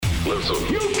Listen.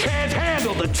 You can't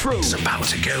handle the truth. It's about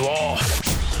to go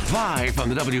off. Live from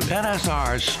the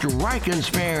WNSR Strike and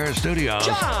Spare studios.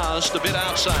 Just a bit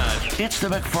outside. It's the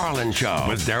McFarland Show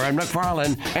with Darren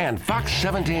McFarland and Fox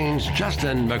 17's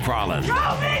Justin McFarland.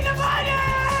 Show me the money!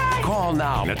 Call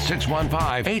now at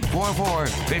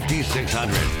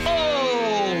 615-844-5600.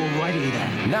 Oh, righty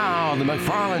then. Now, the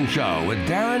McFarland Show with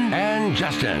Darren and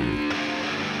Justin.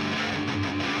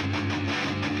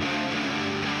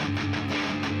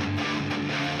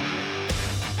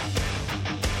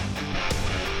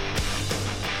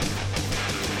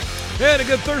 And a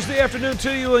good Thursday afternoon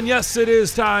to you, and yes, it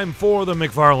is time for the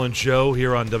McFarland Show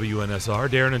here on WNSR.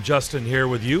 Darren and Justin here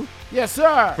with you. Yes,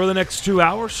 sir. For the next 2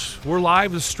 hours, we're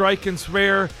live at the Strike and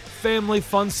Spare Family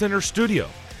Fun Center studio.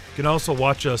 You can also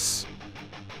watch us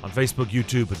on Facebook,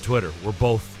 YouTube, and Twitter. We're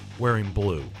both wearing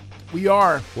blue. We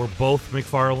are. We're both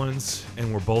McFarlands,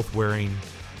 and we're both wearing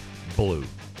blue.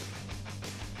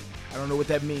 I don't know what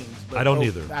that means. But I don't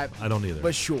either. I don't either.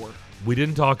 But sure. We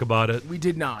didn't talk about it. We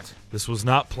did not. This was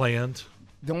not planned.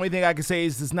 The only thing I can say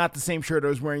is it's not the same shirt I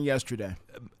was wearing yesterday.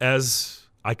 As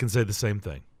I can say the same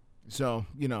thing. So,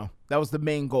 that was the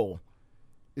main goal,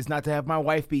 is not to have my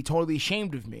wife be totally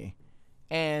ashamed of me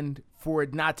and for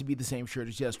it not to be the same shirt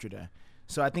as yesterday.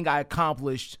 So I think I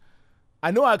accomplished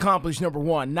number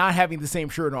one, not having the same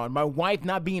shirt on. My wife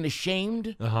not being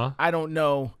ashamed, I don't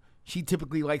know. She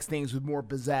typically likes things with more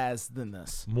pizzazz than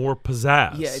this. More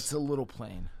pizzazz? Yeah, it's a little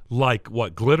plain. Like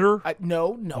what, glitter?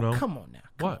 No, come on now.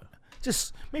 What?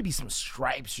 Just maybe some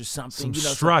stripes or something.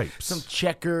 Some stripes. Some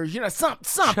checkers.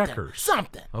 Something. Checkers.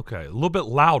 Something. Okay, a little bit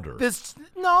louder. That's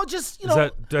just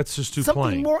too something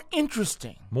plain. More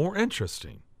interesting. More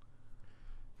interesting.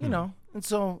 And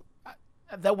so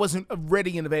that wasn't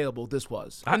ready and available. This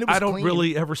was. And it was I don't clean.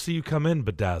 really ever see you come in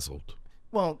bedazzled.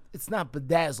 Well, it's not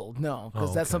bedazzled, no,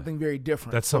 because that's something very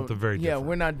different. That's something very different. Yeah,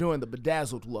 we're not doing the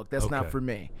bedazzled look. That's not Okay. for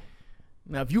me.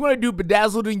 Now, if you want to do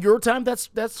bedazzled in your time, that's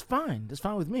fine. That's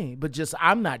fine with me. But just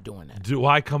I'm not doing that. Do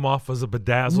I come off as a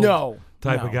bedazzled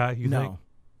type no, of guy, you think?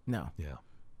 No. Yeah.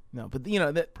 No, but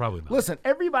that Probably not. Listen,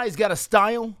 everybody's got a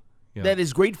style that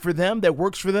is great for them, that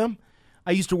works for them.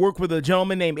 I used to work with a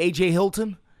gentleman named A.J.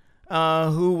 Hilton,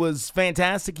 who was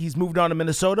fantastic. He's moved on to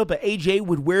Minnesota, but A.J.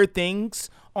 would wear things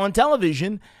on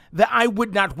television that I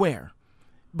would not wear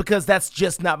because that's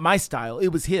just not my style. It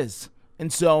was his.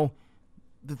 And so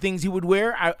the things he would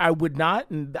wear, I would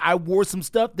not. And I wore some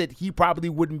stuff that he probably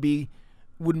wouldn't be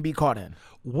caught in.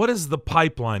 What is the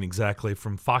pipeline exactly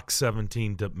from Fox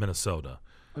 17 to Minnesota?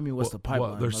 I mean, what's the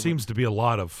pipeline? Well, there seems to be a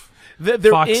lot of there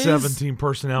Fox is, 17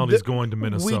 personalities going to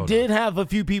Minnesota. We did have a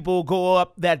few people go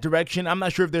up that direction. I'm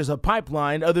not sure if there's a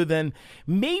pipeline other than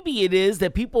maybe it is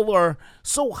that people are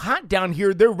so hot down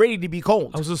here, they're ready to be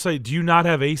cold. I was going to say, do you not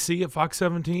have AC at Fox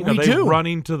 17? We Are they do.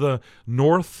 running to the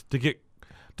north to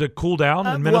cool down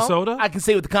in Minnesota? Well, I can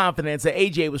say with confidence that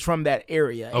AJ was from that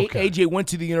area. Okay. AJ went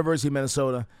to the University of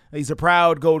Minnesota. He's a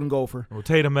proud Golden Gopher. Well,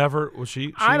 Tatum Everett, was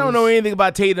she? I don't know anything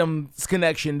about Tatum's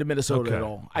connection to Minnesota at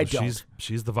all. I don't.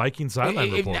 She's the Viking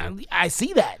sideline reporter. I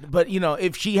see that. But,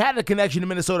 if she had a connection to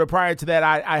Minnesota prior to that,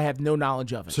 I have no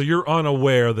knowledge of it. So you're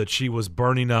unaware that she was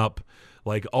burning up,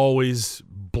 like always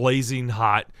blazing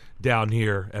hot down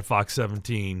here at Fox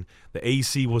 17. The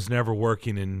AC was never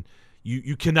working, and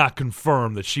you cannot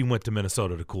confirm that she went to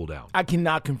Minnesota to cool down. I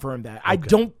cannot confirm that. Okay. I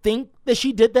don't think that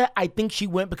she did that. I think she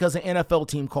went because an NFL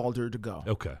team called her to go.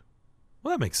 Okay.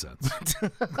 Well, that makes sense.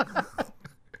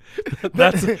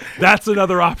 that's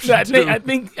another option too. I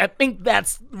think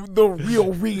that's the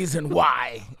real reason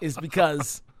why is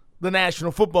because the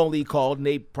National Football League called and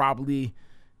they probably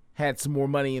had some more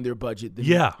money in their budget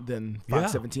than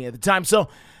Fox 17 at the time. So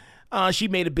she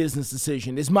made a business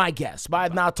decision, is my guess. But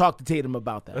I've not talked to Tatum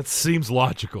about that. That seems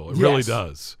logical. It really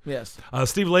does. Yes.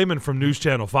 Steve Lehman from News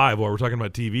Channel 5, while we're talking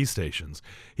about TV stations,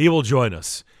 he will join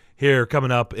us here coming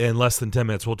up in less than 10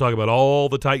 minutes. We'll talk about all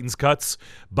the Titans cuts.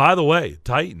 By the way,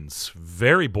 Titans,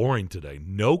 very boring today.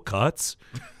 No cuts,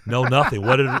 no nothing.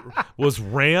 Was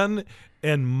Ran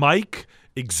and Mike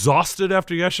exhausted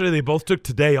after yesterday? They both took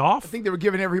today off? I think they were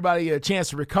giving everybody a chance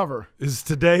to recover. Is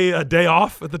today a day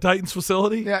off at the Titans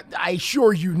facility? Yeah, I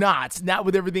assure you not. Not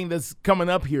with everything that's coming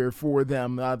up here for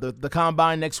them. The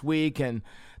Combine next week, and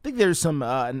I think there's some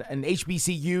an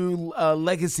HBCU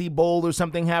Legacy Bowl or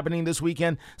something happening this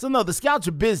weekend. So, no, the scouts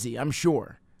are busy, I'm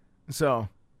sure. So,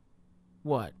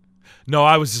 what? No,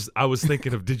 I was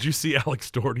thinking of, did you see Alex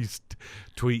Doherty's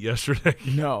tweet yesterday?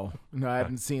 No, I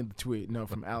haven't seen the tweet. No,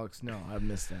 from Alex. No, I've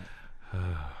missed that.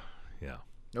 Yeah.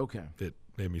 Okay. It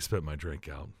made me spit my drink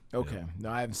out. Okay. Yeah. No,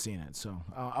 I haven't seen it, so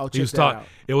I'll check that out.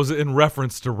 It was in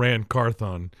reference to Rand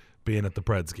Carthon being at the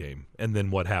Preds game and then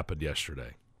what happened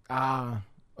yesterday.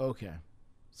 Okay.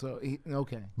 So,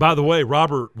 okay. By the way,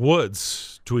 Robert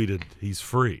Woods tweeted he's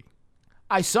free.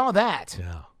 I saw that.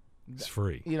 Yeah, he's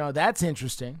free. That's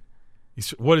interesting.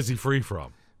 What is he free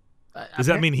from? Does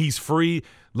that mean he's free?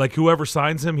 Like whoever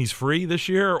signs him, he's free this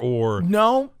year, or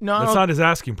no? That's not his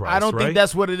asking price. I don't think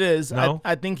that's what it is. No?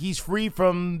 I think he's free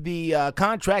from the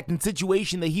contract and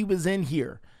situation that he was in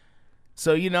here.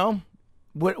 So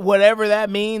whatever that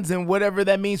means and whatever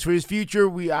that means for his future,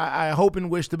 I hope and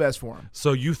wish the best for him.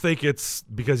 So you think it's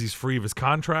because he's free of his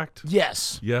contract?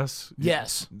 Yes. Yes.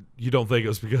 Yes. You don't think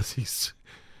it's because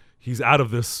he's out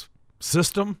of this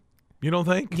system? You don't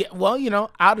think? Yeah, well,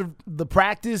 out of the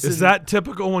practice. Is that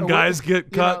typical when guys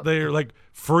get cut? They're like,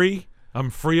 free?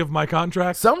 I'm free of my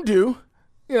contract? Some do.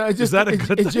 Is that a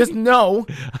good thing? It's just no.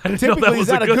 Typically, it's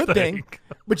not a good thing.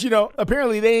 But,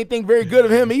 apparently they didn't think very good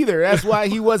of him either. That's why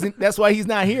that's why he's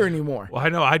not here anymore. Well, I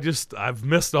know. I've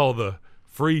missed all the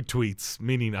free tweets,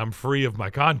 meaning I'm free of my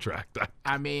contract.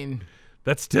 I mean,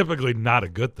 that's typically not a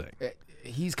good thing.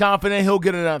 He's confident he'll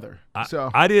get another.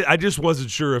 I just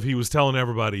wasn't sure if he was telling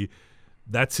everybody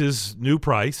that's his new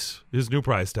price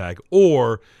tag,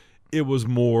 or it was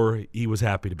more he was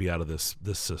happy to be out of this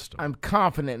system. I'm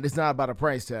confident it's not about a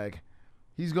price tag.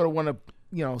 He's going to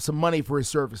want some money for his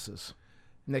services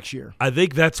next year. I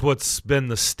think that's what's been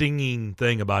the stinging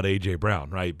thing about A.J. Brown,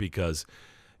 right? Because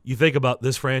you think about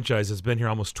this franchise has been here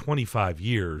almost 25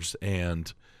 years,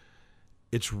 and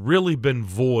it's really been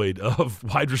void of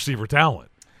wide receiver talent.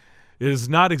 It has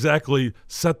not exactly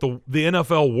set the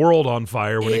NFL world on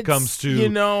fire when it comes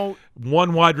to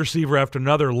one wide receiver after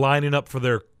another lining up for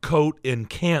their coat in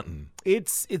Canton.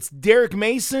 It's Derek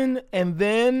Mason, and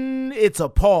then it's a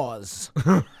pause.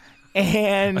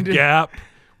 And a gap,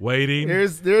 waiting.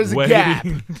 There's a gap.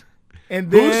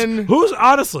 And then who's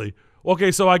honestly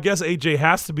okay, so I guess AJ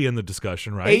has to be in the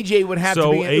discussion, right? AJ would have to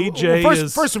be in.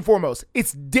 AJ first and foremost,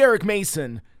 it's Derek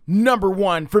Mason, number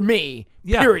one for me.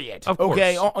 Yeah, period. Of course.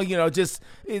 Okay,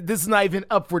 this is not even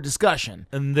up for discussion.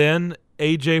 And then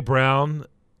AJ Brown,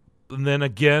 and then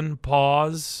again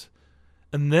pause,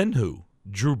 and then who?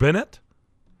 Drew Bennett?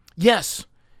 Yes.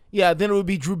 Yeah, then it would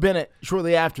be Drew Bennett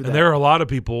shortly after that. And there are a lot of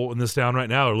people in this town right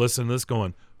now who are listening to this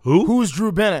going, who? Who's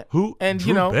Drew Bennett? Who? And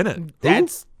Drew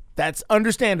Bennett. That's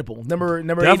understandable. Number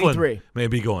Devlin 83. May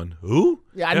be going, who?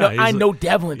 Yeah, I know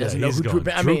Devlin doesn't know who Drew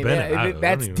Bennett. I mean, Bennett.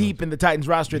 that's deep in the Titans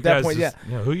roster at that point. Yeah,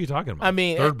 who are you talking about? I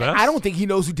mean, third best? I don't think he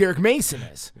knows who Derek Mason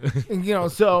is.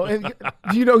 So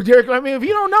Derek. I mean, if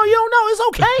you don't know, you don't know. It's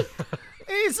okay.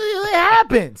 It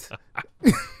happens.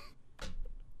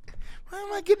 Why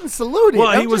am I getting saluted?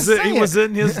 Well, he was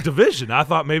in his division. I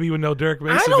thought maybe he would know Derek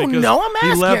Mason. I don't know. I'm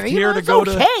asking. He left here to go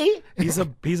to. He's a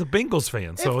Bengals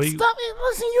fan, so listen,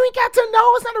 you ain't got to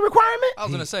know. It's not a requirement. I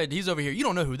was gonna say he's over here. You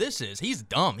don't know who this is. He's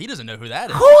dumb. He doesn't know who that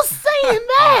is. Who's saying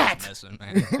that? Messing,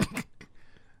 man.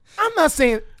 I'm not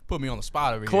saying. Put me on the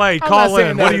spot over Clay, here. call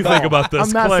in. What do you think about this?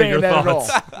 I'm not Clay, saying your that thoughts?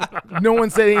 at all. No one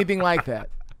said anything like that.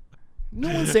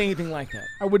 No one said anything like that.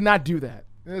 I would not do that.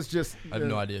 It's just. I have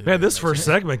no idea. Man, this first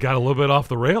segment got a little bit off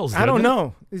the rails. I don't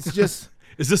know. It's just.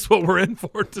 Is this what we're in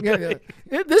for today?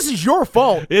 This is your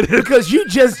fault. It is. Because you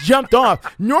just jumped off.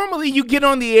 Normally, you get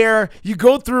on the air, you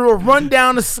go through a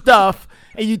rundown of stuff,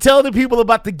 and you tell the people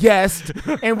about the guest,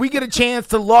 and we get a chance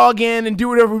to log in and do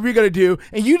whatever we're going to do,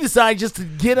 and you decide just to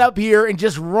get up here and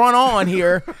just run on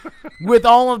here with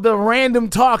all of the random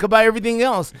talk about everything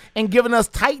else and giving us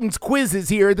Titans quizzes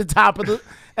here at the top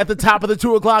of the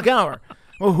 2 o'clock hour.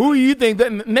 Well, who do you think?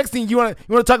 That next thing you want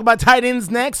to talk about tight ends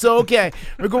next? So okay,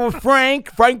 we're going with Frank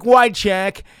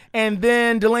Wycheck, and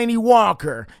then Delaney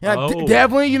Walker.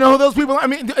 Definitely, you know who those people are? I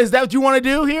mean, is that what you want to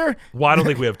do here? Well, I don't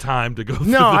think we have time to go through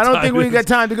No, I don't think we got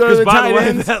time to go to the tight ends. By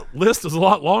the way, that list is a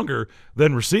lot longer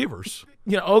than receivers.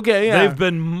 Okay, yeah. They've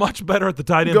been much better at the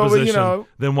tight end position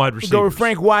than wide receivers. We go with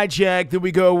Frank Wycheck, then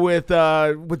we go with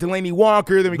Delaney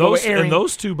Walker, then we go with Aaron. And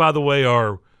those two, by the way,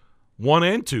 are 1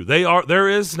 and 2. There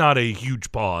is not a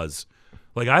huge pause.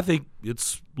 Like, I think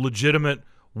it's legitimate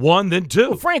 1 then 2.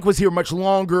 Well, Frank was here much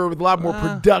longer with a lot more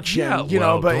production, but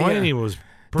Delaney was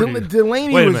pretty.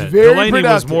 Delaney wait a was minute. very Delaney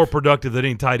productive. was more productive than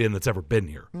any tight end that's ever been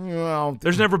here. Well,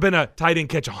 there's never been a tight end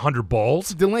catch 100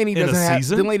 balls in a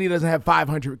season. Delaney doesn't have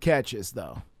 500 catches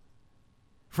though.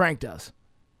 Frank does.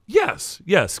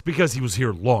 Yes, because he was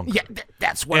here longer. Yeah,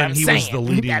 that's what I'm saying. And he was the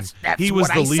leading. That's he was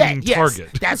the leading target.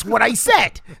 Yes, that's what I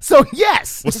said. So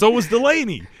yes. Well, so was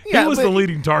Delaney. He was the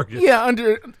leading target. Yeah,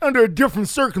 under a different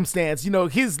circumstance.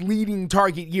 His leading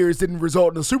target years didn't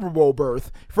result in a Super Bowl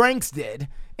berth. Frank's did.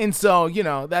 And so,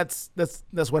 that's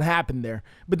what happened there.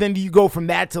 But then you go from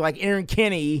that to like Aaron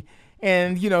Kenny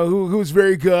and who's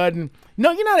very good. And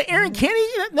no, you're not an Aaron Kenny.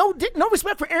 No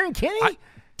respect for Aaron Kenny.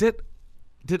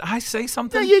 Did I say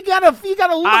something? You gotta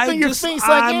look on your face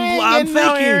like, I'm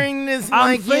thinking. Aaron is I'm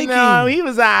like, thinking. he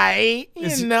was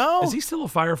Is he still a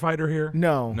firefighter here?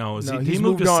 No. Did he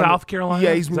move to South Carolina?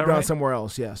 Yeah, he's moved right? on somewhere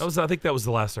else, yes. I think that was the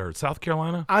last I heard. South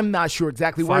Carolina? I'm not sure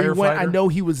exactly where he went. I know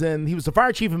he was the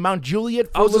fire chief in Mount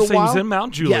Juliet for a little while. He was in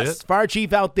Mount Juliet. Yes, fire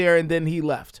chief out there, and then he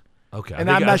left. Okay.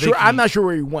 And I'm not sure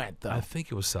where he went, though. I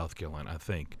think it was South Carolina, I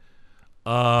think.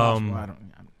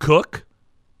 Cookie?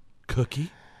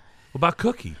 What about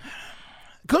Cookie?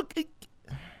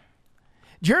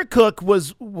 Jared Cook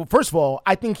was, well, first of all,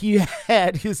 I think he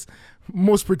had his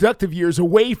most productive years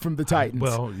away from the Titans.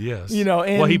 Well, yes.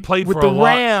 And he played with for the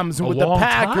Rams and with the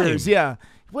Packers. Time. Yeah.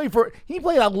 He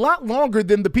played a lot longer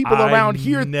than the people around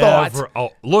here thought.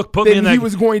 Put me in that. He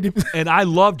was going to. And I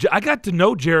got to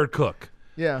know Jared Cook.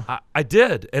 Yeah. I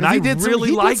did. And I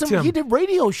really liked him. He did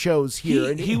radio shows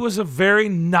here. He was a very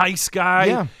nice guy.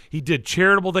 Yeah. He did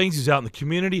charitable things. He was out in the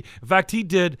community. In fact,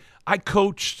 I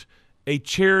coached a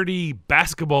charity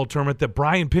basketball tournament that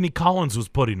Brian Penny Collins was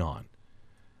putting on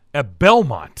at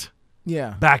Belmont.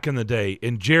 Yeah. Back in the day.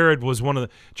 And Jared Cook was one of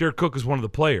the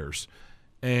players.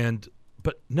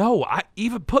 But no, I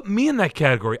even put me in that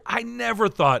category. I never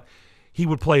thought he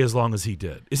would play as long as he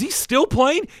did. Is he still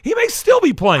playing? He may still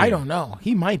be playing. I don't know.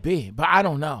 He might be, but I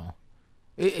don't know.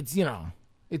 I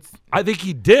think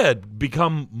he did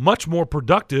become much more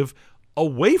productive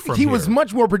away from He here. was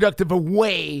much more productive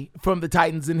away from the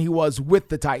Titans than he was with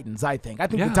the Titans, I think.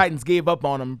 The Titans gave up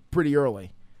on him pretty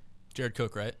early. Jared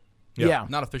Cook, right? Yeah.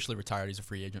 Not officially retired. He's a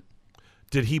free agent.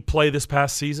 Did he play this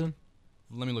past season?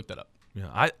 Let me look that up.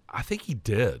 Yeah, I think he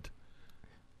did.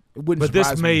 It wouldn't but this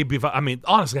surprise may me. be,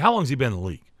 honestly, how long has he been in the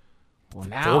league? Well,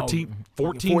 now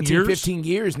 14 years? 15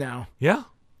 years now. Yeah,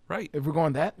 right. If we're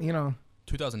going that,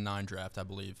 2009 draft, I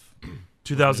believe.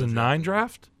 2009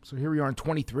 draft? So here we are in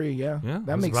 23, yeah.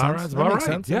 That makes makes sense. sense. That makes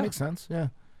sense. Yeah. That makes sense, yeah.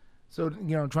 So,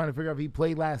 trying to figure out if he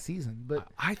played last season. But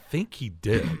I think he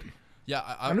did. Yeah,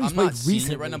 I know he's I'm played not seeing it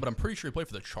recently. right now, but I'm pretty sure he played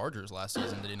for the Chargers last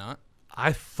season, did he not?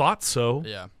 I thought so.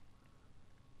 Yeah.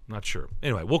 Not sure.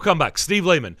 Anyway, we'll come back. Steve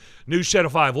Lehman, News Channel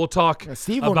 5. We'll talk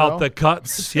Steve will about know. the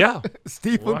cuts. Yeah.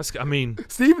 Steve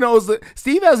Steve knows that.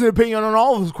 Steve has an opinion on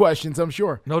all of his questions, I'm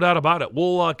sure. No doubt about it.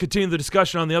 We'll continue the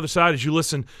discussion on the other side as you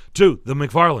listen to The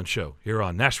McFarland Show here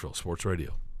on Nashville Sports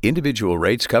Radio. Individual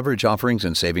rates, coverage offerings,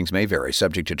 and savings may vary,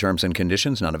 subject to terms and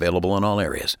conditions, not available in all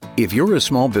areas. If you're a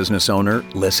small business owner,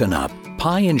 listen up.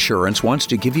 Pi Insurance wants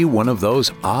to give you one of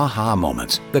those aha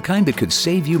moments, the kind that could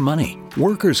save you money.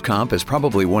 Workers' comp is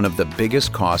probably one of the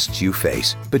biggest costs you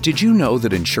face. But did you know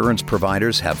that insurance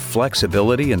providers have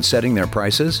flexibility in setting their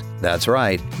prices? That's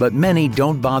right, but many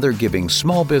don't bother giving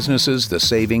small businesses the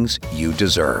savings you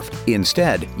deserve.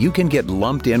 Instead, you can get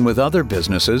lumped in with other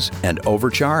businesses and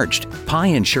overcharged. Pi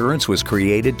Insurance was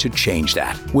created to change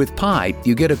that. With Pi,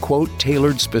 you get a quote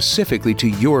tailored specifically to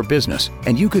your business,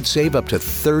 and you could save up to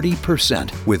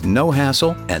 30% with no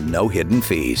hassle and no hidden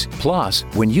fees. Plus,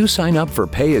 when you sign up for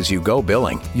pay-as-you-go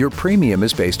billing, your premium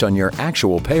is based on your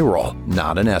actual payroll,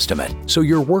 not an estimate. So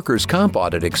your workers' comp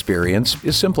audit experience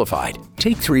is simplified.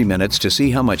 Take 3 minutes to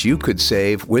see how much you could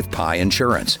save with Pi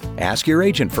Insurance. Ask your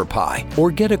agent for Pi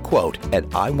or get a quote at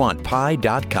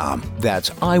iwantpie.com. That's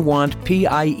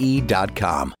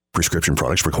iwantpie.com. Prescription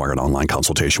products require an online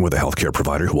consultation with a healthcare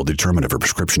provider who will determine if a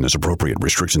prescription is appropriate.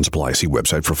 Restrictions apply. See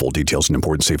website for full details and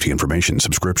important safety information.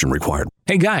 Subscription required.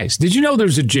 Hey guys, did you know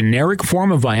there's a generic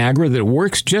form of Viagra that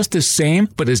works just the same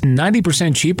but is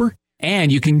 90% cheaper?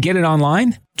 And you can get it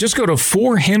online? Just go to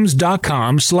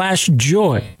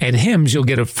 4hims.com/joy. At Hims, you'll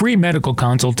get a free medical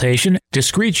consultation,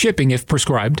 discreet shipping if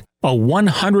prescribed, a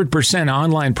 100%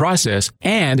 online process,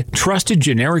 and trusted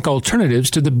generic alternatives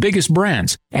to the biggest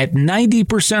brands at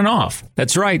 90% off.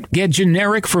 That's right, get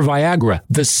generic for Viagra,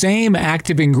 the same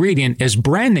active ingredient as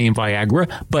brand name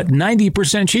Viagra, but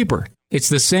 90% cheaper. It's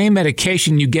the same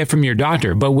medication you get from your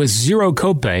doctor, but with zero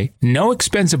copay, no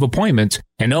expensive appointments,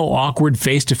 and no awkward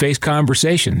face-to-face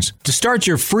conversations. To start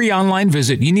your free online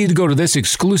visit, you need to go to this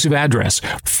exclusive address,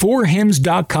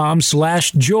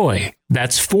 4hims.com/joy.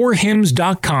 That's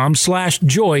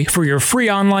 4hims.com/joy for your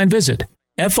free online visit.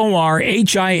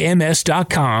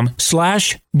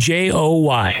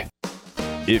 FORHIMS.com/JOY.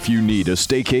 If you need a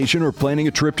staycation or planning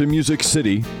a trip to Music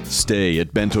City, stay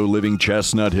at Bento Living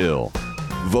Chestnut Hill.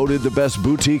 Voted the best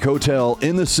boutique hotel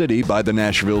in the city by the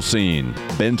Nashville Scene.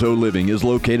 Bento Living is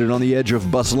located on the edge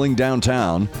of bustling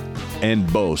downtown and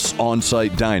boasts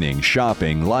on-site dining,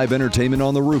 shopping, live entertainment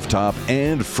on the rooftop,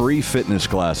 and free fitness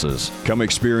classes. Come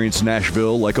experience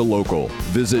Nashville like a local.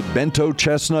 Visit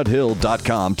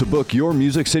BentoChestnutHill.com to book your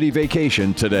Music City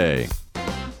vacation today.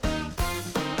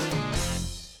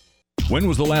 When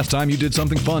was the last time you did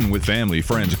something fun with family,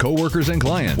 friends, coworkers, and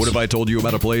clients? What if I told you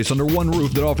about a place under one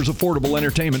roof that offers affordable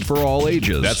entertainment for all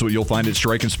ages? That's what you'll find at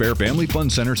Strike and Spare Family Fun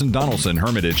Centers in Donaldson,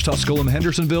 Hermitage, Tusculum,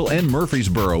 Hendersonville, and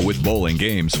Murfreesboro, with bowling,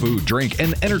 games, food, drink,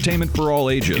 and entertainment for all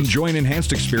ages. Enjoy an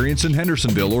enhanced experience in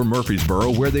Hendersonville or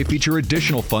Murfreesboro, where they feature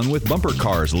additional fun with bumper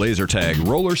cars, laser tag,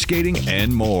 roller skating,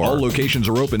 and more. All locations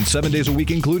are open 7 days a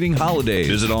week, including holidays.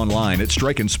 Visit online at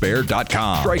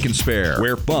strikeandspare.com. Strike and Spare,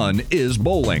 where fun is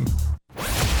bowling.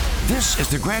 This is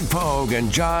the Greg Pogue and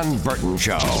John Burton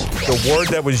Show. The word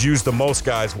that was used the most,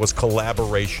 guys, was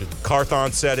collaboration.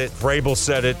 Carthon said it, Vrabel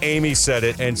said it, Amy said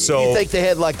it, and so... You think they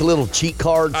had like little cheat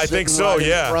cards I think so, right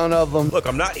yeah. in front of them? Look,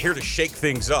 I'm not here to shake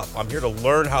things up. I'm here to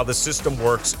learn how the system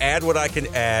works, add what I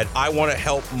can add. I want to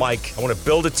help Mike. I want to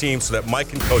build a team so that Mike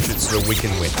can coach it so that we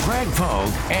can win. Greg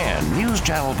Pogue and News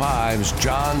Channel 5's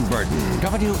John Burton,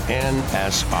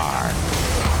 WNSR,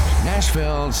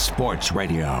 Nashville Sports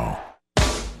Radio.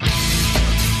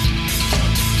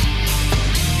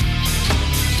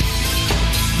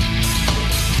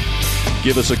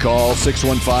 Give us a call,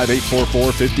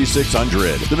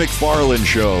 615-844-5600. The McFarland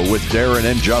Show with Darren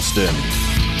and Justin.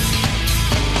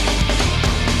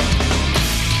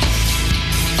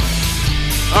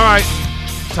 All right,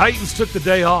 Titans took the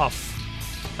day off.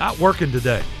 Not working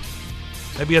today.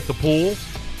 Maybe at the pool.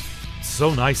 It's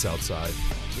so nice outside.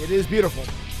 It is beautiful.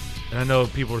 And I know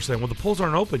people are saying, well, the pools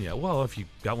aren't open yet. Well, if you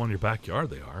got one in your backyard,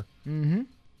 they are. Mm-hmm.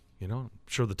 You know, I'm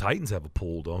sure the Titans have a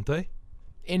pool, don't they?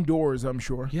 Indoors, I'm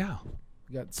sure. Yeah.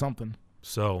 Got something.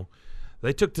 So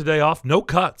they took today off. No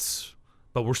cuts,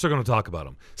 but we're still going to talk about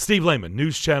them. Steve Lehman,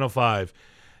 News Channel 5,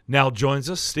 now joins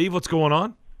us. Steve, what's going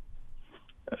on?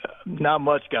 Not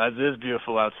much, guys. It is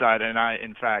beautiful outside, and I,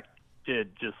 in fact,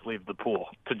 did just leave the pool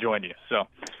to join you. So,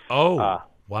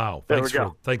 wow. Thanks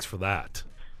for that.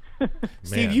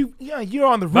 Steve, you're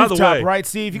on the rooftop, right,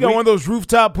 Steve? You got one of those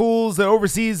rooftop pools that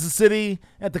oversees the city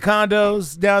at the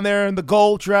condos down there in the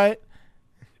Gulch, right?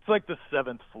 It's like the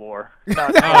 7th floor. It's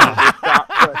not bad.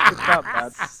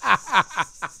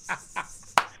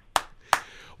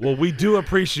 Well, we do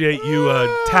appreciate you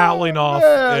toweling off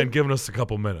and giving us a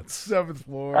couple minutes. 7th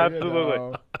floor. Absolutely. You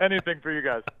know. Anything for you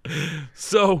guys.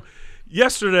 So,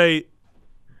 yesterday, a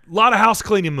lot of house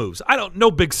cleaning moves.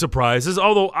 No big surprises,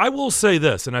 although I will say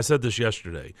this, and I said this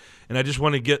yesterday, and I just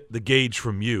want to get the gauge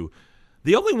from you.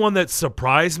 The only one that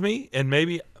surprised me, and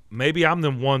maybe I'm the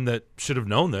one that should have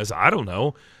known this. I don't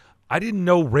know. I didn't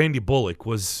know Randy Bullock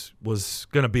was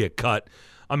going to be a cut.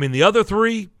 I mean, the other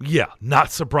three,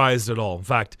 not surprised at all. In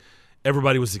fact,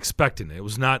 everybody was expecting it. It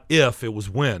was not if, it was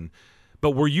when.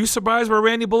 But were you surprised by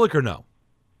Randy Bullock or no?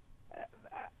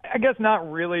 I guess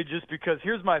not really, just because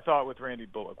here's my thought with Randy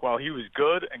Bullock. While he was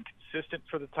good and consistent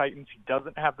for the Titans, he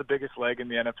doesn't have the biggest leg in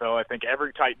the NFL. I think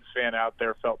every Titans fan out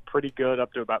there felt pretty good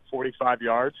up to about 45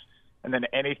 yards. And then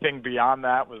anything beyond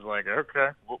that was like, okay,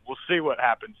 we'll see what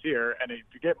happens here. And if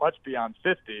you get much beyond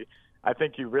 50, I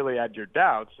think you really had your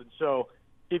doubts. And so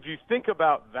if you think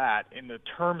about that in the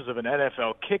terms of an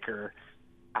NFL kicker,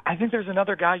 I think there's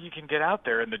another guy you can get out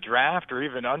there in the draft or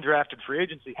even undrafted free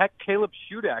agency. Heck, Caleb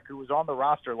Shudak, who was on the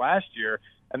roster last year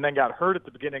and then got hurt at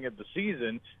the beginning of the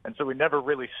season, and so we never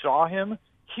really saw him.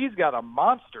 He's got a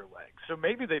monster leg. So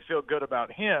maybe they feel good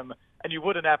about him, and you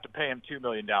wouldn't have to pay him $2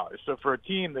 million. So for a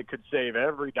team that could save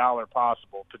every dollar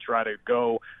possible to try to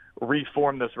go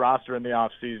reform this roster in the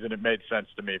offseason, it made sense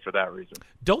to me for that reason.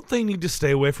 Don't they need to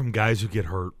stay away from guys who get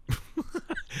hurt?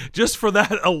 Just for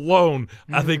that alone,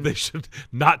 I think they should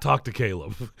not talk to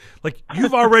Caleb. Like,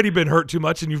 you've already been hurt too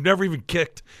much, and you've never even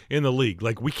kicked in the league.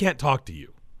 Like, we can't talk to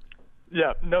you.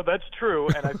 Yeah, no, that's true,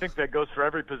 and I think that goes for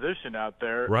every position out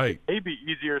there. Right. It may be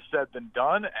easier said than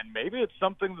done, and maybe it's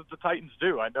something that the Titans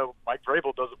do. I know Mike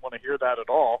Vrabel doesn't want to hear that at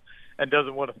all and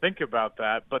doesn't want to think about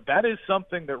that, but that is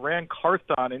something that Ran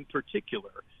Carthon in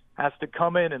particular has to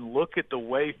come in and look at the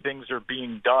way things are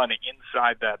being done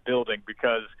inside that building,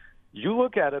 because you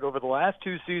look at it over the last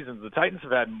 2 seasons, the Titans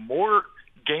have had more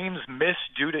games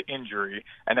missed due to injury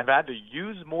and have had to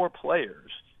use more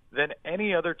players than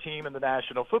any other team in the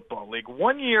National Football League.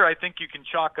 1 year, I think you can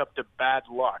chalk up to bad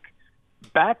luck.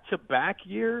 Back-to-back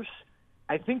years,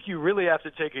 I think you really have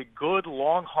to take a good,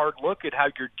 long, hard look at how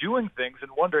you're doing things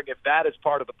and wondering if that is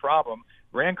part of the problem.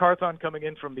 Ran Carthon coming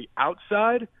in from the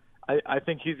outside, I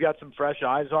think he's got some fresh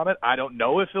eyes on it. I don't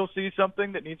know if he'll see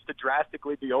something that needs to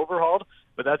drastically be overhauled,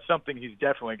 but that's something he's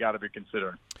definitely got to be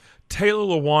considering.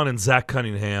 Taylor Lewan and Zach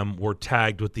Cunningham were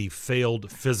tagged with the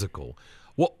failed physical.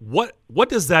 What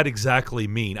does that exactly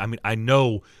mean? I mean, I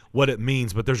know what it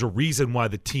means, but there's a reason why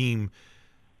the team,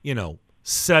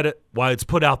 said it, why it's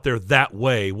put out there that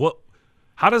way.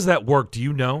 How does that work? Do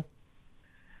you know?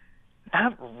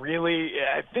 Not really.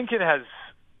 I think it has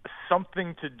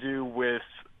something to do with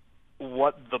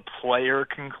what the player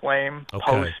can claim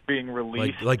post being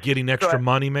released. Like getting extra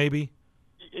money, maybe?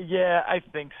 Yeah, I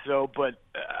think so. But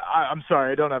I'm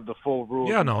sorry, I don't have the full rules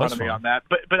in front of me on that.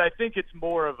 But I think it's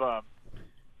more of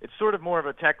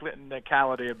a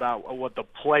technicality about what the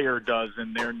player does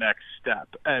in their next step.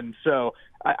 And so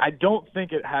I don't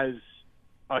think it has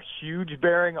a huge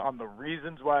bearing on the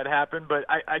reasons why it happened, but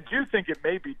I do think it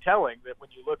may be telling that when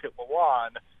you look at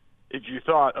Lewan, if you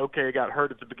thought, okay, he got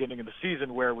hurt at the beginning of the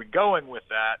season, where are we going with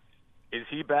that? Is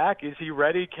he back? Is he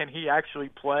ready? Can he actually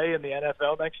play in the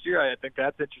NFL next year? I think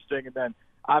that's interesting. And then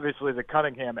obviously the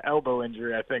Cunningham elbow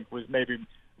injury, I think, was maybe,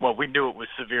 well, we knew it was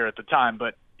severe at the time,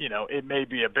 but it may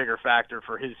be a bigger factor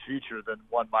for his future than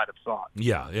one might have thought.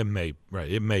 Yeah, it may.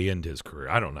 Right, it may end his career.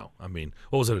 I don't know. I mean,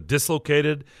 what was it? A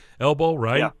dislocated elbow,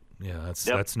 right? Yeah,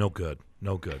 that's no good.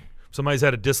 No good. Somebody's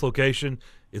had a dislocation.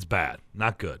 It's bad.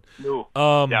 Not good. No.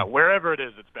 Wherever it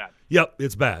is, it's bad. Yep,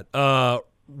 it's bad.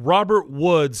 Robert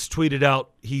Woods tweeted out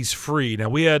he's free. Now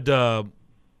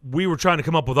we were trying to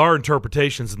come up with our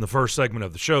interpretations in the first segment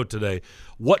of the show today.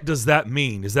 What does that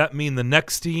mean? Does that mean the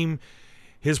next team,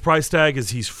 his price tag is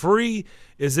he's free?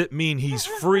 Does it mean he's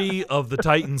free of the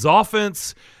Titans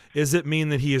offense? Does it mean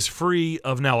that he is free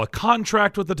of now a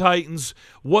contract with the Titans?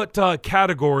 What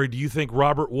category do you think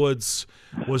Robert Woods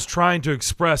was trying to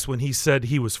express when he said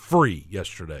he was free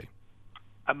yesterday?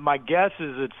 My guess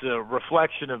is it's a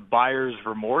reflection of buyer's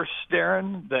remorse,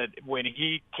 Darren, that when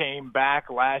he came back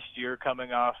last year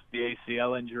coming off the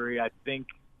ACL injury, I think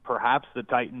perhaps the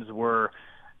Titans were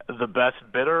the best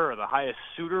bidder or the highest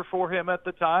suitor for him at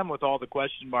the time with all the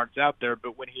question marks out there.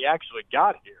 But when he actually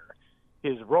got here,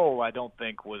 his role, I don't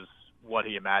think, was what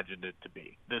he imagined it to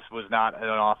be. This was not an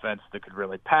offense that could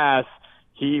really pass.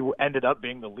 He ended up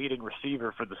being the leading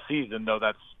receiver for the season, though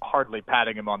that's hardly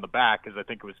patting him on the back, because I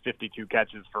think it was 52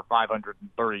 catches for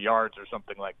 530 yards or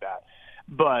something like that.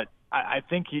 But I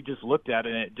think he just looked at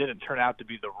it, and it didn't turn out to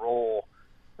be the role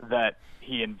that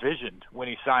he envisioned when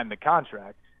he signed the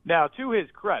contract. Now, to his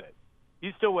credit,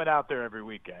 he still went out there every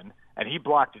weekend, and he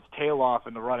blocked his tail off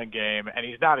in the running game, and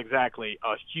he's not exactly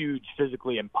a huge,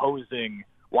 physically imposing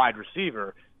wide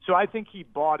receiver. So I think he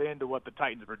bought into what the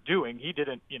Titans were doing. He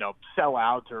didn't, sell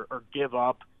out or give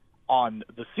up on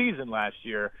the season last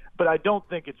year, but I don't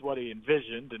think it's what he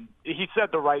envisioned. And he said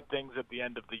the right things at the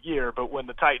end of the year, but when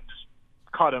the Titans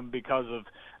cut him because of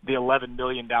the $11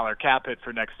 million cap hit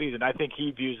for next season, I think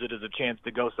he views it as a chance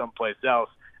to go someplace else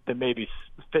that maybe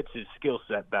fits his skill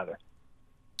set better.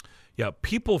 Yeah,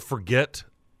 people forget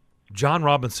John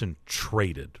Robinson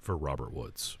traded for Robert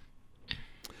Woods.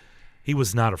 He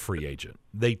was not a free agent.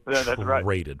 They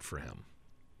traded for him.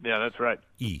 Yeah, that's right.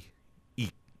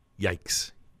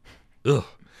 Yikes. Ugh.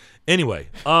 Anyway,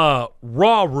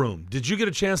 Raw Room. Did you get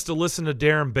a chance to listen to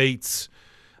Darren Bates?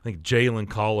 I think Jalen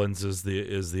Collins is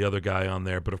the other guy on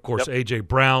there, but of course A.J.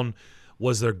 Brown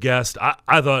was their guest.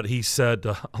 I thought he said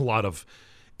a lot of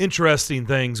interesting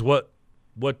things. What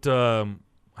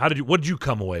did you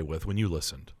come away with when you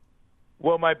listened?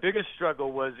 Well, my biggest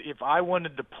struggle was if I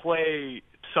wanted to play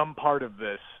some part of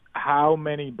this, how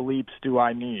many bleeps do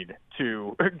I need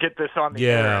to get this on the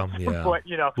air? Yeah.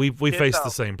 But, we faced the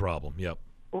same problem. Yep.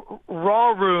 Raw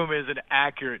Room is an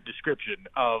accurate description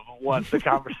of what the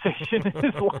conversation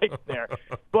is like there.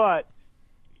 But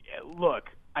look,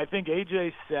 I think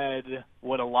AJ said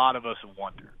what a lot of us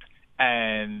wondered,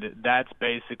 and that's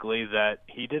basically that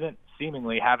he didn't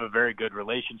seemingly have a very good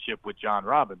relationship with John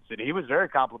Robinson. He was very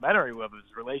complimentary of his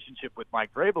relationship with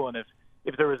Mike Vrabel, and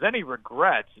if there was any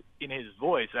regret in his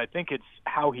voice, I think it's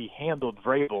how he handled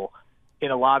Vrabel in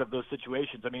a lot of those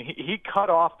situations. I mean, he cut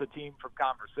off the team from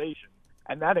conversation,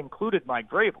 and that included Mike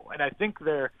Vrabel. And I think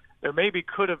there maybe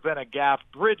could have been a gap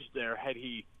bridged there had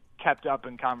he kept up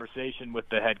in conversation with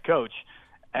the head coach.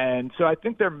 And so I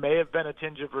think there may have been a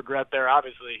tinge of regret there.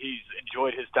 Obviously, he's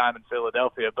enjoyed his time in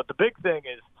Philadelphia. But the big thing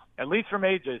is, at least from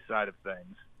AJ's side of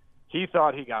things, he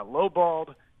thought he got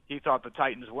lowballed. He thought the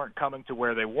Titans weren't coming to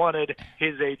where they wanted.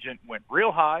 His agent went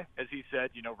real high, as he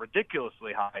said,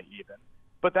 ridiculously high even.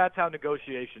 But that's how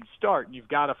negotiations start, and you've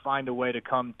got to find a way to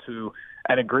come to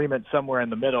an agreement somewhere in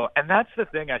the middle. And that's the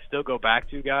thing I still go back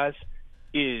to, guys,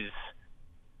 is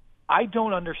I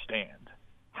don't understand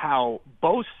how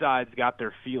both sides got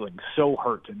their feelings so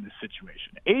hurt in this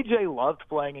situation. AJ loved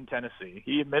playing in Tennessee.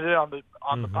 He admitted on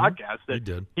the podcast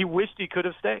that he wished he could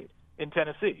have stayed in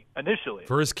Tennessee initially.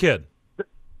 For his kid.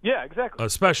 Yeah, exactly.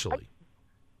 Especially.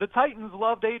 The Titans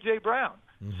loved A.J. Brown.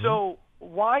 Mm-hmm. So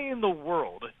why in the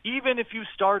world, even if you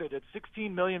started at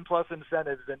 $16 million plus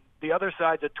incentives and the other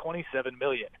side's at $27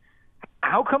 million,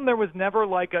 how come there was never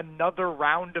like another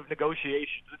round of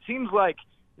negotiations? It seems like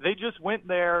they just went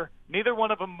there. Neither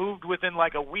one of them moved within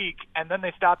like a week, and then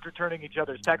they stopped returning each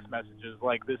other's text messages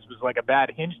like this was like a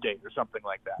bad Hinge date or something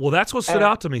like that. Well, that's what stood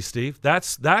out to me, Steve.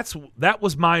 That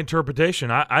was my interpretation.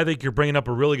 I think you're bringing up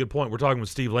a really good point. We're talking with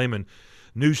Steve Lehman,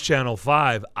 News Channel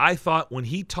 5. I thought when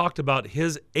he talked about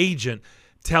his agent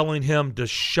telling him to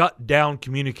shut down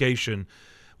communication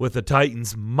with the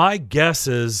Titans, my guess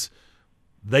is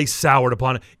they soured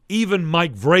upon it. Even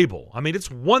Mike Vrabel. I mean, it's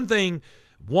one thing.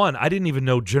 One, I didn't even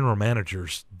know general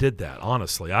managers did that,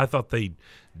 honestly. I thought they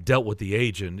dealt with the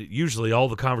agent. Usually all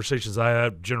the conversations I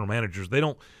have with general managers, they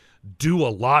don't do a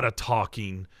lot of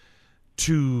talking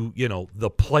to, the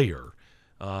player.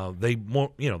 They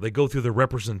go through the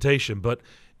representation. But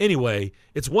anyway,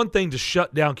 it's one thing to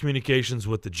shut down communications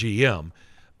with the GM,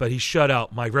 but he shut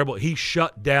out Mike Vrabel. He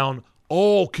shut down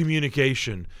all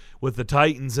communication with the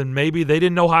Titans, and maybe they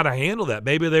didn't know how to handle that.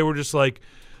 Maybe they were just like,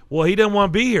 well, he doesn't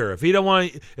want to be here. If he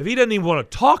doesn't even want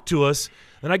to talk to us,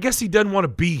 then I guess he doesn't want to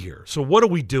be here. So what are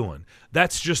we doing?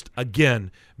 That's just,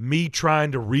 again, me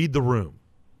trying to read the room.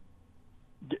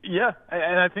 Yeah,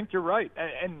 and I think you're right.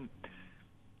 And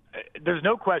there's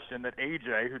no question that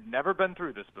AJ, who'd never been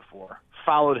through this before,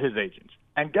 followed his agent.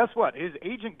 And guess what? His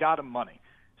agent got him money.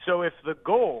 So if the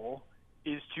goal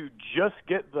is to just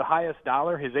get the highest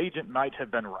dollar, his agent might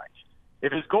have been right.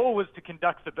 If his goal was to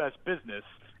conduct the best business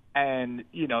and,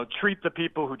 treat the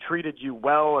people who treated you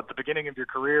well at the beginning of your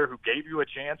career, who gave you a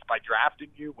chance by drafting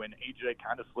you when AJ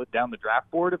kind of slid down the draft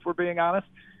board, if we're being honest,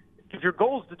 if your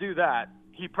goal is to do that,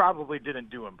 he probably didn't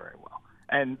do him very well.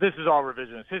 And this is all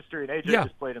revisionist history, and AJ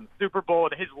just played in the Super Bowl,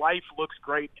 and his life looks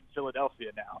great in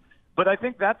Philadelphia now. But I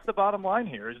think that's the bottom line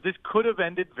here, is this could have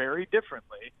ended very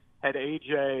differently had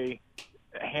AJ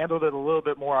handled it a little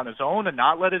bit more on his own and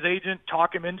not let his agent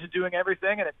talk him into doing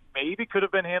everything, and it maybe could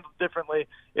have been handled differently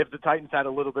if the Titans had a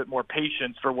little bit more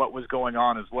patience for what was going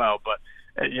on as well. But,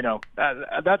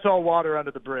 that's all water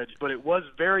under the bridge. But it was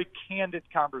very candid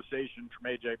conversation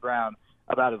from A.J. Brown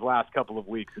about his last couple of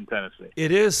weeks in Tennessee.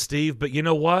 It is, Steve, but you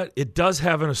know what? It does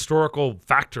have an historical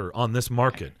factor on this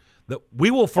market that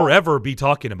we will forever be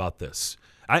talking about this.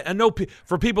 I know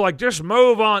for people like, just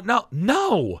move on.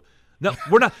 No,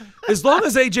 we're not. As long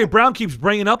as A.J. Brown keeps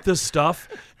bringing up this stuff,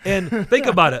 and think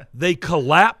about it, they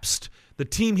collapsed. The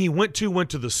team he went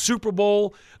to the Super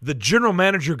Bowl. The general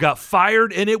manager got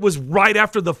fired, and it was right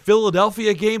after the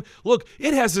Philadelphia game. Look,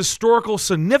 it has historical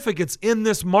significance in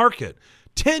this market.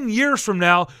 10 years from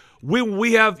now,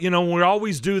 we have, we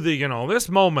always do the, this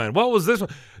moment. What was this one?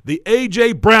 The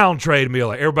A.J. Brown trade meal.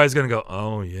 Like, everybody's going to go,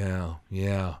 oh,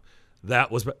 yeah.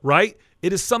 That was right.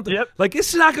 It is something like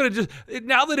it's not going to just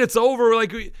now that it's over.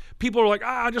 Like people are like,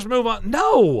 just move on.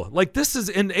 No, like this is,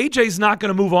 and AJ's not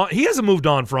going to move on. He hasn't moved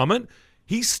on from it.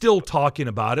 He's still talking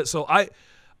about it. So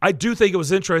I do think it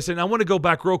was interesting. I want to go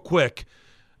back real quick.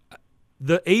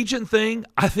 The agent thing,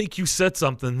 I think you said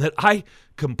something that I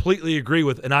completely agree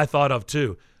with, and I thought of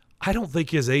too. I don't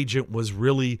think his agent was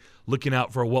really looking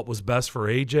out for what was best for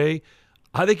AJ.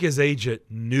 I think his agent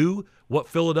knew what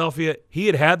Philadelphia, he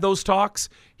had those talks.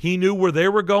 He knew where they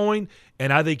were going,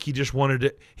 and I think he just wanted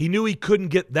it. He knew he couldn't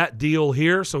get that deal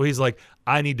here, so he's like,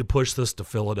 I need to push this to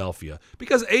Philadelphia.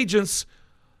 Because agents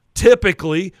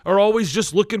typically are always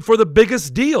just looking for the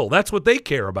biggest deal. That's what they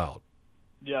care about.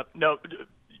 Yeah, no,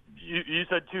 you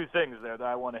said two things there that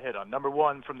I want to hit on. Number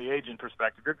one, from the agent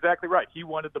perspective, you're exactly right. He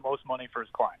wanted the most money for his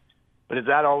client. But is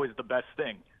that always the best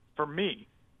thing? For me,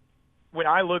 when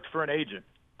I looked for an agent,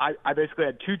 I basically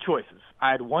had two choices. I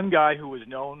had one guy who was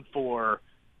known for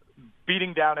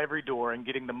beating down every door and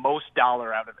getting the most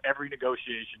dollar out of every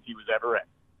negotiation he was ever in.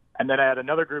 And then I had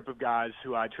another group of guys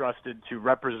who I trusted to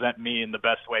represent me in the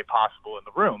best way possible in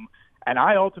the room. And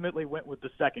I ultimately went with the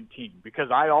second team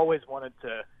because I always wanted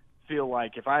to feel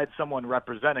like if I had someone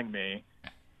representing me,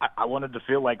 I wanted to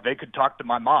feel like they could talk to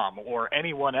my mom or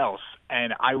anyone else,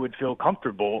 and I would feel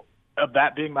comfortable of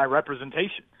that being my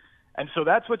representation. And so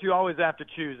that's what you always have to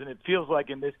choose, and it feels like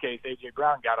in this case, A.J.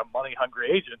 Brown got a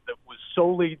money-hungry agent that was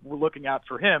solely looking out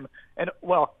for him. And,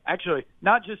 well, actually,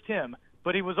 not just him,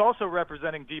 but he was also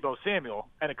representing Deebo Samuel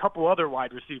and a couple other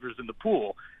wide receivers in the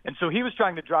pool. And so he was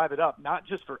trying to drive it up, not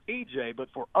just for A.J., but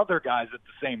for other guys at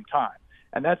the same time.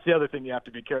 And that's the other thing you have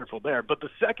to be careful there. But the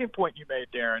second point you made,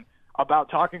 Darren,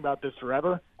 about talking about this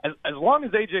forever, as long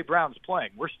as A.J. Brown's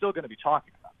playing, we're still going to be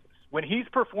talking about this. When he's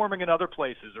performing in other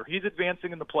places or he's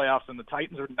advancing in the playoffs and the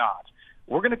Titans are not,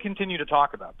 we're going to continue to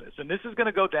talk about this. And this is going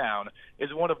to go down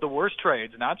as one of the worst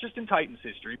trades, not just in Titans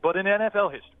history, but in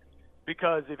NFL history.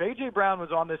 Because if A.J. Brown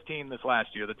was on this team this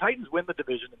last year, the Titans win the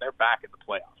division and they're back in the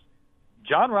playoffs.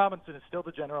 John Robinson is still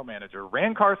the general manager.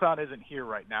 Ran Carthon isn't here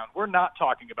right now. And we're not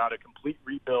talking about a complete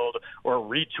rebuild or a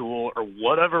retool or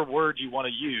whatever word you want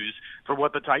to use for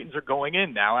what the Titans are going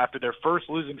in now after their first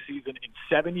losing season in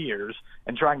 7 years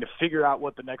and trying to figure out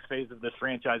what the next phase of this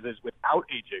franchise is without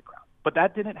A.J. Brown. But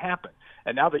that didn't happen.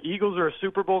 And now the Eagles are a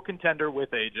Super Bowl contender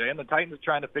with A.J., and the Titans are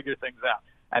trying to figure things out.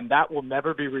 And that will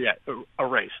never be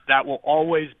erased. That will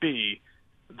always be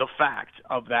the fact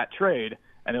of that trade,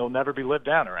 and it will never be lived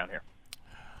down around here.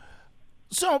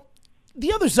 So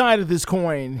the other side of this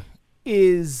coin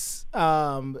is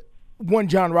one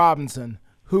John Robinson,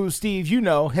 who, Steve,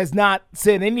 has not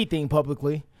said anything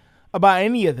publicly about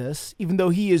any of this, even though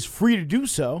he is free to do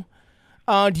so.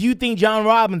 Do you think John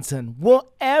Robinson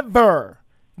will ever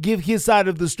give his side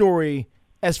of the story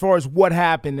as far as what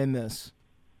happened in this?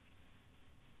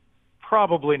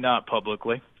 Probably not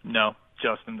publicly. No,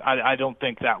 Justin. I don't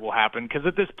think that will happen because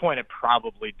at this point it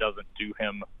probably doesn't do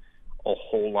him a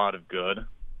whole lot of good.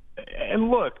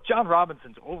 And look, John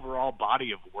Robinson's overall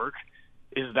body of work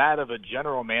is that of a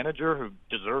general manager who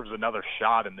deserves another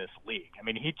shot in this league. I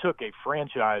mean, he took a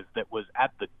franchise that was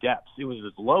at the depths. It was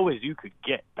as low as you could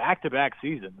get, back-to-back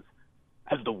seasons,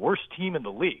 as the worst team in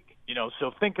the league.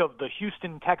 So think of the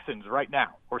Houston Texans right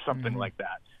now or something like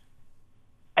that.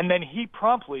 And then he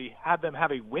promptly had them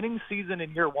have a winning season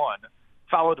in year one,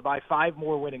 followed by 5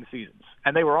 more winning seasons.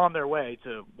 And they were on their way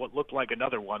to what looked like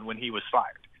another one when he was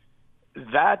fired.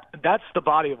 That's the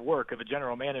body of work of a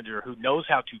general manager who knows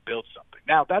how to build something.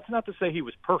 Now, that's not to say he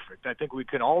was perfect. I think we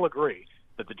can all agree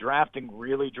that the drafting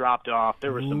really dropped off.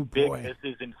 There were some big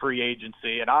misses in free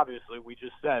agency, and obviously we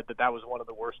just said that was one of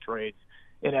the worst trades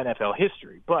in NFL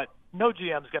history. But no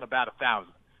GM is going to bat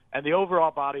 1,000. And the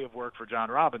overall body of work for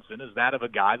John Robinson is that of a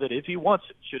guy that, if he wants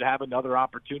it, should have another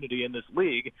opportunity in this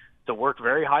league to work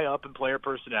very high up in player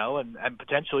personnel and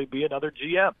potentially be another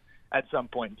GM at some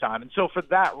point in time. And so for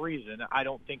that reason, I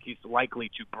don't think he's likely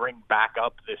to bring back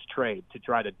up this trade to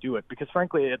try to do it because,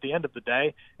 frankly, at the end of the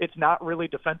day, it's not really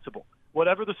defensible.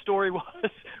 Whatever the story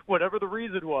was, whatever the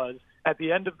reason was, at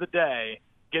the end of the day,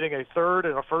 getting a third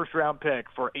and a first-round pick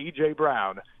for A.J.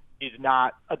 Brown is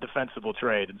not a defensible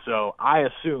trade. And so I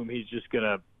assume he's just going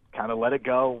to kind of let it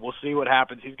go. We'll see what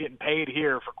happens. He's getting paid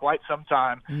here for quite some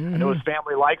time. I know his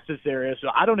family likes this area, so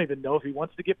I don't even know if he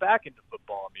wants to get back into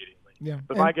football immediately. Yeah.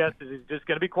 But my guess is he's just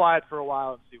going to be quiet for a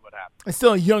while and see what happens. And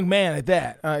still a young man at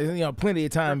that. Plenty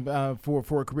of time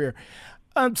for a career.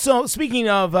 So speaking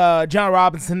of John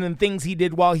Robinson and things he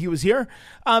did while he was here,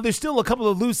 there's still a couple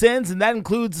of loose ends, and that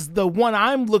includes the one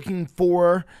I'm looking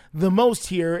for the most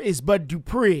here is Bud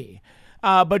Dupree.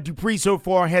 Bud Dupree so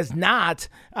far has not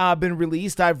been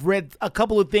released. I've read a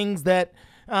couple of things that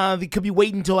they could be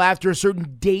waiting until after a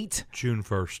certain date. June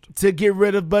 1st. To get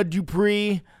rid of Bud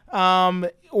Dupree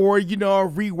or, a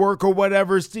rework or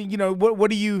whatever.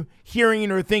 What are you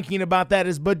hearing or thinking about that?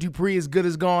 Is Bud Dupree as good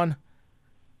as gone?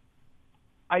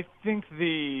 I think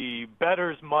the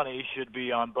bettor's money should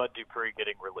be on Bud Dupree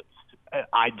getting released.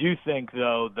 I do think,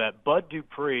 though, that Bud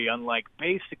Dupree, unlike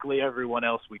basically everyone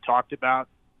else we talked about,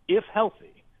 if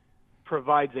healthy,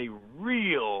 provides a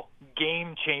real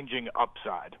game-changing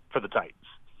upside for the Titans.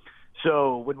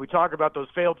 So when we talk about those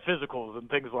failed physicals and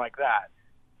things like that,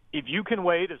 if you can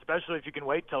wait, especially if you can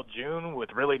wait till June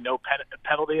with really no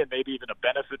penalty and maybe even a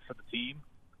benefit for the team,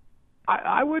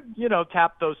 I would,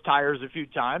 tap those tires a few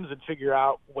times and figure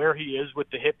out where he is with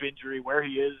the hip injury, where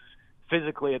he is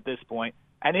physically at this point.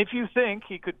 And if you think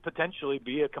he could potentially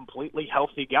be a completely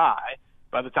healthy guy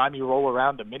by the time you roll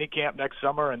around to minicamp next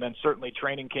summer and then certainly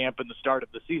training camp in the start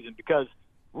of the season. Because,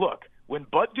 look, when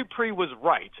Bud Dupree was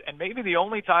right, and maybe the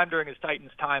only time during his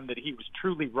Titans time that he was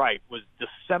truly right was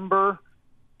December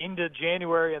into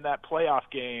January in that playoff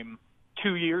game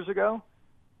 2 years ago,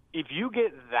 if you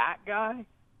get that guy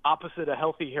opposite a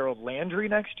healthy Harold Landry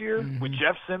next year with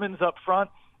Jeff Simmons up front,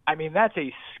 I mean, that's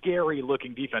a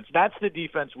scary-looking defense. That's the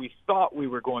defense we thought we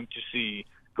were going to see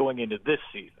going into this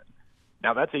season.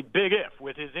 Now, that's a big if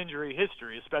with his injury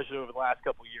history, especially over the last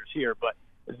couple of years here, but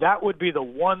that would be the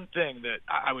one thing that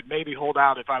I would maybe hold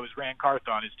out if I was Ran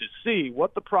Carthon, is to see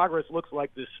what the progress looks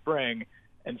like this spring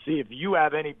and see if you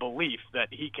have any belief that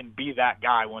he can be that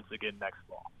guy once again next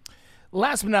fall.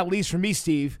 Last but not least for me,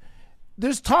 Steve,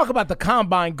 there's talk about the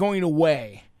Combine going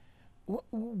away.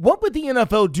 What would the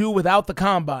NFL do without the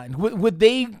Combine? Would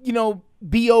they,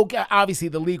 be okay? Obviously,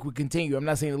 the league would continue. I'm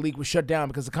not saying the league would shut down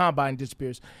because the Combine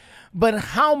disappears. But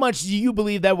how much do you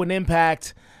believe that would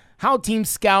impact how teams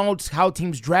scout, how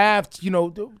teams draft,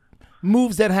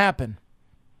 moves that happen?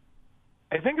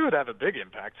 I think it would have a big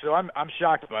impact. So I'm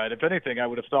shocked by it. If anything, I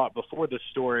would have thought before this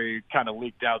story kind of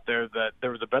leaked out there that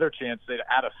there was a better chance they'd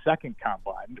add a second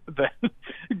combine than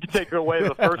take away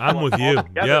the first one. I'm with you.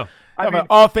 Yeah. I mean,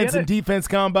 offense and defense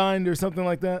combined or something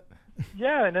like that.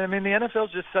 Yeah, and I mean the NFL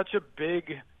is just such a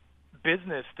big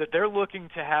business that they're looking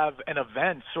to have an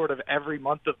event sort of every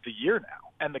month of the year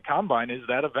now. And the Combine is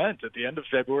that event at the end of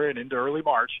February and into early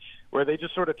March where they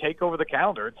just sort of take over the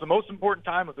calendar. It's the most important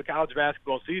time of the college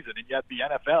basketball season, and yet the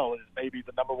NFL is maybe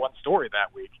the number one story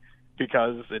that week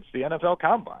because it's the NFL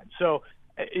Combine. So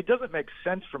it doesn't make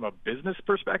sense from a business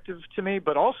perspective to me,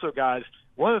 but also, guys,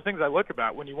 one of the things I look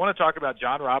about when you want to talk about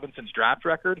John Robinson's draft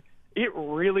record, it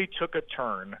really took a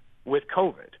turn with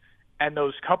COVID and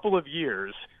those couple of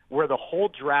years where the whole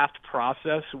draft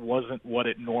process wasn't what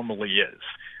it normally is,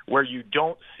 where you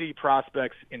don't see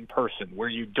prospects in person, where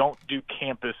you don't do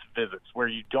campus visits, where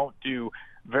you don't do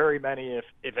very many,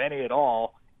 if any at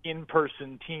all,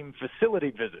 in-person team facility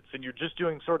visits, and you're just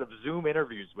doing sort of Zoom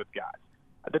interviews with guys.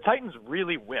 The Titans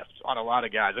really whiffed on a lot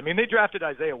of guys. I mean, they drafted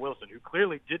Isaiah Wilson, who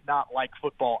clearly did not like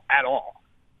football at all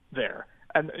there.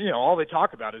 And, you know, all they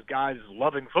talk about is guys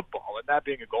loving football and that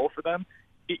being a goal for them.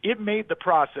 It made the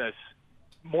process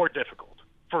more difficult,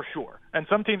 for sure. And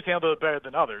some teams handle it better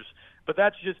than others, but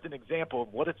that's just an example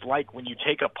of what it's like when you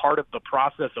take a part of the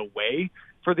process away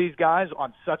for these guys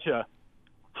on such a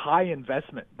high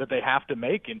investment that they have to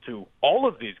make into all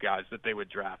of these guys that they would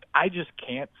draft. I just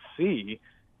can't see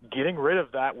getting rid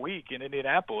of that week in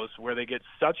Indianapolis where they get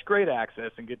such great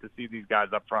access and get to see these guys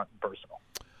up front and personal.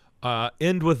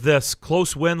 End with this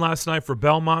close win last night for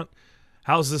Belmont.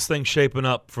 How's this thing shaping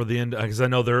up for the end? Because I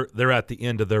know they're at the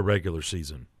end of their regular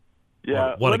season.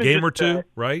 Yeah, what a game or two,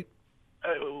 right?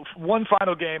 One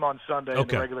final game on Sunday in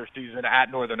the regular season at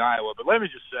Northern Iowa. But let me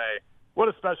just say, what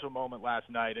a special moment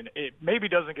last night, and it maybe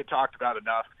doesn't get talked about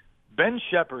enough. Ben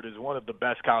Shepherd is one of the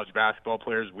best college basketball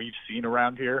players we've seen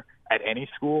around here at any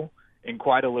school in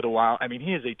quite a little while. I mean,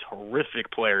 he is a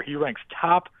terrific player. He ranks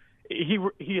top.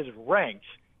 He is ranked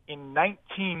in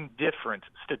 19 different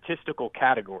statistical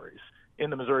categories in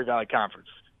the Missouri Valley Conference.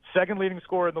 Second leading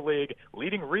scorer in the league,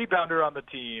 leading rebounder on the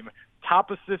team,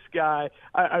 top assist guy.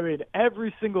 I mean,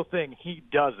 every single thing, he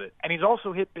does it. And he's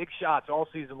also hit big shots all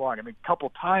season long. I mean, a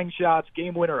couple tying shots,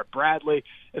 game winner at Bradley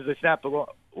as they snapped the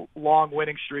long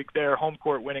winning streak there, home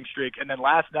court winning streak. And then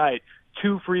last night,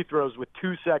 2 free throws with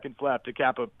 2 seconds left to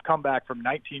cap a comeback from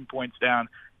 19 points down.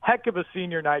 Heck of a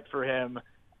senior night for him.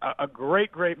 A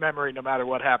great, great memory no matter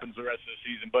what happens the rest of the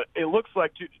season. But it looks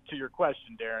like, to your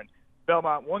question, Darren,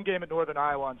 Belmont, one game at Northern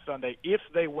Iowa on Sunday. If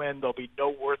they win, they'll be no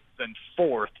worse than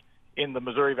 4th in the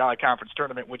Missouri Valley Conference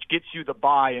tournament, which gets you the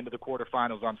bye into the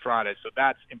quarterfinals on Friday. So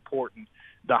that's important.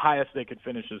 The highest they could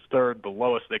finish is 3rd. The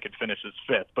lowest they could finish is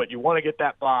 5th. But you want to get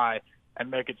that bye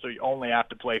and make it so you only have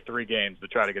to play 3 games to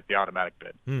try to get the automatic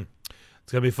bid.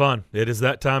 It's going to be fun. It is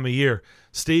that time of year.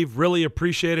 Steve, really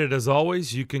appreciate it as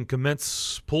always. You can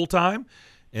commence pool time,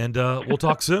 and we'll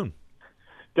talk soon.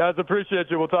 Guys,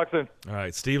 appreciate you. We'll talk soon. All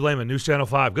right, Steve Lehman, News Channel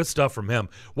 5. Good stuff from him.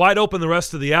 Wide open the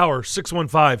rest of the hour.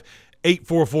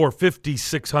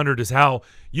 615-844-5600 is how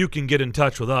you can get in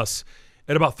touch with us.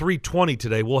 At about 3:20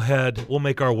 today, we'll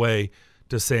make our way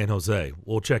to San Jose.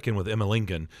 We'll check in with Emma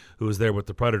Lincoln, who is there with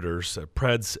the Predators,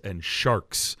 Preds and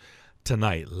Sharks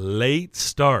tonight. Late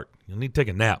start. You'll need to take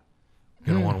a nap.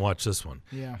 You're going to want to watch this one.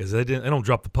 Yeah. Because they don't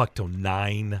drop the puck till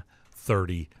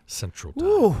 9:30 Central Time.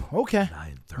 Ooh, okay.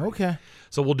 9:30. Okay.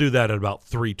 So we'll do that at about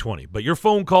 3:20. But your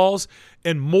phone calls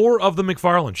and more of the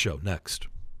McFarland Show next.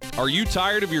 Are you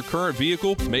tired of your current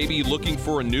vehicle? Maybe looking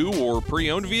for a new or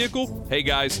pre-owned vehicle? Hey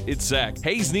guys, it's Zach.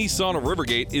 Hayes Nissan of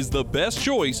Rivergate is the best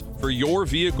choice for your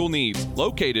vehicle needs.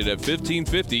 Located at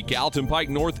 1550 Gallatin Pike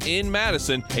North in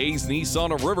Madison, Hayes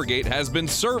Nissan of Rivergate has been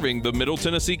serving the Middle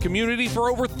Tennessee community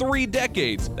for over 3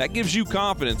 decades. That gives you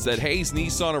confidence that Hayes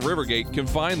Nissan of Rivergate can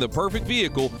find the perfect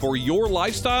vehicle for your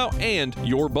lifestyle and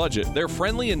your budget. Their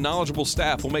friendly and knowledgeable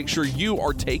staff will make sure you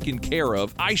are taken care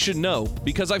of. I should know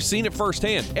because I've seen it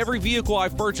firsthand. Every vehicle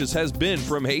I've purchased has been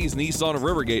from Hayes Nissan of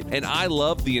Rivergate, and I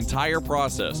love the entire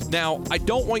process. Now, I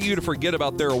don't want you to forget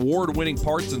about their award-winning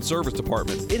parts and service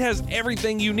department. It has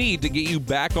everything you need to get you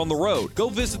back on the road. Go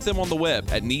visit them on the web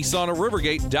at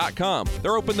nissanofrivergate.com.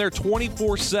 They're open there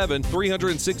 24/7,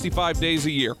 365 days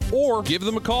a year. Or give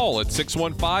them a call at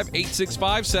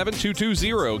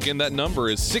 615-865-7220. Again, that number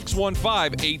is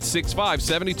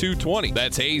 615-865-7220.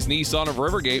 That's Hayes Nissan of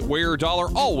Rivergate, where your dollar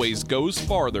always goes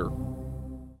farther.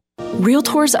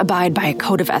 Realtors abide by a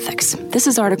code of ethics. This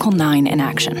is Article 9 in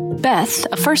action. Beth,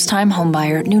 a first-time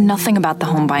homebuyer, knew nothing about the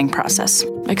home buying process.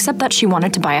 except that she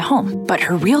wanted to buy a home. But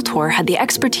her realtor had the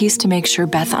expertise to make sure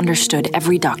Beth understood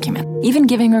every document, even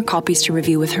giving her copies to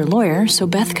review with her lawyer so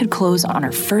Beth could close on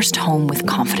her first home with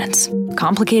confidence.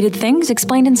 Complicated things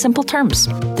explained in simple terms.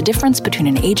 The difference between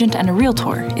an agent and a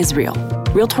realtor is real.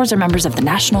 Realtors are members of the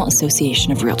National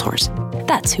Association of Realtors.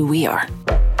 That's who we are.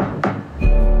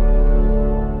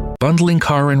 Bundling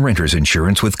car and renter's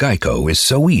insurance with Geico is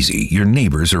so easy, your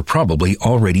neighbors are probably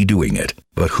already doing it.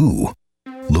 But who?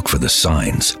 Look for the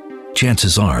signs.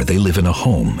 Chances are they live in a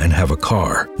home and have a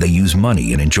car. They use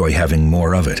money and enjoy having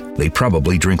more of it. They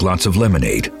probably drink lots of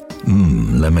lemonade.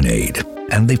 Lemonade.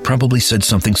 And they've probably said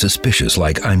something suspicious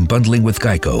like, "I'm bundling with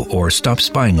Geico," or "Stop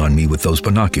spying on me with those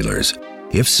binoculars."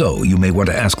 If so, you may want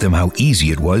to ask them how easy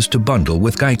it was to bundle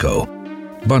with Geico.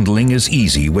 Bundling is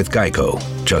easy with Geico.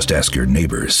 Just ask your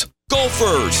neighbors.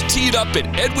 Golfers, teed up at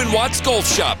Edwin Watts Golf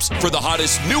Shops for the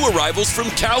hottest new arrivals from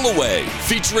Callaway,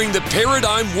 featuring the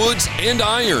Paradigm Woods and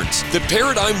Irons. The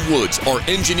Paradigm Woods are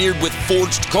engineered with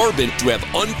forged carbon to have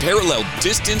unparalleled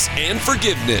distance and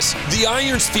forgiveness. The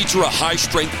Irons feature a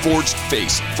high-strength forged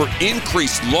face for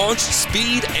increased launch,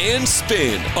 speed, and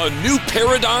spin. A new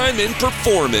paradigm in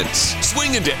performance.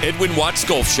 Swing into Edwin Watts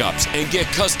Golf Shops and get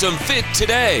custom fit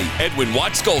today. Edwin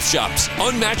Watts Golf Shops.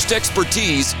 Unmatched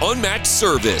expertise, unmatched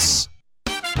service.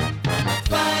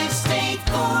 Five-state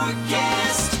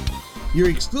forecast. Your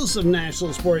exclusive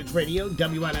National Sports Radio,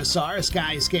 WNSR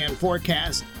Skyscan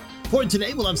forecast. For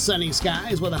today, we'll have sunny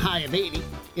skies with a high of 80.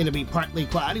 It'll be partly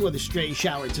cloudy with a stray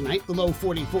shower tonight, the low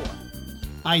 44.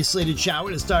 Isolated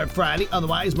shower to start Friday,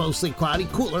 otherwise mostly cloudy,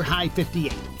 cooler, high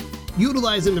 58.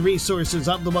 Utilizing the resources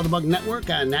of the WeatherBug Network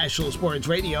on National Sports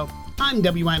Radio, I'm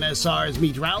WNSR's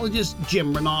meteorologist,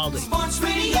 Jim Rinaldi. Sports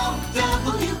Radio,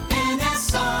 WNSR.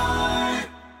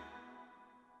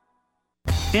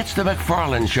 It's the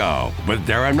McFarland Show with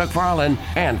Darren McFarland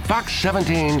and Fox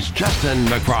 17's Justin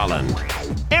McFarland.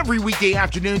 Every weekday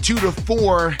afternoon, 2 to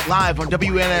 4, live on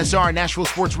WNSR Nashville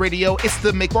Sports Radio. It's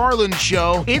the McFarland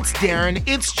Show. It's Darren.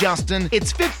 It's Justin.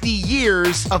 It's 50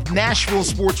 years of Nashville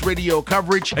Sports Radio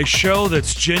coverage. A show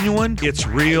that's genuine, it's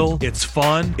real, it's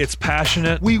fun, it's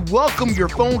passionate. We welcome your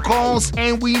phone calls,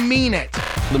 and we mean it.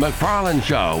 The McFarland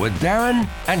Show with Darren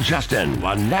and Justin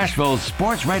on Nashville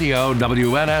Sports Radio,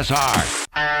 WNSR.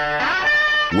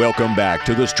 Welcome back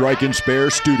to the Strike and Spare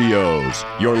Studios.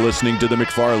 You're listening to The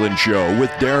McFarland Show with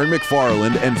Darren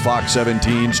McFarland and Fox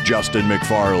 17's Justin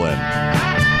McFarland.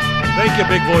 Thank you,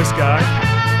 big voice guy.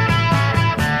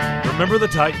 Remember the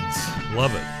Titans.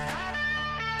 Love it.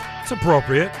 It's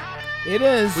appropriate. It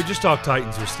is. We just talked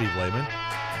Titans with Steve Lehman.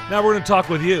 Now we're going to talk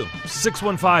with you.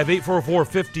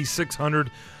 615-844-5600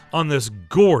 on this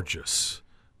gorgeous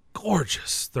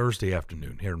Thursday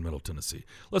afternoon here in Middle Tennessee.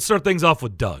 Let's start things off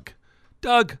with Doug.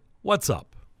 Doug, what's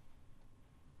up?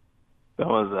 That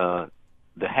was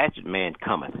the Hatchet Man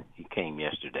cometh. He came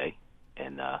yesterday,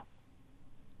 and I'm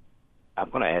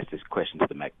going to ask this question to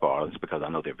the McFarlands because I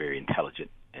know they're very intelligent,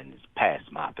 and it's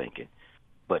past my thinking.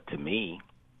 But to me,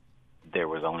 there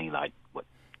was only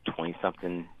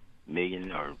 20-something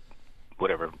million or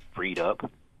whatever freed up.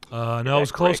 No, it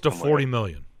was close to 40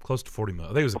 million. Close to 40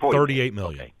 million. I think it was 38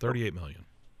 million. Okay. 38 million.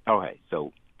 Okay,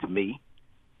 so to me,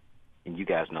 and you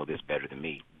guys know this better than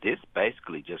me, this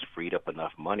basically just freed up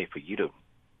enough money for you to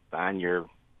find your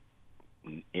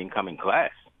incoming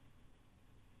class.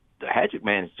 The Hatchet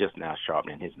Man is just now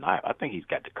sharpening his knife. I think he's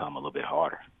got to come a little bit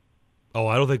harder. Oh,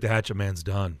 I don't think the Hatchet Man's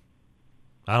done.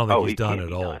 I don't think he's done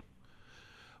at all.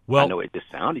 Well, I know it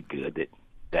just sounded good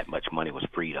that much money was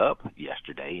freed up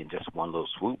yesterday in just one little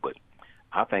swoop, but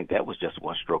I think that was just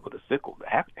one stroke of the sickle. The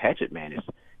Hatchet Man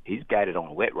he's got it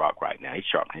on wet rock right now. He's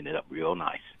sharpening it up real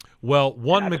nice. Well,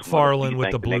 one McFarland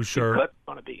with the blue shirt.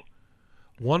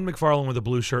 One McFarland with a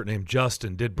blue shirt named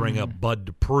Justin did bring up Bud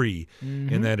Dupree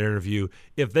in that interview.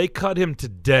 If they cut him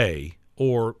today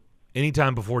or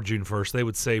anytime before June 1st, they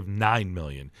would save $9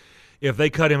 million. If they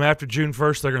cut him after June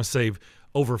 1st, they're going to save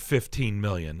over $15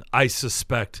 million. I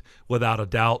suspect, without a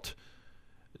doubt,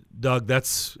 Doug,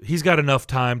 he's got enough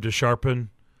time to sharpen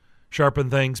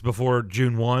things before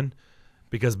June 1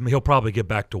 because he'll probably get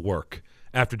back to work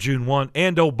after June 1.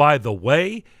 And, oh, by the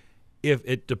way, if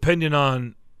it depending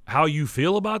on how you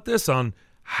feel about this, on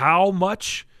how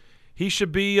much he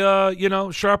should be,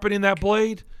 sharpening that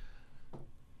blade,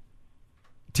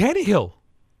 Tannehill,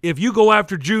 if you go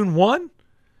after June 1,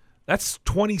 that's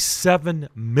 $27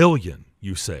 million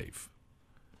you save.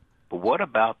 But what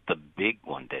about the big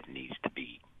one that needs to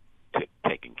be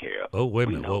taken care of? Oh, wait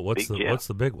a minute. What's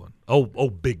the big one? Oh,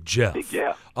 Big Jeff. Big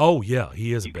Jeff. Oh, yeah,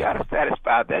 he is a big one. You got to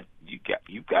satisfy that.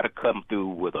 You got to come through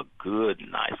with a good,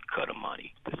 nice cut of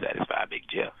money to satisfy Big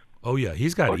Jeff. Oh, yeah,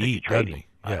 he's got to eat, doesn't he?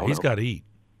 Yeah, he's got to eat.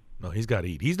 No, he's got to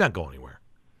eat. He's not going anywhere.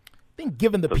 I think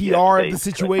given the So PR of the yesterday's cut to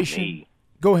situation. me-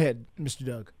 Go ahead, Mr.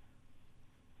 Doug.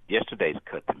 Yesterday's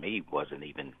cut to me wasn't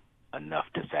even enough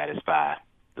to satisfy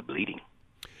the bleeding.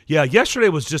 Yeah, yesterday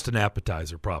was just an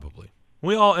appetizer, probably.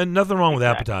 And nothing wrong with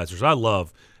appetizers. I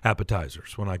love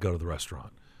appetizers when I go to the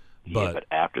restaurant. But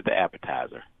after the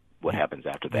appetizer, what happens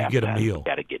after the you appetizer? get a meal. You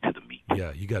got to get to the meat.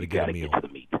 Yeah, you got to get a meal. Get to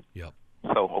the meat. Yep.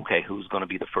 So, okay, who's going to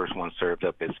be the first one served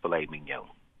up as filet mignon?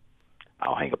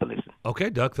 I'll hang up and listen.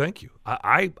 Okay, Doug, thank you.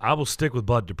 I will stick with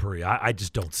Bud Dupree. I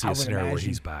just don't see a scenario where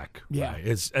he's back. Yeah.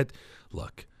 Right?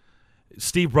 Look,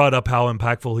 Steve brought up how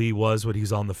impactful he was when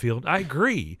he's on the field. I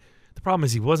agree. The problem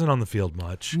is he wasn't on the field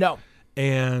much. No.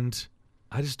 And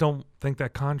I just don't think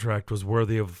that contract was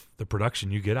worthy of the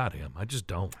production you get out of him. I just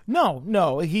don't.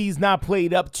 No, he's not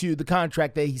played up to the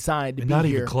contract that he signed to And be not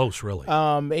here. even close, really.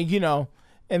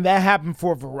 And that happened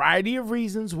for a variety of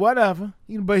reasons, whatever.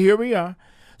 But here we are.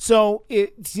 So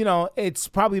it's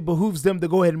probably behooves them to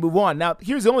go ahead and move on. Now,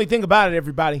 here's the only thing about it,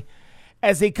 everybody.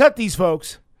 As they cut these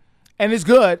folks, and it's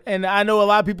good, and I know a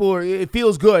lot of people it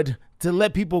feels good to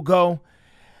let people go,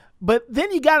 but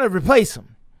then you got to replace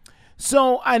them.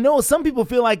 So I know some people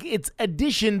feel like it's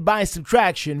addition by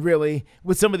subtraction, really,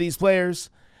 with some of these players.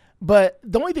 But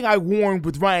the only thing I warned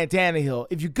with Ryan Tannehill,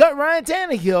 if you cut Ryan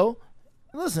Tannehill,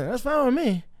 listen, that's fine with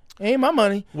me. It ain't my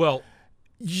money. Well,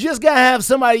 you just got to have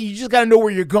somebody, you just got to know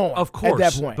where you're going of course,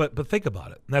 at that point. But think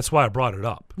about it. And that's why I brought it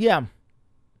up. Yeah.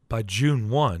 By June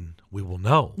 1, we will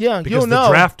know. Yeah, because you'll know. the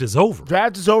draft is over.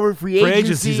 Draft is over. Free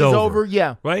agency is over.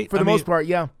 Yeah. Right? For the most part,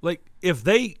 yeah. Like,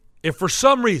 if for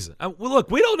some reason,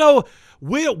 look, we don't know.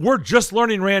 We're just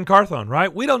learning Rand Carthon,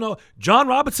 right? We don't know. John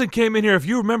Robinson came in here. If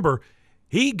you remember,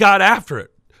 he got after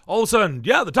it. All of a sudden,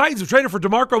 the Titans have traded for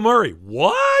DeMarco Murray.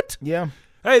 What? Yeah.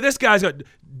 Hey, this guy's got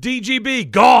DGB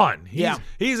gone.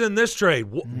 He's in this trade.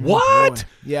 What? Boy.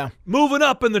 Yeah. Moving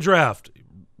up in the draft.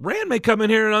 Rand may come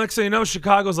in here and next thing you know,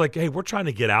 Chicago's like, hey, we're trying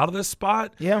to get out of this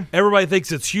spot. Yeah. Everybody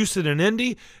thinks it's Houston and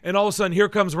Indy, and all of a sudden here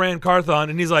comes Rand Carthon,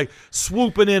 and he's like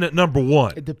swooping in at number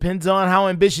 1. It depends on how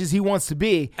ambitious he wants to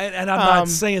be. And I'm not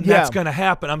saying that's going to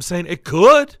happen. I'm saying it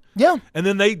could. Yeah. And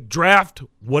then they draft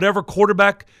whatever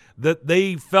quarterback that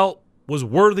they felt was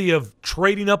worthy of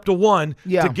trading up to 1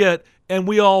 to get, and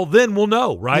we all then will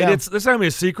know, right? Yeah. It's not going to be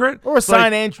a secret. Or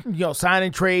sign and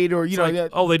trade, or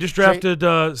they just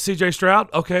drafted C.J.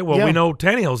 Stroud. Okay, well we know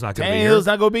Tannehill's not going to be here. Tannehill's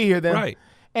not going to be here then, right?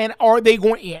 And are they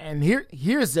going? And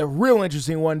here's a real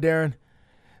interesting one, Darren.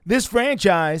 This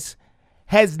franchise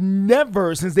has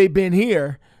never, since they've been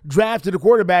here, drafted a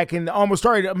quarterback and almost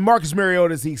started. Marcus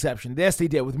Mariota is the exception. Yes, they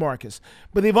did with Marcus,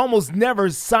 but they've almost never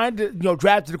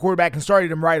drafted a quarterback and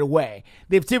started him right away.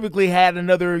 They've typically had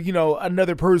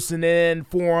another person in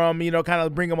for him, kind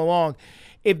of bring him along.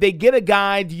 If they get a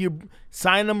guy, do you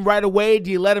sign him right away?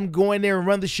 Do you let him go in there and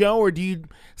run the show, or do you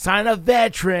sign a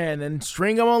veteran and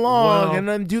string him along and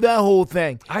then do that whole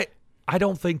thing? I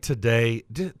don't think today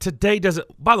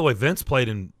doesn't. By the way, Vince played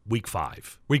in week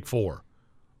 4.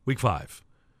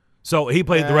 So he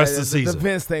played the rest of the season. The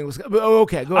Vince thing was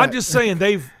okay. Go ahead. I'm just saying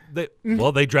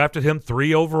they drafted him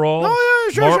 3 overall. Oh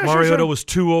yeah, sure. Mariota was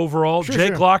 2 overall.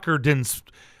 Jake sure. Locker didn't.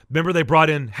 Remember they brought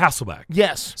in Hasselbeck.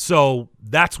 Yes. So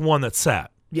that's one that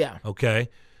sat. Yeah. Okay.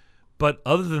 But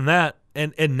other than that,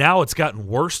 and now it's gotten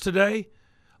worse today.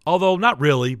 Although not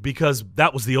really, because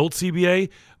that was the old CBA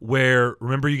where,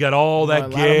 remember, you got all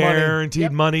that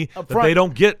guaranteed money that they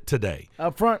don't get today.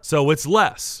 Up front. So it's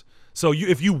less. So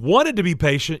if you wanted to be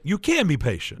patient, you can be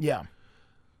patient. Yeah.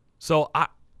 So I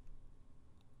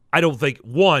don't think,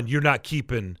 one, you're not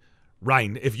keeping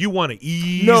Ryan. If you want to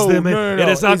ease them in, and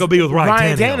it's not going to be with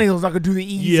Ryan Tannehill. Tannehill's not going to do the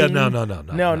easing. Yeah, no.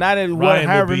 No, not at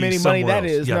however many money that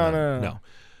is. No.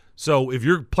 So if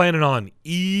you're planning on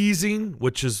easing,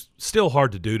 which is still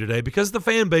hard to do today because the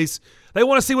fan base, they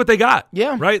want to see what they got.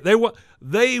 Yeah. Right? They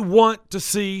want to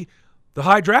see the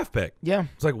high draft pick. Yeah.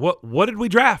 It's like, what did we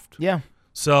draft? Yeah.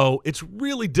 So it's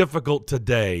really difficult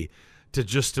today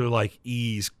to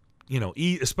ease,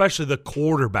 especially the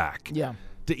quarterback. Yeah.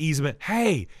 To ease him in.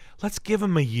 Hey, let's give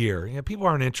him a year. People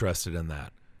aren't interested in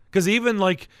that. Because even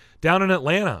down in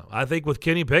Atlanta, I think with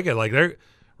Kenny Pickett, they're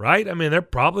right. I mean, they're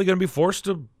probably going to be forced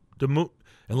to move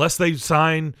unless they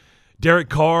sign Derek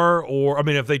Carr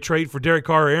if they trade for Derek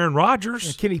Carr or Aaron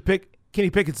Rodgers. Kenny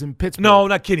Pickett's in Pittsburgh. No,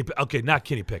 not Kenny. Okay, not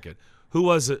Kenny Pickett. Who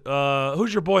was it?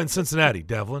 Who's your boy in Cincinnati,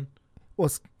 Devlin? Well,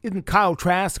 isn't Kyle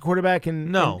Trask the quarterback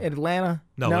in Atlanta?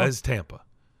 No, that's Tampa.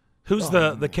 Who's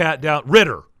the cat down?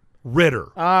 Ritter.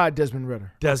 Desmond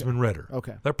Ritter. Desmond Ritter.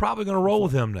 Okay. They're probably going to roll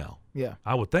with him now. Yeah.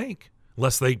 I would think.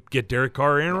 Unless they get Derek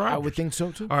Carr or Aaron Rodgers. I would think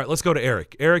so, too. All right, let's go to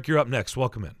Eric. Eric, you're up next.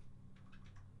 Welcome in.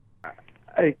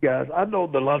 Hey, guys, I know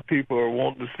that a lot of people are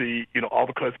wanting to see, all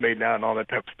the cuts made now and all that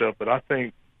type of stuff, but I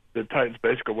think the Titans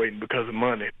basically are waiting because of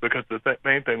money, because the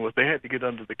main thing was they had to get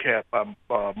under the cap by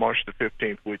March the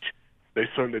 15th, which they've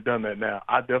certainly done that now.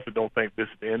 I definitely don't think this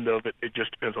is the end of it. It just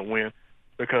depends on when,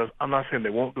 because I'm not saying they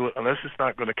won't do it unless it's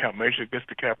not going to count major against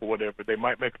the cap or whatever. They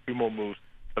might make a few more moves,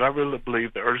 but I really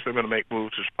believe the earliest they're going to make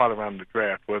moves is probably around the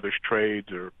draft, whether it's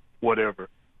trades or whatever.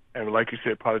 And like you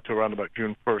said, probably to around about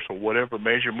June 1st or whatever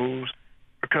major moves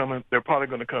are coming, they're probably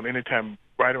going to come anytime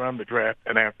right around the draft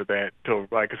and after that till,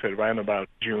 like I said, around about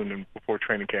June and before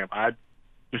training camp. I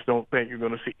just don't think you're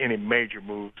going to see any major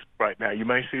moves right now. You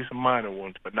may see some minor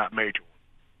ones, but not major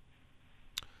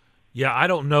ones. Yeah, I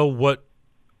don't know what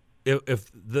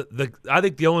if the I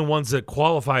think the only ones that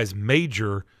qualify as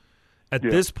major at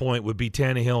this point would be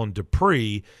Tannehill and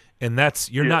Dupree, and that's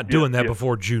you're not doing that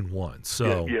before June 1.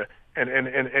 So yeah. And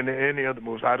any other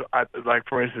moves, I like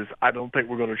for instance, I don't think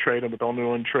we're going to trade them. But the only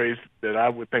one trades that I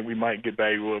would think we might get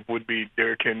value of would be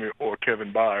Derrick Henry or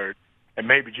Kevin Byard, and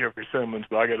maybe Jeffrey Simmons.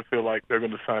 But I got to feel like they're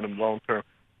going to sign them long term.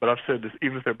 But I've said this,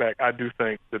 even if they're back, I do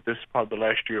think that this is probably the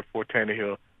last year for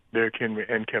Tannehill, Derrick Henry,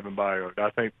 and Kevin Byard. I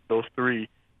think those three,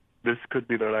 this could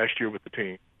be their last year with the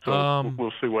team. So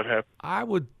we'll see what happens.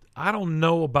 I don't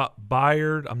know about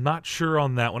Byard. I'm not sure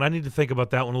on that one. I need to think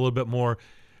about that one a little bit more.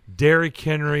 Derrick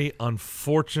Henry,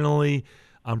 unfortunately,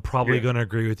 I'm probably going to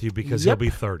agree with you because he'll be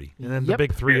 30. And then the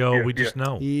big 3-0, we just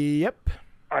know. Yep.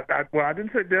 I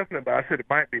didn't say definite, but I said it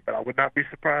might be. But I would not be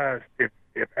surprised if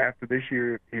after this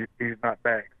year he's not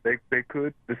back. They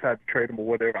could decide to trade him or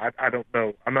whatever. I don't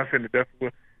know. I'm not saying the definite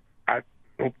will. I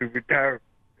hope he retire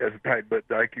as a Titan, but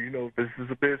this is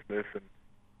a business, and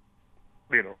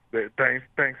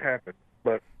things happen.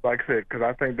 But like I said, because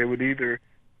I think they would either,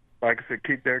 like I said,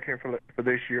 keep Derrick Henry for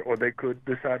this year, or they could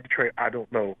decide to trade. I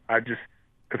don't know.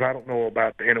 Because I don't know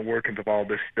about the inner workings of all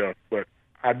this stuff. But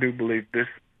I do believe this,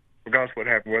 regardless of what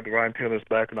happened, whether Ryan Taylor's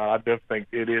back or not, I definitely think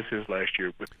it is his last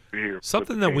year here.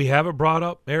 Something that we haven't brought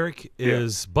up, Eric,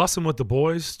 is Bussing with the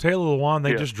Boys. Taylor Lewan,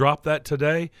 they just dropped that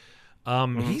today.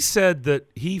 He said that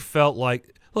he felt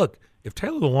like, look, if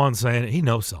Taylor Lewan's saying it, he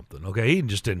knows something, okay? He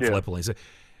just didn't flippantly say.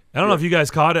 I don't know if you guys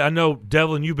caught it. I know,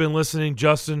 Devlin, you've been listening.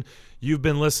 Justin, you've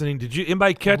been listening. Did you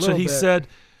anybody catch it? He said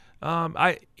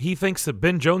he thinks that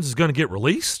Ben Jones is going to get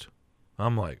released.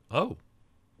 I'm like, oh.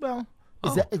 Well,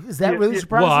 is that really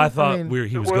surprising? Well, I thought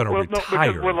he was going to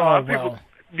retire. No, because, a lot of people,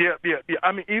 yeah.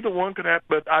 I mean, either one could happen,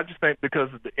 but I just think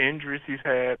because of the injuries he's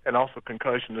had and also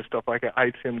concussion and stuff like that,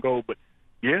 I see him go. But,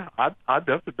 yeah, I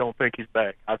definitely don't think he's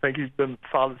back. I think he's been a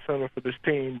solid center for this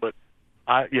team, but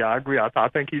I agree. I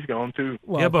think he's gone too.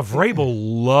 Well, but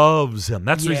Vrabel loves him.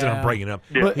 That's the reason I'm bringing him.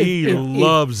 Yeah. He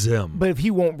loves him. But if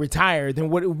he won't retire, then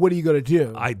what are you going to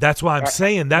do? That's why I'm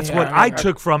saying. That's what I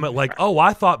took from it. Like,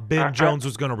 I thought Ben Jones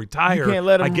was going to retire. You can't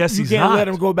let him, I guess he's not. You can't let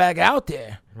him go back out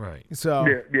there. Right. So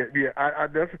yeah. I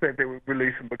definitely think they would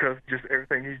release him because just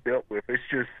everything he's dealt with. It's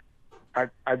just I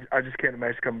just can't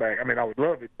imagine coming back. I mean, I would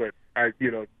love it, but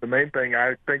the main thing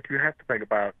I think you have to think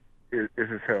about is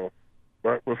his health.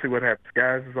 But we'll see what happens.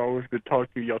 Guys, it's always good to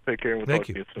talk to you. Y'all take care. And we'll talk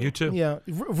to you soon. You too. Yeah.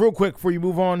 Real quick before you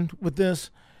move on with this,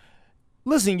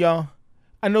 listen, y'all.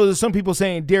 I know there's some people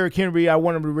saying Derrick Henry, I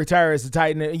want him to retire as a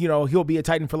Titan. He'll be a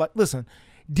Titan for life. Listen,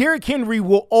 Derrick Henry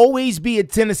will always be a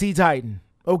Tennessee Titan,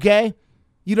 okay?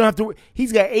 You don't have to –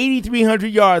 he's got 8,300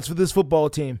 yards for this football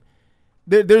team.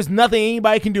 There's nothing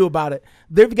anybody can do about it.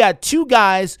 They've got two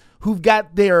guys who've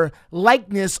got their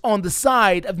likeness on the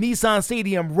side of Nissan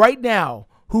Stadium right now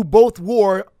who both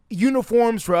wore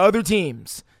uniforms for other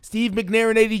teams, Steve McNair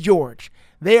and Eddie George.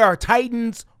 They are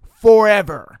Titans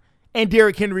forever, and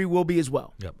Derrick Henry will be as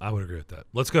well. Yep, I would agree with that.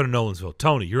 Let's go to Nolensville.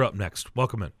 Tony, you're up next.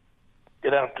 Welcome in.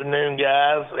 Good afternoon,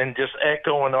 guys, and just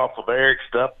echoing off of Eric's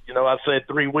stuff, I said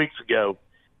 3 weeks ago,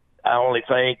 I only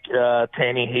think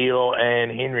Tannehill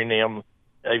and Henry and them,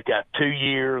 they've got 2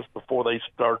 years before they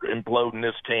start imploding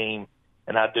this team,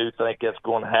 and I do think that's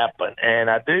going to happen. And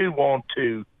I do want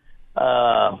to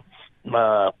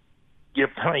give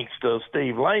thanks to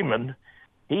Steve Lehman.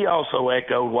 He also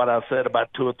echoed what I said about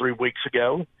 2 or 3 weeks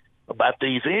ago about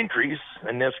these injuries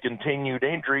and this continued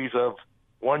injuries of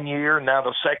 1 year, now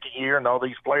the second year, and all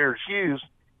these players use.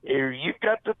 You've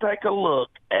got to take a look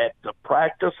at the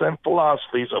practice and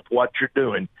philosophies of what you're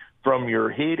doing, from your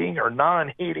hitting or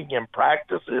non-hitting in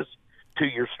practices to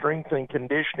your strength and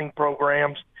conditioning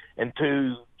programs and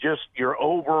to just your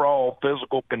overall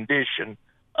physical condition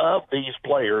of these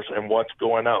players and what's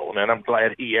going on. And I'm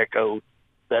glad he echoed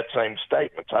that same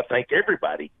statement. I think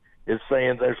everybody is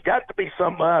saying there's got to be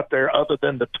something out there other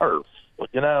than the turf.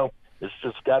 It's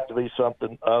just got to be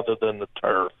something other than the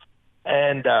turf.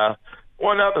 And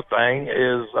one other thing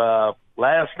is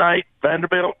last night,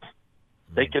 Vanderbilt,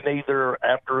 they can either,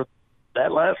 after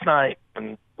that last night,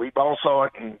 and we all saw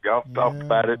it, and y'all talked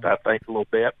about it, I think, a little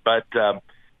bit, but they're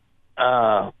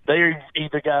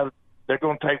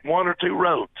going to take one or two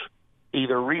roads.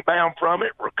 Either rebound from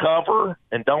it, recover,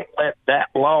 and don't let that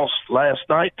loss last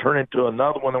night turn into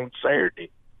another one on Saturday.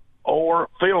 Or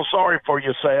feel sorry for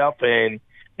yourself and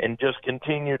just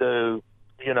continue to,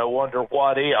 wonder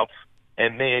what if,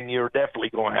 and then you're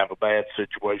definitely going to have a bad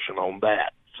situation on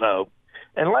that. So,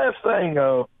 and last thing,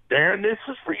 Darren, this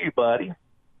is for you, buddy.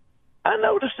 I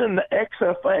noticed in the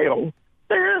XFL,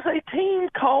 there is a team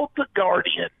called the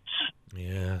Guardians.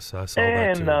 Yes, I saw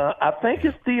that too. And I think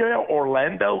it's the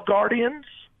Orlando Guardians.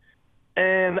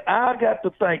 And I got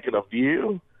to thinking of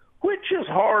you. Which was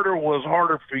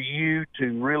harder for you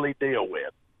to really deal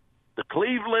with? The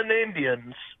Cleveland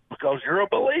Indians, because you're a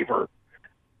believer,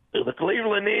 the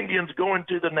Cleveland Indians going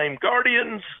to the name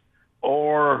Guardians,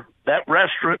 or that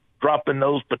restaurant dropping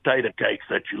those potato cakes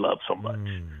that you love so much?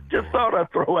 Just thought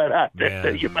I'd throw that out there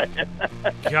to you, man.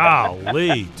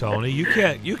 Golly, Tony, you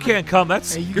can't come. You're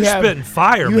spitting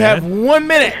fire, man. You have 1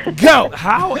 minute. Go.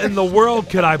 How in the world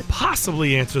could I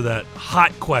possibly answer that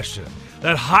hot question?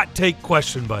 That hot take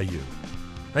question by you.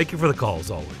 Thank you for the call,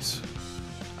 as always.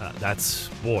 That's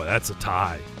a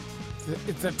tie.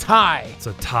 It's a tie. It's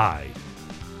a tie.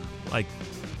 Like,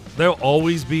 there'll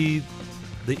always be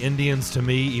the Indians to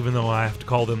me, even though I have to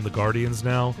call them the Guardians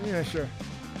now. Yeah, sure.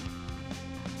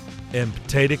 And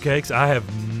potato cakes, I have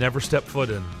never stepped foot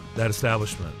in that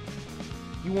establishment.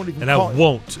 You won't even and I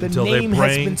won't until they name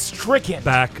has been stricken.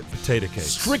 Back potato cakes.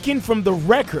 Stricken from the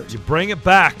record. You bring it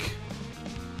back.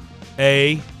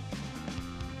 Well,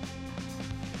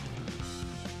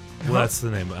 that's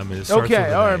the name. I mean, it starts with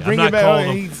an A. All right, bring it back.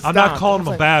 I'm not calling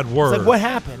them a bad word. It's like, what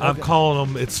happened? I'm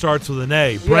calling them, it starts with an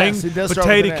A. Bring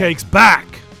potato cakes back.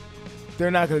 They're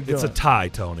not going to do it. It's a tie,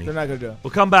 Tony. They're not going to do it. We'll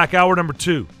come back. Hour number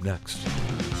 2 next.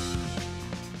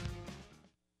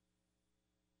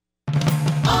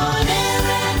 On air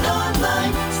and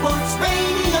online, Sports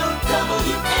Radio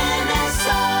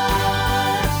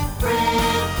WNSR,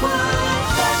 Brentwood,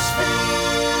 Nashville.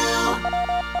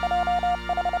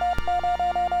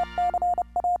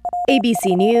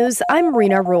 ABC News, I'm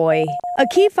Marina Roy. A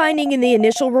key finding in the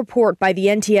initial report by the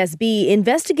NTSB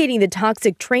investigating the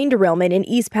toxic train derailment in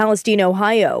East Palestine,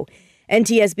 Ohio.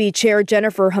 NTSB Chair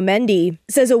Jennifer Homendy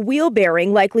says a wheel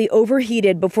bearing likely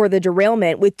overheated before the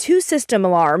derailment, with 2 system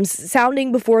alarms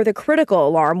sounding before the critical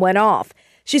alarm went off.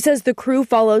 She says the crew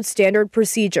followed standard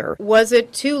procedure. Was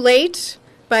it too late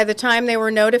by the time they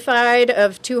were notified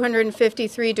of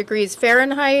 253 degrees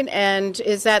Fahrenheit, and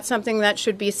is that something that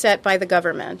should be set by the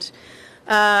government?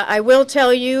 I will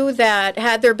tell you that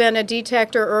had there been a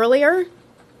detector earlier,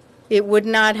 it would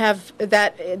not have,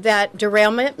 that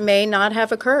derailment may not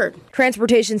have occurred.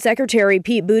 Transportation Secretary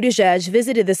Pete Buttigieg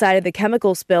visited the site of the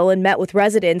chemical spill and met with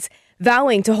residents,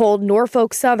 vowing to hold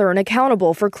Norfolk Southern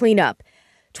accountable for cleanup.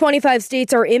 25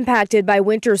 states are impacted by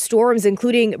winter storms,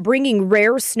 including bringing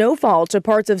rare snowfall to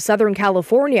parts of Southern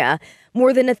California.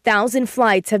 More than 1,000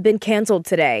 flights have been canceled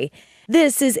today.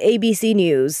 This is ABC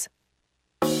News.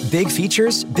 Big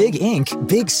features, big ink,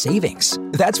 big savings.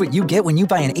 That's what you get when you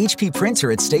buy an HP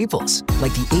printer at Staples.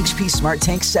 Like the HP Smart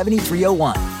Tank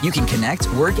 7301. You can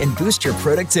connect, work, and boost your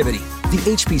productivity. The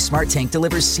HP Smart Tank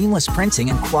delivers seamless printing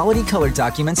and quality color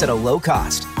documents at a low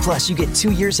cost. Plus, you get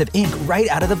 2 years of ink right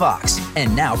out of the box.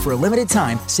 And now, for a limited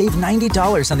time, save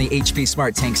 $90 on the HP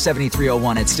Smart Tank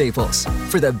 7301 at Staples.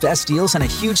 For the best deals on a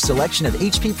huge selection of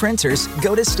HP printers,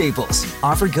 go to Staples.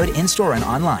 Offer good in-store and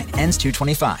online. Ends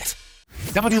 2/25.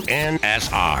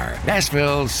 WNSR,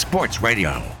 Nashville Sports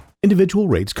Radio. Individual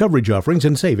rates, coverage offerings,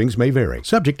 and savings may vary.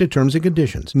 Subject to terms and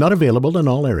conditions. Not available in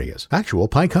all areas. Actual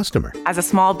Pi customer. As a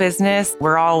small business,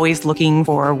 we're always looking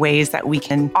for ways that we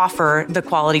can offer the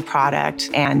quality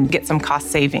product and get some cost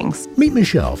savings. Meet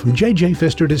Michelle from J.J.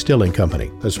 Pfister Distilling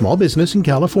Company, a small business in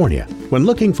California. When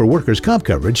looking for workers' comp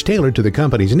coverage tailored to the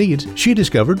company's needs, she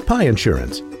discovered Pi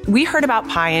Insurance. We heard about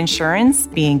Pi Insurance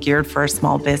being geared for a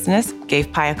small business,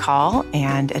 gave Pi a call,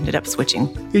 and ended up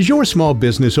switching. Is your small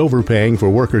business overpaying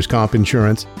for workers' comp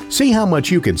insurance? See how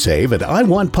much you can save at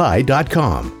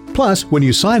iwantpi.com. Plus, when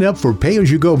you sign up for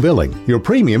pay-as-you-go billing, your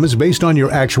premium is based on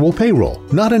your actual payroll,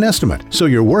 not an estimate, so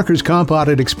your workers' comp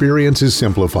audit experience is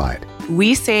simplified.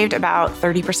 We saved about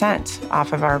 30%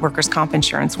 off of our workers' comp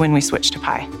insurance when we switched to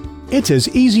Pi. It's as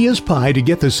easy as pie to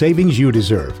get the savings you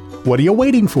deserve. What are you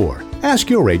waiting for? Ask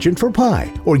your agent for Pi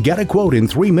or get a quote in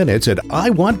 3 minutes at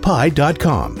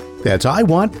iwantpi.com. That's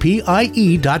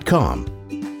iwantpie.com.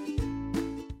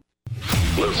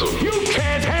 Listen, you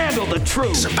can't handle the truth.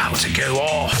 It's about to go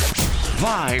off.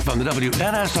 Live from the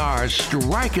WNSR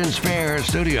Strike and Spare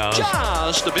studios.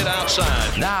 Just a bit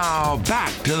outside. Now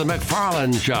back to the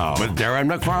McFarland Show with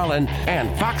Darren McFarland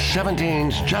and Fox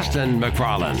 17's Justin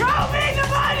McFarland. Show me the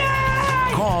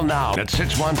money! Call now at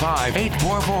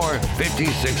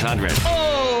 615-844-5600.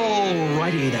 Oh,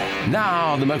 righty there.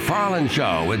 Now the McFarland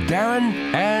Show with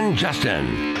Darren and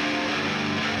Justin.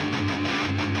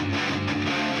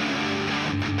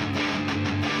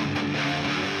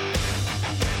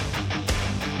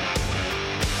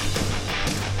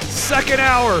 Second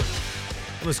hour on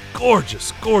this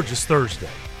gorgeous, gorgeous Thursday.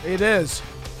 It is.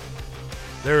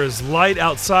 There is light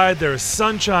outside. There is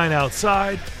sunshine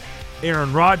outside.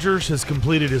 Aaron Rodgers has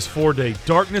completed his 4-day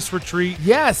darkness retreat.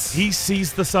 Yes. He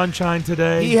sees the sunshine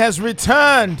today. He has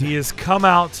returned. He has come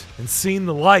out and seen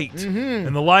the light. Mm-hmm.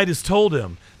 And the light has told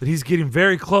him that he's getting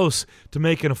very close to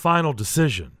making a final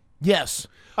decision. Yes.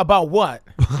 About what?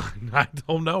 I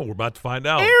don't know. We're about to find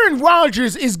out. Aaron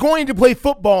Rodgers is going to play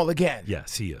football again.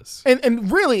 Yes, he is.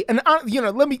 And really,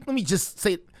 let me just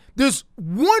say, there's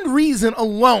one reason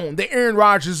alone that Aaron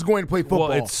Rodgers is going to play football.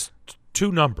 Well, it's two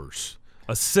numbers,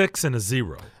 a 6 and a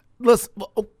 0.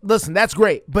 Listen, that's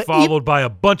great, but followed by a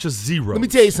bunch of zeros. Let me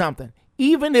tell you something.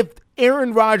 Even if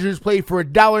Aaron Rodgers played for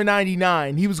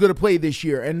 $1.99, he was going to play this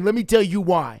year, and let me tell you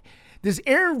why. Does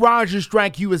Aaron Rodgers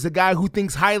strike you as a guy who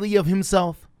thinks highly of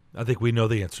himself? I think we know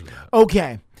the answer to that.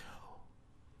 Okay.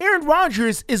 Aaron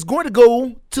Rodgers is going to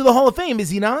go to the Hall of Fame, is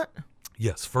he not?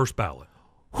 Yes, first ballot.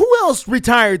 Who else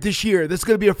retired this year that's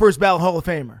going to be a first ballot Hall of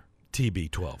Famer?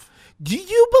 TB12. Do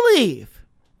you believe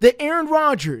that Aaron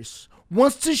Rodgers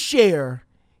wants to share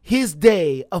his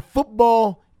day of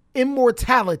football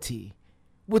immortality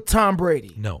with Tom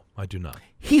Brady? No, I do not.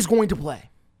 He's going to play.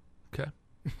 Okay.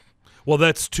 Well,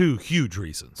 that's two huge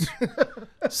reasons.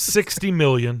 $60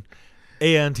 million,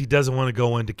 and he doesn't want to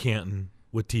go into Canton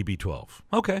with TB12.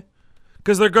 Okay.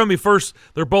 Because they're going to be first.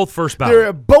 They're both first ballot.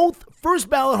 They're both first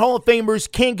ballot Hall of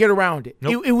Famers. Can't get around it.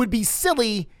 Nope. It would be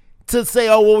silly to say,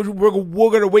 oh, well,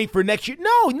 we're going to wait for next year.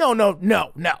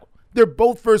 No. They're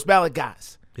both first ballot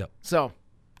guys. Yep. So.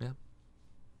 Yeah.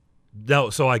 No,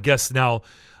 so I guess now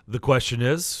the question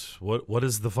is, what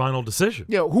is the final decision?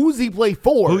 Yeah, who's he play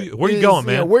for? Where are you going,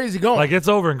 man? Where is he going? Like, it's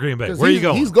over in Green Bay. Where are you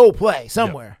going? He's go play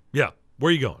somewhere. Yeah.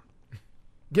 Where are you going?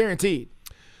 Guaranteed.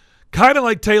 Kind of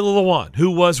like Taylor Lewan,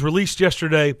 who was released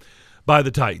yesterday by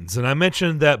the Titans. And I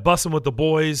mentioned that Bussin' with the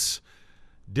Boys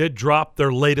did drop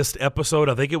their latest episode.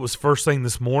 I think it was first thing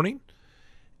this morning.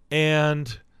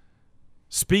 And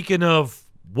speaking of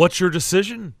what's your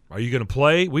decision? Are you going to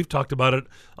play? We've talked about it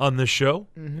on this show.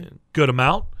 Mm-hmm. Good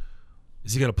amount.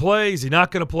 Is he going to play? Is he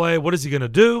not going to play? What is he going to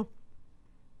do?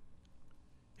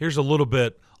 Here's a little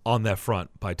bit on that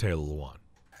front by Taylor Lewan.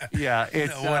 Yeah,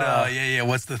 it's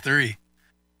What's the 3?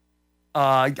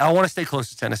 I want to stay close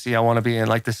to Tennessee. I want to be in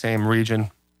like the same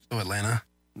region. So Atlanta.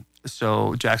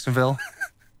 So Jacksonville,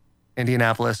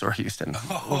 Indianapolis, or Houston.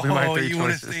 Will be my 3 you choices.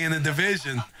 want to stay in the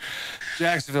division?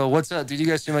 Jacksonville, what's up? Dude, you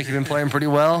guys seem like you've been playing pretty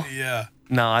well. Yeah.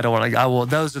 No, I don't want to. I will.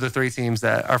 Those are the 3 teams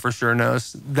that are for sure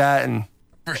knows. That and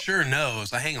For sure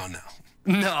knows. Hang on now.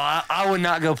 no, I would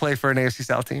not go play for an AFC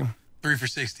South team. 3 for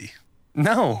 60.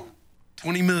 No.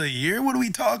 $20 million a year? What are we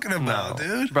talking about,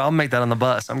 dude? Bro, I'll make that on the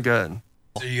bus. I'm good.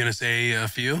 So you're gonna say a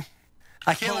few?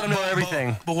 I can't let them know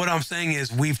everything. But what I'm saying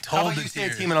is, we've How told about the you say a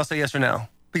tiers. team and I'll say yes or no?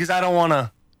 Because I don't want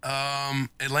to.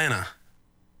 Atlanta.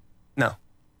 No.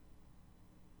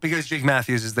 Because Jake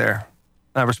Matthews is there.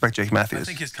 I respect Jake Matthews. I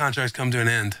think his contract's come to an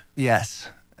end. Yes,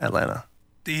 Atlanta.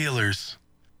 Steelers.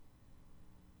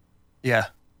 Yeah.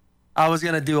 I was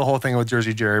going to do a whole thing with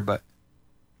Jersey Jerry, but.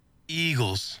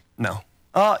 Eagles. No.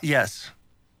 Yes.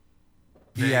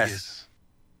 Vegas. Yes.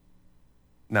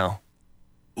 No.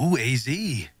 Ooh, AZ.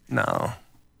 No.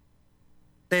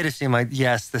 They just seem like,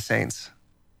 yes, the Saints.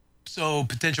 So,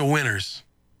 potential winners.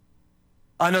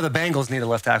 I know the Bengals need a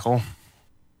left tackle.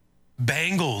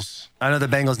 Bengals. I know the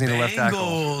Bengals need a left tackle.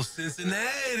 Bengals,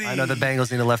 Cincinnati. I know the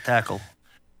Bengals need a left tackle.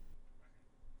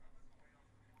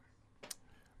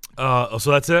 So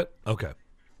that's it? Okay.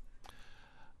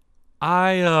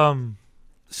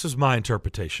 This is my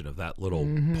interpretation of that little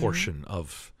portion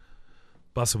of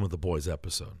Bussin' with the Boys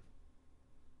episode.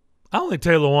 I don't think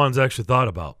Taylor Lewan's actually thought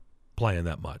about playing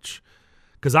that much.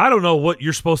 Because I don't know what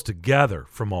you're supposed to gather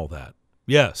from all that.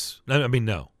 Yes. I mean,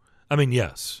 no. I mean,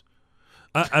 yes.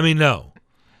 I mean, no.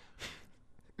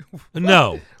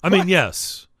 No. I mean,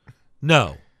 yes.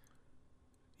 No.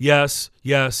 Yes,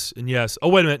 yes, and yes. Oh,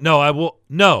 wait a minute. No, I will.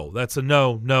 No, that's a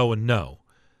no, no, and no.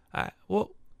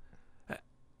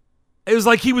 It was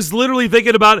like he was literally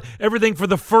thinking about everything for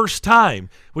the first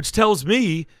time, which tells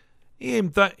me he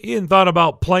hadn't thought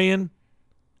about playing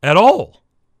at all.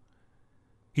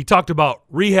 He talked about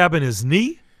rehabbing his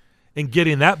knee and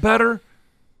getting that better.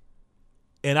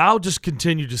 And I'll just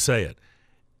continue to say it.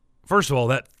 First of all,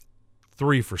 that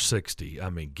 3 for $60. I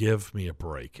mean, give me a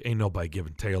break. Ain't nobody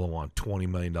giving Taylor Lewan $20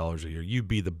 million a year. You'd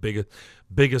be the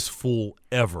biggest fool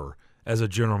ever as a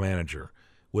general manager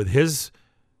with his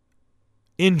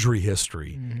injury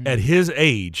history at his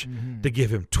age to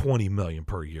give him $20 million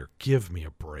per year. Give me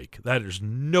a break. That is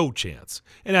no chance.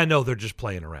 And I know they're just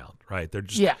playing around, right?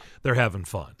 They're having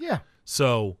fun. Yeah.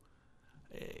 So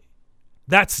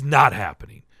that's not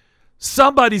happening.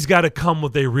 Somebody's got to come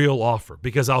with a real offer,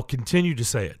 because I'll continue to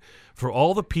say it. For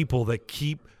all the people that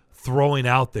keep throwing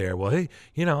out there, well, hey,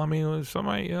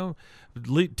 somebody,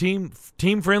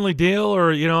 team-friendly deal,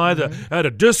 or, at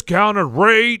a discounted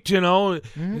rate, he's going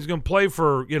to play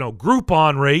for,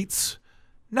 Groupon rates.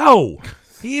 No,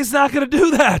 he's not going to do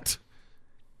that.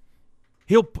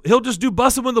 He'll just do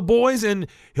Bussin' with the Boys, and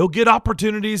he'll get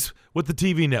opportunities with the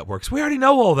TV networks. We already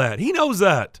know all that. He knows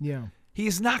that. Yeah.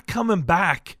 He's not coming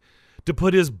back to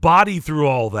put his body through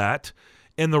all that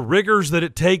and the rigors that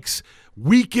it takes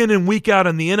week in and week out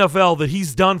in the NFL that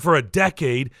he's done for a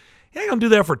decade. He ain't going to do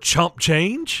that for chump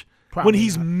change. Probably when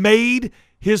he's not. made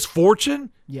his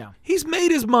fortune. Yeah. He's made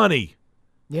his money.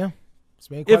 Yeah.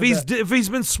 If he's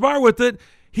been smart with it,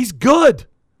 he's good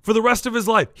for the rest of his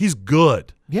life. He's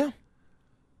good. Yeah.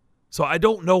 So I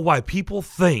don't know why people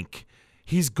think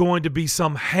he's going to be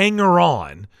some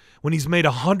hanger-on when he's made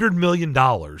 $100 million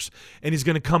and he's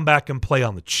going to come back and play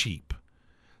on the cheap.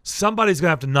 Somebody's going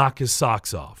to have to knock his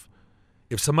socks off.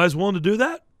 If somebody's willing to do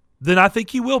that, then I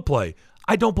think he will play.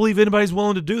 I don't believe anybody's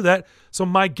willing to do that. So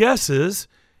my guess is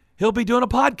he'll be doing a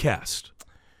podcast.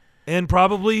 And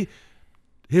probably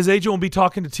his agent will be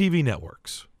talking to TV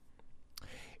networks.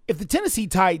 If the Tennessee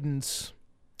Titans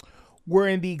were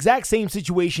in the exact same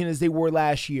situation as they were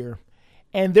last year,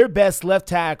 and their best left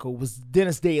tackle was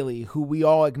Dennis Daly, who we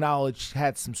all acknowledged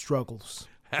had some struggles.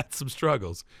 Had some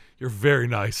struggles. You're very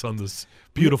nice on this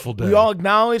beautiful day. We all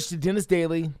acknowledged that Dennis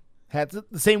Daly had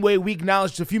the same way we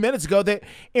acknowledged a few minutes ago that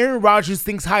Aaron Rodgers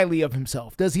thinks highly of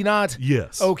himself. Does he not?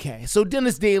 Yes. Okay, so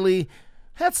Dennis Daly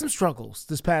had some struggles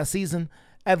this past season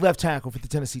at left tackle for the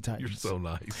Tennessee Titans. You're so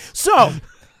nice. So,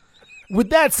 with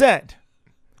that said,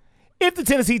 if the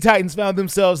Tennessee Titans found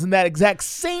themselves in that exact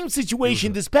same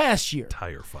situation this past year,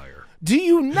 tire fire, do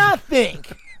you not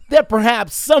think that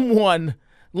perhaps someone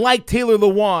like Taylor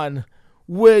Lewan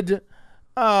would,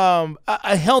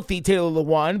 a healthy Taylor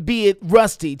Lewan, be it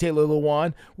rusty Taylor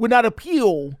Lewan, would not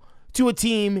appeal to a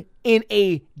team in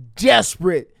a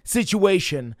desperate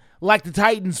situation like the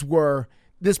Titans were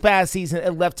this past season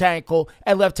at left tackle,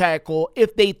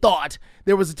 if they thought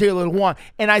there was a Taylor Lewan?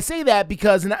 And I say that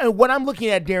because what I'm looking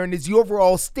at, Darren, is the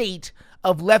overall state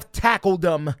of left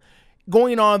tackledom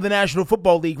going on in the National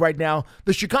Football League right now.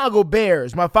 The Chicago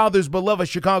Bears, my father's beloved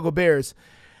Chicago Bears,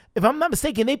 if I'm not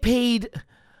mistaken, they paid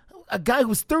a guy who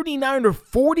was 39 or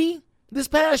 40 this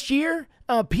past year,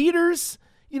 Peters.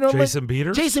 Jason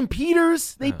Peters? Jason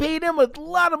Peters. They paid him a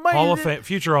lot of money.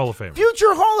 Future Hall of Famer.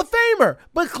 Future Hall of Famer.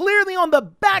 But clearly on the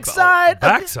backside.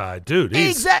 Dude.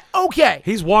 Okay.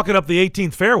 He's walking up the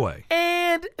 18th fairway.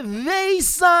 And they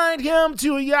signed him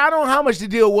to, I don't know how much the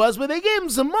deal was, but they gave him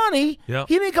some money. Yep.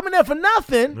 He didn't come in there for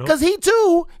nothing because he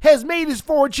too has made his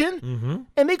fortune. Mm-hmm.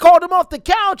 And they called him off the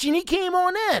couch and he came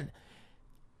on in.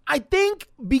 I think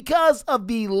because of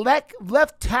the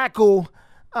left tackle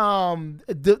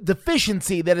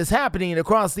deficiency that is happening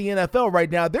across the NFL right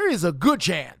now, there is a good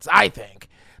chance, I think,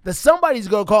 that somebody's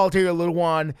going to call Taylor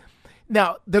Lewan.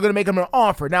 Now, they're going to make him an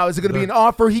offer. Now, is it going to be an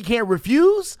offer he can't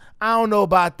refuse? I don't know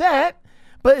about that.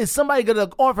 But is somebody going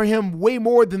to offer him way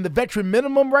more than the veteran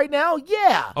minimum right now?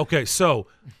 Yeah. Okay, so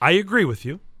I agree with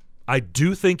you. I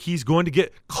do think he's going to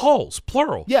get calls,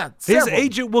 plural. Yeah, his several.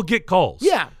 agent will get calls.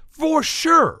 Yeah. For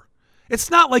sure. It's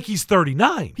not like he's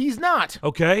 39. He's not.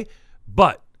 Okay?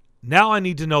 But now I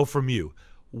need to know from you,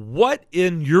 what,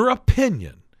 in your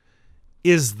opinion,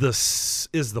 is the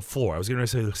floor? I was going to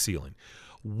say the ceiling.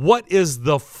 What is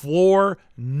the floor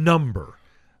number?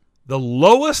 The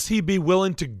lowest he'd be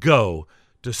willing to go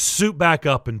to suit back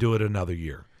up and do it another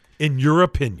year, in your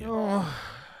opinion?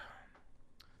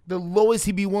 The lowest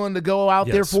he'd be willing to go out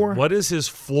there for? What is his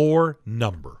floor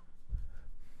number?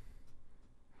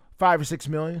 $5 or $6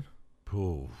 million.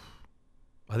 Ooh.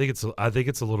 I think it's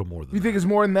a little more than that. You think it's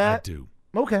more than that? I do.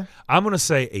 Okay. I'm going to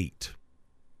say 8.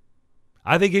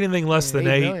 I think anything less than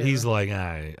 8, million, he's like,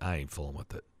 I ain't fooling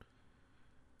with it.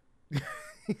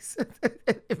 He said,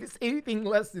 if it's anything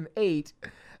less than 8,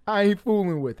 I ain't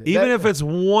fooling with it. Even if it's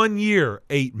 1 year,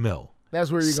 $8 million. That's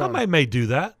where you're Somebody may do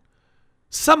that.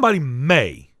 Somebody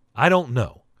may. I don't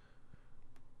know.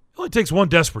 Only takes one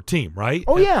desperate team, right?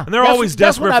 Oh, yeah. And they're always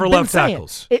desperate for left saying.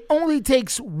 tackles. It only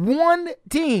takes one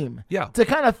team to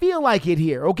kind of feel like it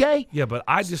here, okay? Yeah, but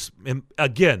I just,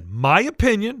 again, my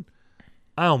opinion,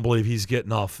 I don't believe he's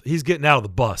getting out of the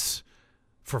bus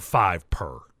for 5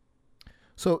 per.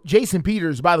 So Jason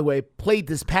Peters, by the way, played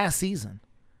this past season.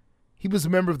 He was a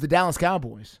member of the Dallas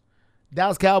Cowboys.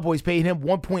 Dallas Cowboys paid him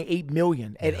 $1.8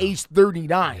 million at age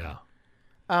 39.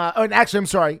 Yeah. And actually, I'm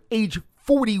sorry, age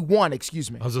 41,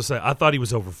 excuse me. I was going to say, I thought he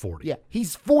was over 40. Yeah,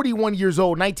 he's 41 years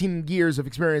old, 19 years of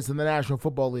experience in the National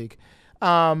Football League.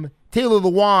 Taylor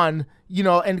Lewan,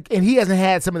 and he hasn't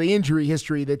had some of the injury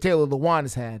history that Taylor Lewan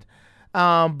has had.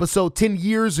 But so 10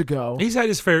 years ago. He's had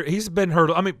his fair. He's been hurt.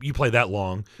 I mean, you play that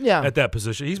long at that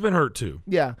position. He's been hurt too.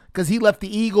 Yeah, because he left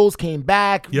the Eagles, came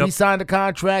back, re-signed a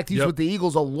contract. He's with the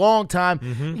Eagles a long time.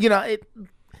 Mm-hmm.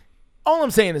 All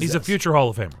I'm saying is he's a future Hall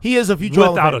of Famer. He is a future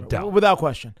Hall of Famer. Without a doubt. Without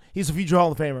question. He's a future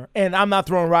Hall of Famer. And I'm not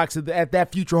throwing rocks at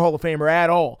that future Hall of Famer at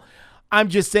all. I'm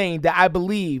just saying that I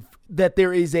believe that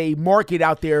there is a market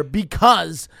out there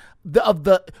because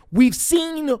we've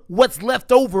seen what's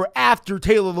left over after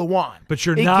Taylor Lewan. But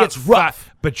you're gets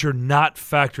rough. But you're not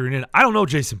factoring in. I don't know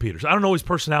Jason Peters. I don't know his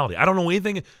personality. I don't know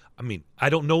anything. I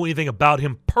don't know anything about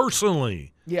him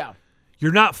personally. Yeah.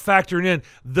 You're not factoring in.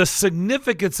 The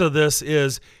significance of this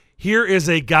is here is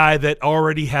a guy that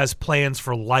already has plans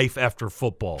for life after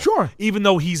football. Sure. Even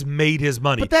though he's made his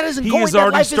money. But that isn't he going. has that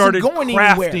already life started isn't going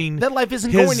crafting anywhere. That life isn't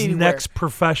his going anywhere. next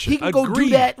profession. He can go do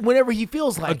that whenever he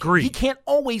feels like. Agreed. He can't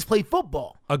always play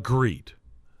football. Agreed.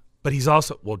 But he's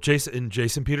also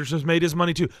Jason Peters has made his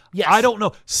money too. Yes. I don't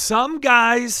know. Some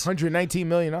guys $119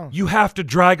 million. You have to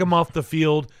drag them off the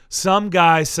field. Some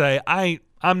guys say,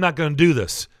 I'm not going to do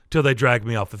this till they drag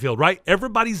me off the field, right?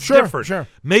 Everybody's different. Sure.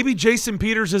 Maybe Jason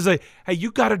Peters is hey, you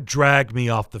got to drag me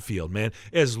off the field, man.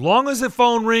 As long as the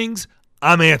phone rings,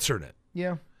 I'm answering it.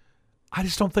 Yeah. I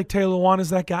just don't think Taylor Lewan is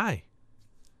that guy.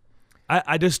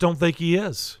 I just don't think he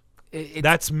is.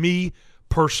 That's me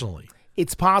personally.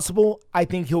 It's possible. I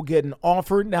think he'll get an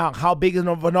offer. Now, how big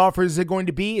of an offer is it going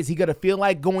to be? Is he going to feel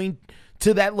like going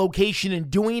to that location and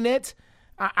doing it?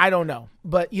 I don't know.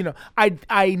 But,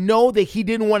 I know that he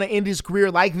didn't want to end his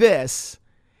career like this.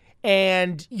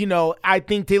 And, I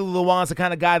think Taylor Lewan's the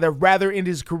kind of guy that rather end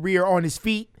his career on his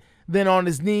feet than on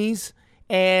his knees.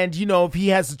 And, if he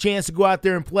has a chance to go out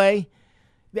there and play,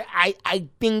 I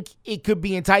think it could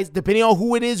be enticing. Depending on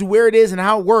who it is, where it is, and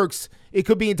how it works, it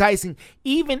could be enticing,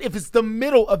 even if it's the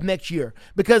middle of next year.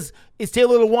 Because is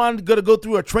Taylor Lewan going to go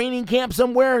through a training camp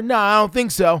somewhere? No, I don't think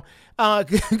so.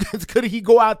 Could he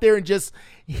go out there and just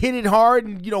hit it hard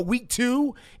and, week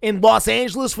 2 in Los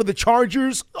Angeles for the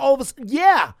Chargers? All of a sudden,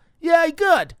 yeah, he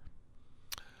could.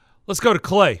 Let's go to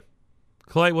Clay.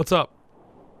 Clay, what's up?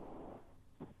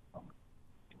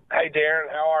 Hey, Darren,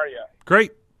 how are you?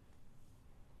 Great.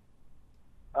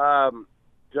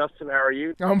 Justin, how are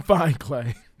you? I'm fine,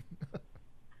 Clay.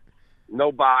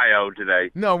 No bio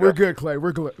today. No, we're good, Clay.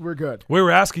 We're good. We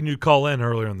were asking you to call in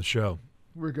earlier in the show.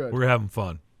 We're good. We're having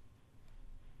fun.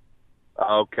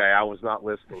 Okay, I was not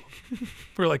listening.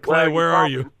 We're like, Clay, where are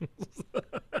you?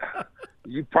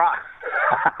 You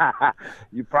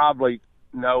probably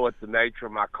know what the nature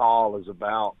of my call is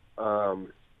about.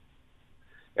 And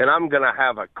I'm going to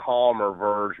have a calmer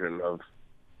version of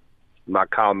my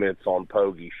comments on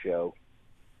Poggy's show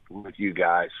with you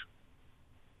guys.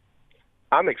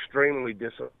 I'm extremely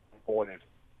disappointed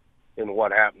in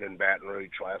what happened in Baton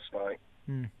Rouge last night.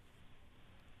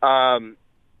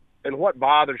 And what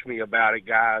bothers me about it,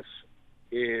 guys,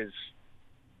 is,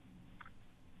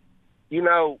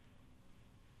 this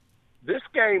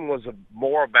game was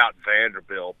more about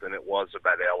Vanderbilt than it was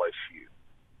about LSU.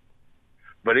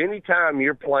 But anytime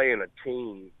you're playing a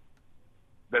team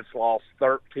that's lost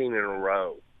 13 in a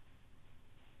row,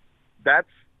 that's,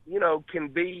 can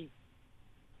be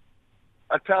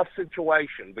a tough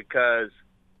situation because,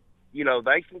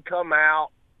 they can come out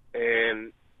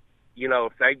and,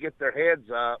 if they get their heads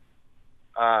up,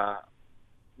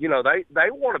 they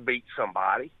want to beat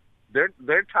somebody.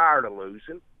 They're tired of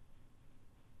losing.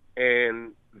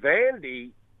 And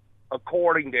Vandy,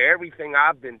 according to everything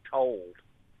I've been told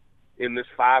in this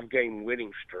 5-game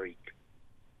winning streak,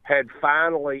 had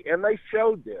finally, and they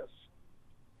showed this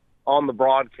on the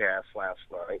broadcast last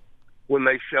night when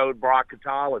they showed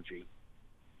bracketology.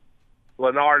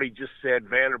 Lenardi just said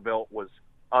Vanderbilt was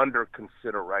under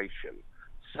consideration.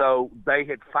 So they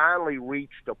had finally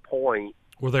reached a point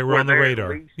where they were on the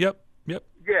radar. Yep. Yes,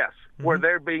 Mm-hmm. where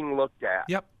they're being looked at.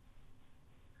 Yep.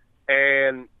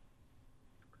 And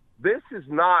this is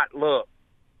not, look,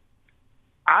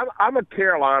 I'm a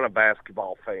Carolina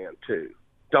basketball fan too.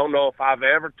 Don't know if I've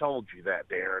ever told you that,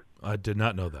 Darren. I did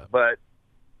not know that. But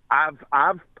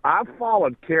I've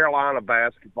followed Carolina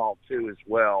basketball too as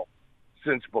well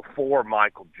since before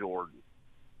Michael Jordan.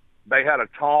 They had a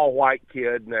tall white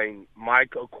kid named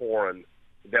Mike O'Koren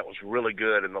that was really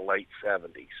good in the late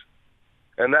 70s.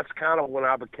 And that's kind of when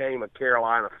I became a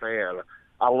Carolina fan.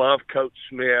 I love Coach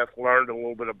Smith, learned a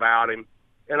little bit about him,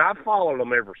 and I've followed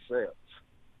him ever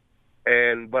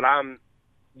since. But I'm,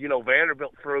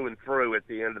 Vanderbilt through and through at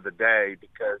the end of the day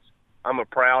because I'm a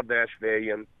proud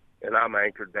Nashvilleian and I'm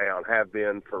anchored down, have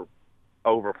been for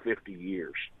over 50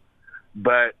 years.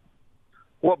 But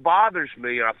what bothers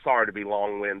me, and I'm sorry to be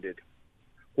long-winded,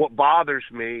 what bothers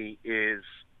me is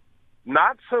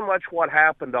not so much what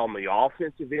happened on the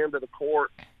offensive end of the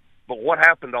court, but what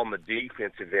happened on the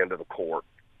defensive end of the court.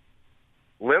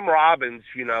 Lem Robbins,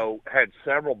 had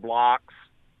several blocks.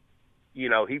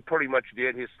 He pretty much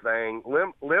did his thing.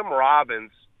 Lem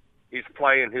Robbins is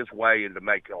playing his way into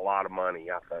making a lot of money,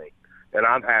 I think, and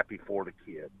I'm happy for the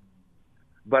kid.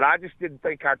 But I just didn't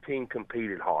think our team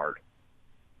competed hard,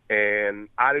 and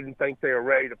I didn't think they were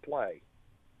ready to play.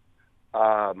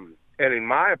 And in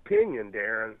my opinion,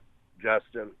 Darren,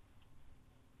 Justin,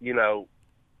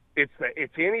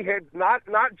 it's any head, not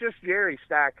just Jerry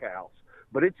Stackhouse,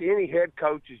 but it's any head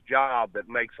coach's job that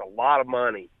makes a lot of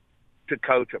money to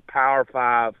coach a Power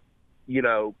 5,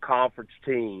 conference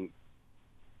team,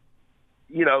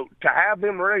 to have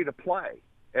them ready to play.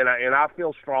 And I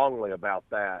feel strongly about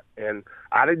that. And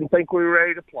I didn't think we were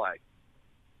ready to play.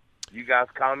 You guys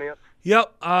comment?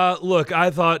 Yep. Look, I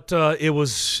thought it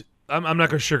was – I'm not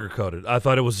going to sugarcoat it. I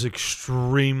thought it was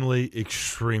extremely,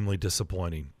 extremely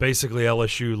disappointing. Basically,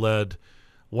 LSU led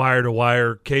wire to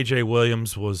wire. KJ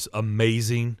Williams was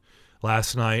amazing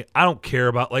last night. I don't care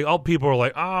about all people are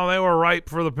like, oh, they were ripe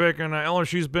for the pick, and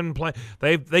LSU's been playing.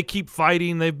 They keep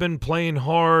fighting. They've been playing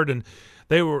hard, and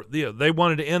they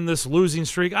wanted to end this losing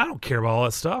streak. I don't care about all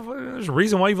that stuff. There's a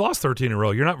reason why you've lost 13 in a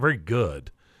row. You're not very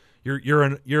good.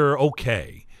 You're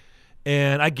okay,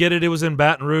 and I get it. It was in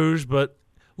Baton Rouge, but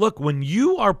look, when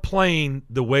you are playing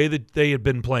the way that they had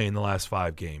been playing the last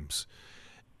 5 games,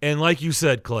 and like you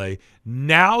said, Clay,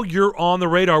 now you're on the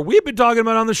radar. We've been talking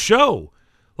about it on the show.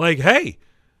 Like, hey,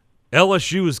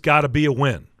 LSU has got to be a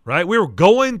win, right? We were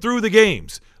going through the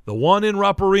games. The one in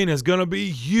Rupp Arena is going to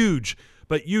be huge,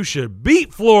 but you should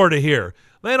beat Florida here.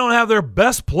 They don't have their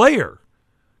best player,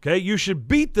 okay? You should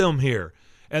beat them here.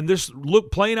 And this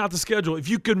playing out the schedule. If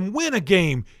you can win a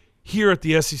game here at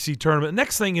the SEC tournament,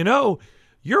 next thing you know,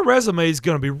 your resume is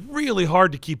going to be really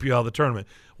hard to keep you out of the tournament.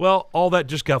 Well, all that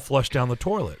just got flushed down the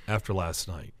toilet after last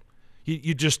night.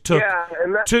 You just took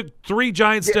 3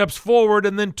 giant steps forward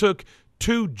and then took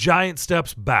 2 giant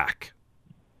steps back.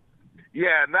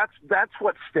 Yeah, and that's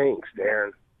what stinks,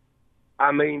 Darren.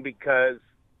 I mean, because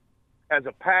as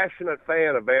a passionate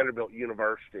fan of Vanderbilt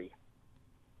University,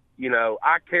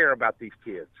 I care about these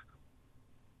kids.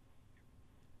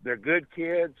 They're good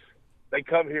kids. They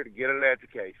come here to get an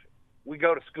education. We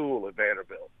go to school at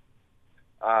Vanderbilt.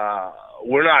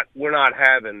 We're not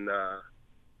having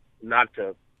not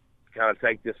to kind of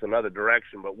take this another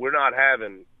direction, but we're not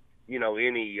having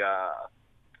any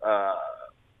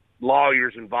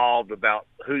lawyers involved about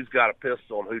who's got a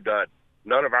pistol and who doesn't.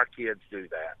 None of our kids do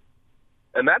that,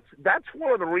 and that's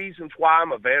one of the reasons why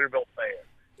I'm a Vanderbilt fan,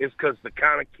 is because the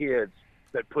kind of kids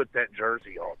that put that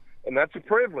jersey on, and that's a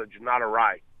privilege, not a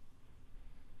right.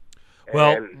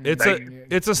 Well,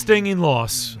 it's a stinging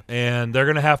loss, and they're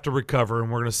going to have to recover, and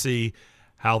we're going to see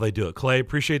how they do it. Clay,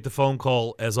 appreciate the phone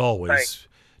call as always. Thanks.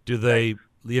 Do they,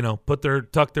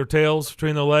 tuck their tails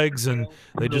between their legs, and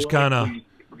they just kind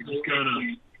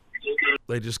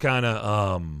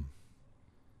of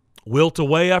wilt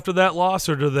away after that loss,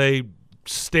 or do they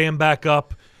stand back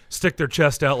up, stick their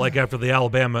chest out like after the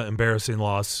Alabama embarrassing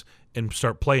loss, and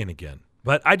start playing again?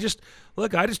 But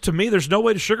to me, there's no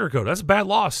way to sugarcoat it. That's a bad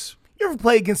loss. You ever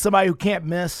play against somebody who can't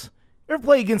miss? You ever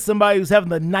play against somebody who's having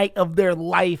the night of their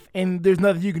life and there's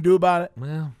nothing you can do about it?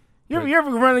 Well, you ever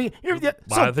run?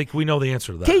 I think we know the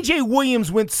answer to that. KJ Williams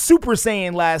went Super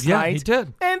Saiyan last night. Yeah, he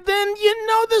did. And then,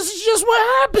 this is just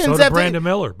what happens. So did Brandon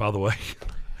Miller, by the way.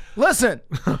 Listen,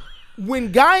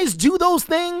 when guys do those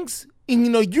things,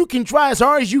 and you can try as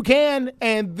hard as you can,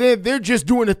 and they're just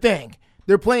doing a thing.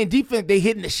 They're playing defense. They're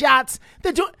hitting the shots.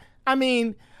 They're doing. I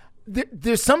mean,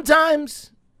 there's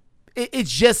sometimes it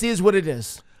just is what it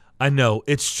is. I know.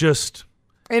 It's just.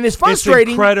 And it's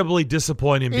frustrating. It's incredibly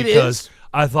disappointing because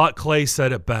I thought Clay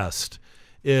said it best,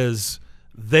 is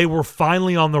they were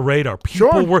finally on the radar.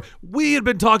 We had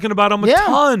been talking about them a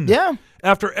ton. Yeah.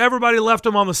 After everybody left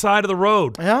them on the side of the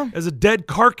road as a dead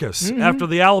carcass after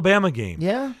the Alabama game.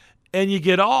 Yeah. and you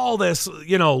get all this,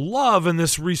 love and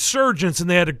this resurgence, and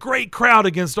they had a great crowd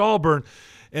against Auburn,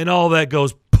 and all that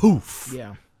goes poof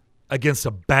against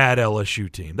a bad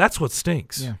LSU team. That's what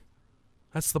stinks. Yeah.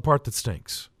 That's the part that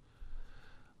stinks.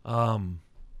 All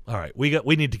right, we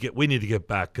need to get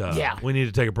back. We need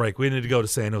to take a break. We need to go to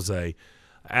San Jose.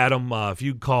 Adam, if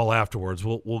you call afterwards,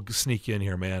 we'll sneak you in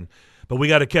here, man. But we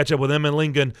got to catch up with Emma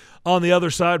Lingen on the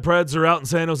other side. Preds are out in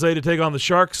San Jose to take on the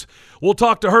Sharks. We'll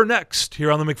talk to her next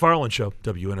here on the McFarland Show,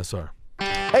 WNSR.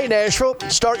 Hey, Nashville,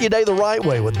 start your day the right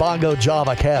way with Bongo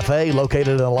Java Cafe, located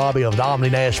in the lobby of the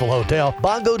Omni Nashville Hotel.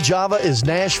 Bongo Java is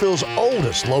Nashville's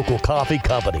oldest local coffee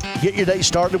company. Get your day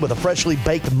started with a freshly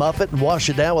baked muffin and wash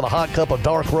it down with a hot cup of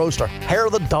dark roast or Hair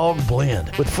of the Dog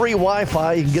blend. With free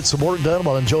Wi-Fi, you can get some work done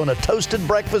while enjoying a toasted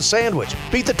breakfast sandwich.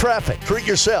 Beat the traffic. Treat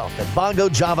yourself at Bongo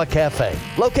Java Cafe,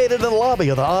 located in the lobby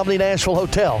of the Omni Nashville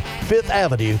Hotel, 5th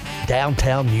Avenue,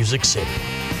 downtown Music City.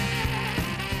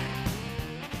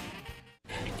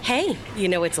 Hey, you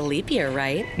know it's a leap year,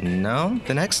 right? No,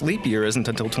 the next leap year isn't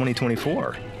until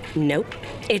 2024. Nope,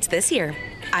 it's this year.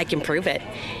 I can prove it.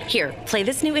 Here, play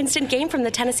this new instant game from the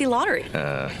Tennessee Lottery.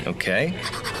 Okay.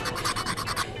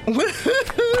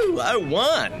 Woohoo! I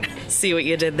won! See what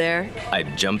you did there? I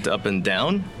jumped up and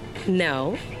down?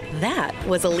 No, that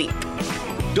was a leap.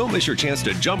 Don't miss your chance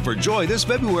to jump for joy this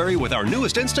February with our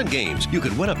newest instant games. You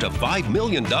could win up to $5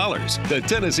 million. The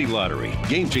Tennessee Lottery.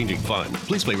 Game-changing fun.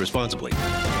 Please play responsibly.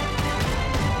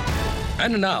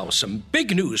 And now, some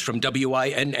big news from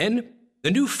WINN.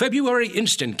 The new February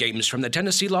instant games from the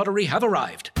Tennessee Lottery have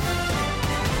arrived.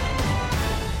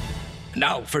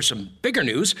 Now, for some bigger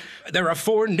news, there are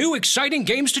 4 new exciting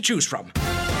games to choose from.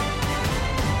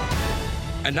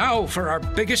 And now, for our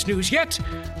biggest news yet,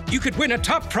 you could win a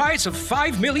top prize of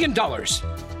 $5 million.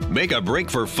 Make a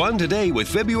break for fun today with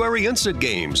February instant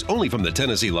games, only from the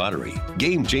Tennessee Lottery.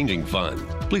 Game-changing fun.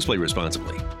 Please play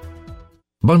responsibly.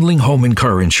 Bundling home and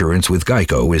car insurance with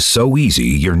Geico is so easy,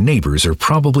 your neighbors are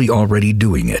probably already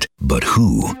doing it. But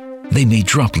who? They may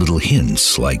drop little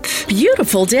hints like,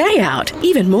 beautiful day out.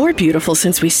 Even more beautiful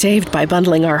since we saved by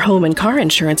bundling our home and car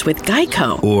insurance with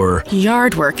Geico. Or,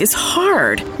 yard work is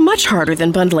hard. Much harder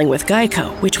than bundling with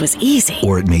Geico, which was easy.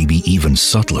 Or it may be even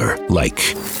subtler, like,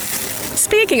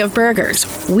 speaking of burgers,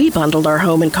 we bundled our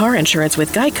home and car insurance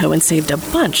with Geico and saved a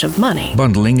bunch of money.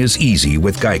 Bundling is easy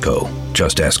with Geico.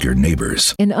 Just ask your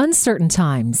neighbors. In uncertain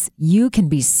times, you can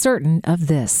be certain of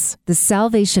this. The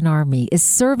Salvation Army is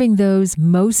serving those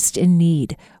most in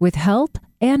need with help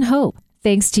and hope.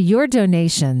 Thanks to your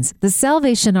donations, the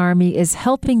Salvation Army is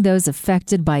helping those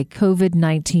affected by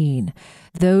COVID-19,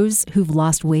 those who've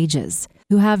lost wages,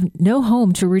 who have no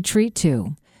home to retreat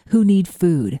to, who need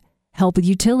food, help with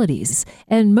utilities,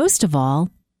 and most of all,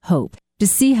 hope. To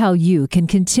see how you can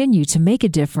continue to make a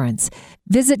difference,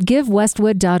 visit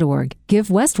GiveWestwood.org.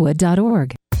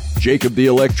 GiveWestwood.org. Jacob the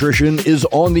Electrician is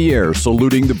on the air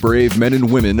saluting the brave men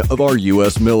and women of our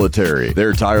U.S. military.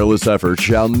 Their tireless efforts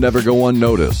shall never go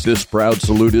unnoticed. This proud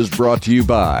salute is brought to you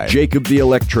by Jacob the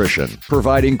Electrician,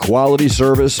 providing quality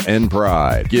service and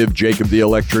pride. Give Jacob the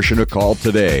Electrician a call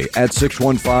today at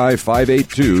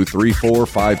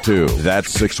 615-582-3452.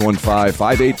 That's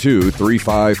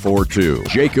 615-582-3542.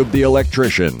 Jacob the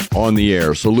Electrician, on the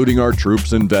air saluting our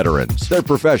troops and veterans. They're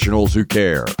professionals who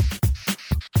care.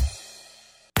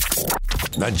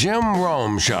 The Jim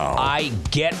Rome Show. I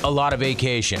get a lot of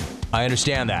vacation. I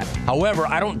understand that. However,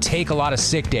 I don't take a lot of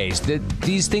sick days.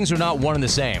 These things are not one and the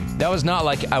same. That was not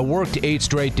like I worked 8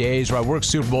 straight days or I worked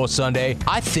Super Bowl Sunday.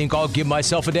 I think I'll give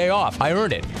myself a day off. I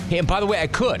earned it. Hey, and by the way, I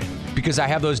could because I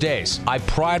have those days. I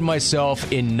pride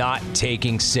myself in not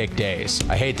taking sick days.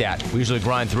 I hate that. We usually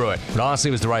grind through it. But honestly,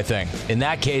 it was the right thing. In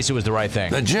that case, it was the right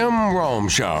thing. The Jim Rome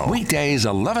Show. Weekdays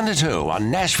 11 to 2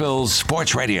 on Nashville's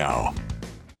Sports Radio.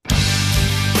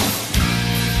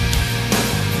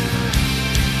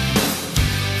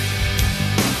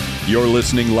 You're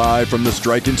listening live from the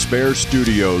Strike and Spare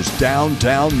Studios,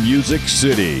 downtown Music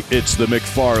City. It's the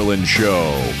McFarland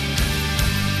Show.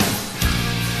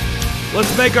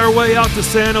 Let's make our way out to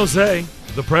San Jose.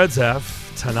 The Preds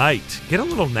have tonight. Get a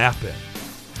little nap in.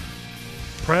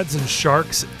 Preds and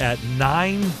Sharks at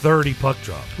 9:30 puck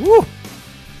drop. Woo!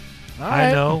 Right.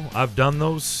 I know. I've done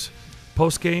those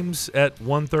post games at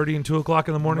 1:30 and 2 o'clock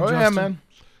in the morning. Oh, Justin. yeah, man.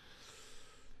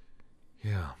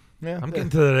 Yeah. Yeah, I'm getting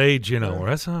to that age, where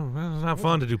that's not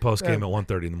fun to do post game at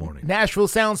 1:30 in the morning. Nashville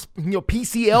sounds,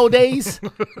 PCL days.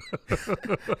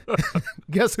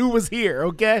 Guess who was here?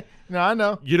 Okay, no, I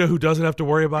know. You know who doesn't have to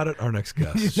worry about it? Our next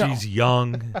guest. She's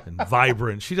young and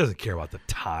vibrant. She doesn't care about the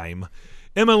time.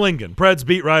 Emma Lingen, Preds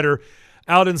beat writer,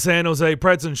 out in San Jose.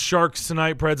 Preds and Sharks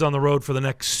tonight. Preds on the road for the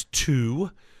next 2.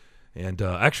 And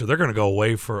actually, they're going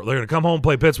to come home,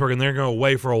 play Pittsburgh, and they're going to go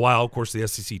away for a while. Of course, the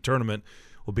SEC tournament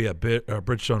will be at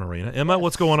Bridgestone Arena. Emma,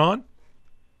 what's going on?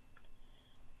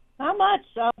 Not much,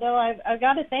 although I've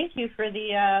got to thank you for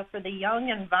the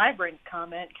young and vibrant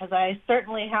comment, because I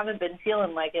certainly haven't been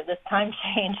feeling like it. This time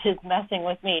change is messing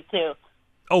with me too.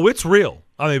 Oh, it's real.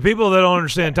 I mean, people that don't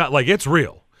understand time, like, it's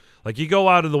real. Like, you go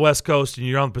out to the West Coast and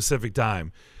you're on Pacific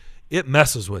time, it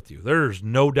messes with you. There's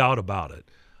no doubt about it.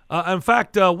 In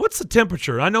fact, what's the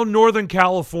temperature? I know Northern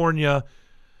California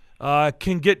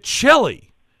can get chilly.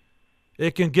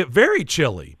 It can get very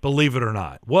chilly, believe it or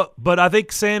not. But I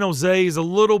think San Jose is a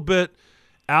little bit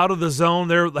out of the zone.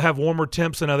 They have warmer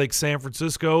temps than I think San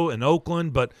Francisco and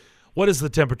Oakland. But what is the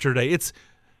temperature today? It's,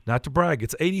 not to brag,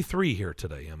 it's 83 here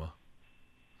today, Emma.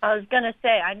 I was going to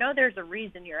say, I know there's a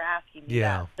reason you're asking me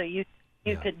that, so you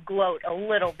could gloat a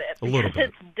little bit. A little bit.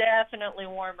 It's definitely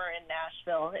warmer in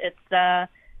Nashville. It's I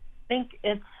think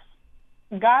it's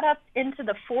got up into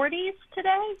the 40s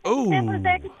today in San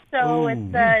Jose, so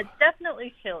it's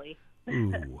definitely chilly.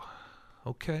 Ooh.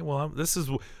 Okay, well, this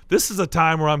is a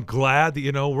time where I'm glad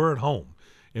that, we're at home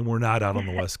and we're not out on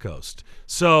the West Coast.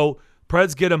 So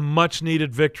Preds get a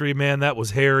much-needed victory, man. That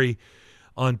was hairy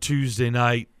on Tuesday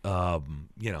night,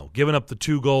 giving up the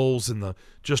 2 goals and the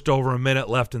just over a minute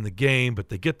left in the game, but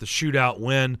they get the shootout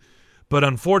win. But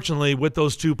unfortunately, with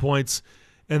those 2 points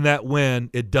and that win,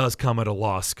 it does come at a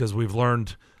loss, because we've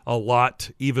learned a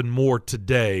lot, even more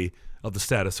today, of the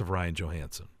status of Ryan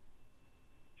Johansson.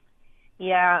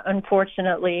 Yeah,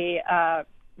 unfortunately,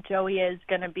 Joey is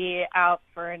going to be out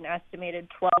for an estimated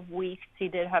 12 weeks. He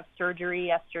did have surgery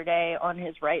yesterday on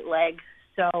his right leg,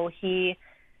 so he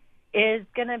is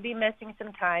going to be missing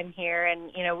some time here.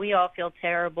 And, we all feel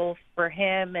terrible for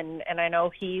him, and I know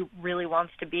he really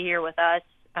wants to be here with us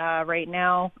right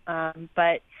now.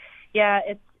 But, yeah,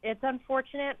 it's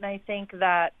unfortunate, and I think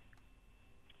that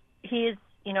he's,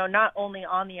 not only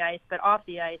on the ice but off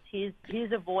the ice. He's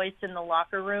a voice in the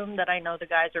locker room that I know the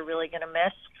guys are really going to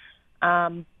miss.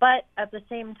 But at the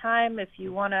same time, if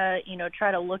you want to,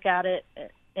 try to look at it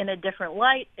in a different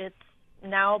light, it's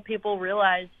now people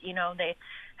realize, they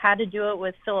had to do it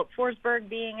with Philip Forsberg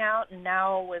being out, and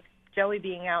now with Joey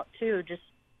being out too. Just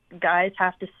guys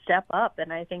have to step up,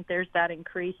 and I think there's that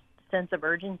increased sense of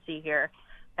urgency here.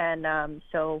 And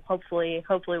so hopefully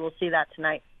we'll see that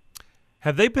tonight.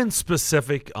 Have they been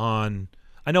specific on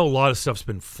 – I know a lot of stuff's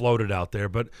been floated out there,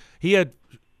 but he had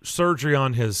surgery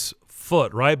on his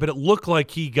foot, right? But it looked like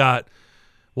he got,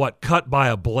 cut by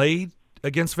a blade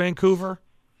against Vancouver,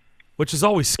 which is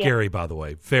always scary, by the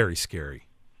way, very scary.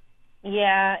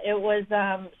 Yeah, it was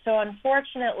so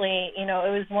unfortunately, it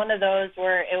was one of those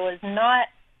where it was not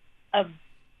a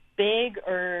big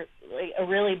or a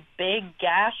really big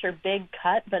gash or big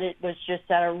cut, but it was just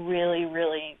at a really,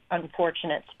 really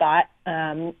unfortunate spot.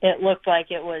 It looked like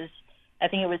I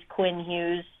think it was Quinn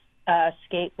Hughes'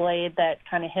 skate blade that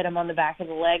kind of hit him on the back of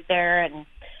the leg there, and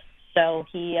so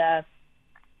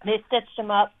they stitched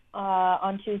him up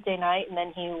on Tuesday night, and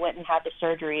then he went and had the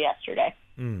surgery yesterday.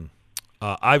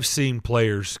 I've seen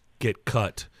players get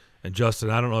cut, and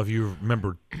Justin, I don't know if you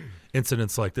remember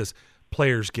incidents like this.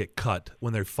 Players get cut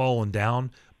when they're falling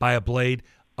down by a blade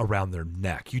around their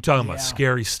neck. You talking about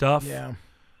scary stuff? Yeah.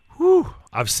 Whew.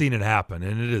 I've seen it happen,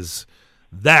 and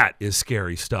that is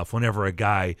scary stuff. Whenever a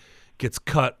guy gets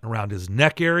cut around his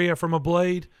neck area from a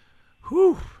blade,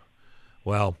 whew.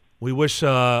 Well, we wish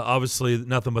obviously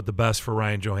nothing but the best for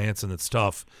Ryan Johansson. It's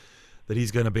tough that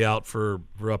he's going to be out for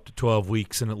up to 12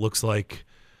 weeks, and it looks like,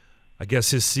 I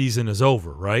guess his season is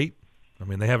over, right? I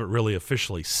mean, they haven't really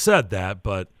officially said that,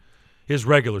 but his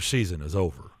regular season is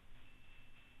over.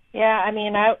 Yeah, I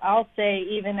mean, I'll say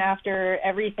even after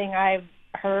everything I've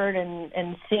heard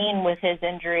and seen with his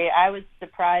injury, I was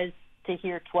surprised to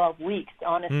hear 12 weeks,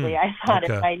 honestly. I thought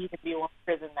it might even be longer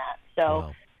than that.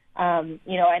 So,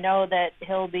 I know that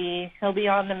he'll be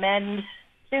on the mend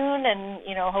soon, and,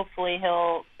 hopefully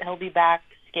he'll be back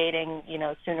skating,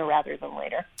 sooner rather than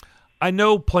later. I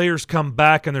know players come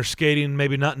back and they're skating,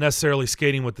 maybe not necessarily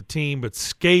skating with the team, but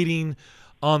skating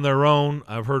on their own.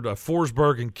 I've heard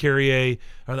Forsberg and Carrier.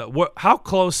 How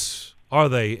close are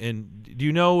they? And do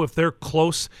you know if they're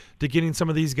close to getting some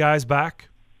of these guys back?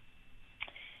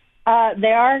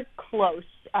 They are close.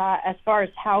 As far as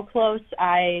how close,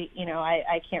 I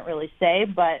can't really say,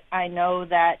 but I know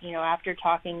that, after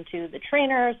talking to the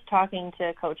trainers, talking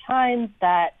to Coach Hines,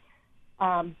 that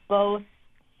both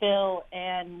Phil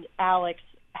and Alex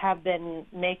have been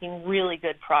making really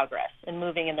good progress and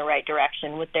moving in the right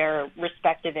direction with their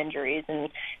respective injuries, and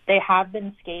they have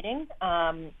been skating.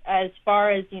 As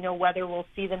far as, whether we'll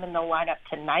see them in the lineup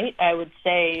tonight, I would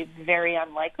say very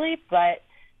unlikely, but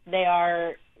they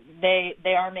are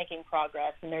making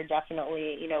progress, and they're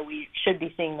definitely, we should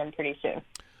be seeing them pretty soon.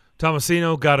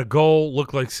 Tomasino got a goal.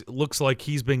 Looks like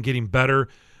he's been getting better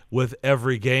with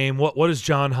every game. What has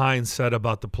John Hines said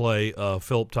about the play of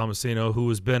Philip Tomasino, who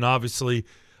has been obviously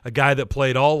a guy that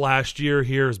played all last year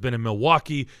here, has been in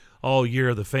Milwaukee all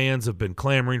year. The fans have been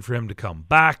clamoring for him to come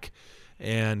back,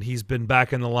 and he's been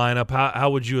back in the lineup. How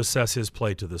would you assess his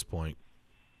play to this point?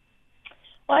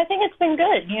 Well, I think it's been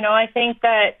good. I think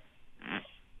that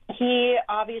he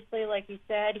obviously, like you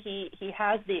said, he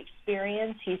has the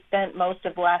experience. He spent most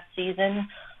of last season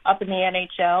up in the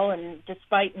NHL, and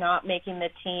despite not making the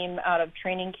team out of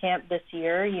training camp this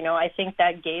year, I think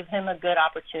that gave him a good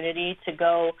opportunity to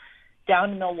go down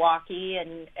to Milwaukee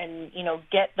and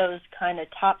get those kind of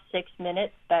top 6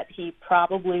 minutes that he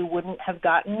probably wouldn't have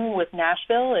gotten with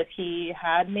Nashville if he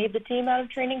had made the team out of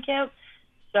training camp.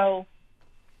 So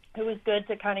it was good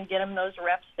to kind of get him those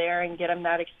reps there and get him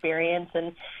that experience.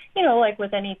 And, like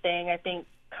with anything, I think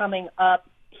coming up,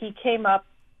 he came up,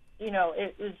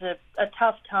 it was a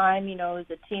tough time. It was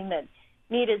a team that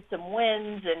needed some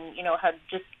wins and, had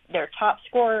just their top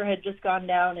scorer had just gone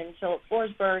down in Philip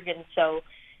Forsberg. And so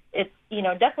it's,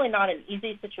 definitely not an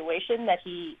easy situation that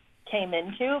he came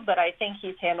into, but I think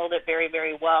he's handled it very,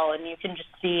 very well. And you can just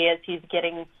see as he's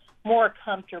getting more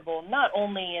comfortable, not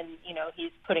only in,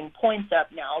 he's putting points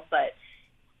up now, but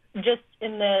just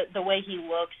in the way he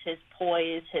looks, his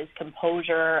poise, his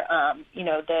composure,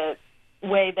 the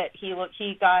way that he looked.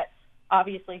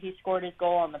 Obviously he scored his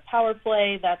goal on the power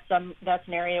play. That's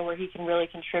an area where he can really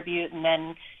contribute. And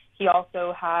then he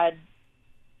also had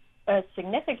a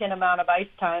significant amount of ice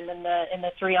time in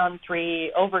the 3-on-3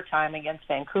 overtime against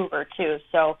Vancouver too.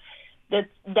 So that's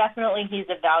definitely, he's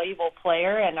a valuable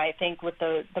player, and I think with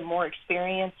the more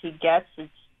experience he gets, his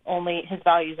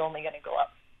value is only going to go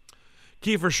up.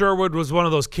 Kiefer Sherwood was one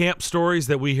of those camp stories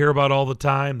that we hear about all the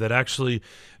time that actually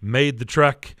made the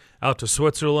trek out to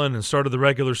Switzerland and started the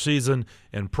regular season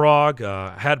in Prague,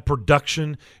 had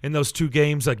production in those 2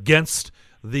 games against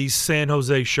the San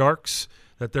Jose Sharks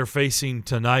that they're facing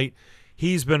tonight.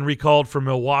 He's been recalled for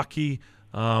Milwaukee.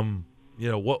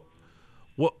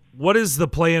 What is the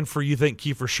plan for, you think,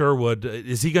 Kiefer Sherwood?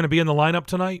 Is he going to be in the lineup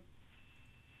tonight?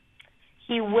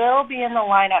 He will be in the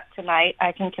lineup tonight.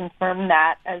 I can confirm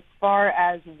that. As far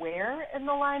as where in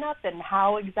the lineup and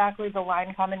how exactly the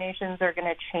line combinations are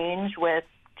going to change with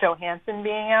Johansson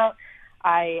being out,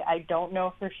 I don't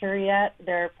know for sure yet.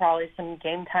 There are probably some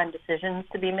game time decisions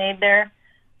to be made there.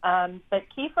 But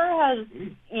Kiefer has,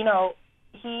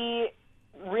 he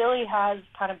really has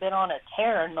kind of been on a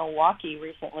tear in Milwaukee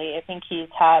recently. I think he's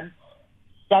had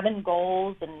 7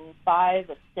 goals and 5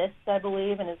 assists, I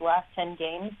believe, in his last 10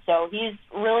 games. So he's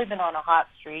really been on a hot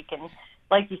streak. And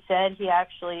like you said, he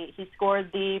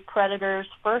scored the Predators'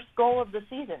 first goal of the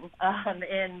season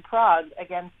in Prague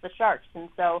against the Sharks. And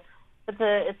so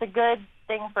it's a good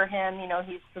thing for him.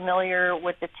 He's familiar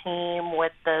with the team,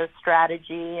 with the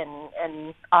strategy,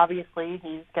 and obviously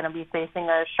he's going to be facing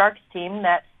a Sharks team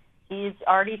that he's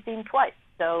already seen twice.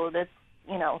 So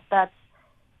that's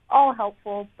all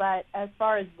helpful. But as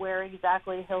far as where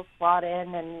exactly he'll slot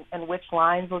in and which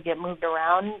lines will get moved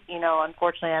around,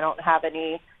 unfortunately I don't have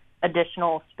any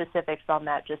additional specifics on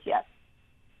that just yet.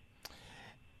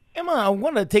 Emma, I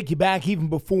want to take you back even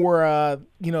before,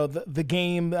 the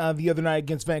game the other night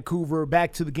against Vancouver,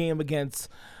 back to the game against,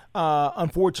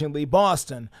 unfortunately,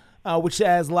 Boston, which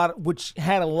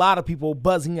had a lot of people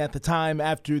buzzing at the time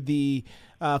after the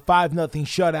 5-0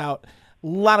 shutout. A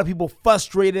lot of people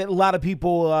frustrated. A lot of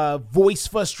people voiced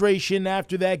frustration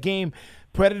after that game.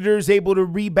 Predators able to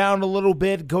rebound a little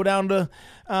bit, go down to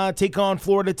take on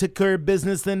Florida, took care of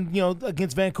business. Then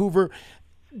against Vancouver.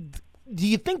 Do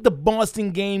you think the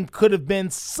Boston game could have been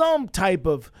some type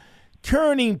of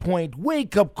turning point,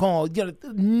 wake-up call,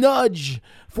 nudge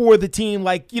for the team,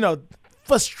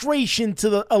 frustration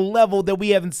to a level that we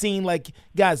haven't seen?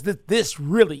 Guys, this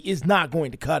really is not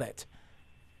going to cut it.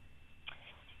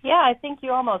 Yeah, I think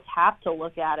you almost have to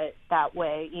look at it that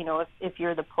way. If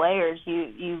you're the players,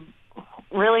 you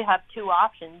really have 2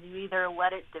 options. You either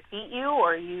let it defeat you,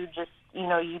 or you just,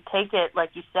 you take it, like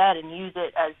you said, and use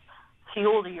it as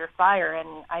fuel to your fire.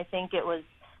 And I think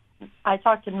I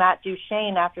talked to Matt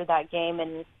Duchene after that game,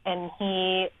 and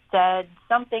he said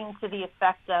something to the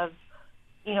effect of,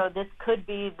 this could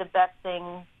be the best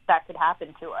thing that could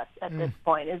happen to us at this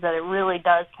point, is that it really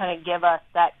does kind of give us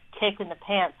that kick in the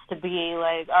pants to be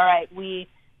like, all right,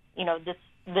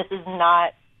 this is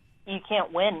not, you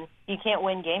can't win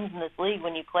games in this league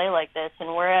when you play like this.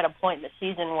 And we're at a point in the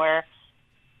season where,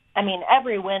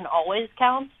 every win always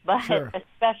counts, but sure,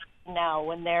 especially now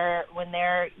when they're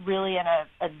really in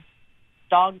a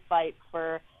dogfight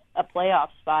for a playoff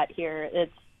spot here,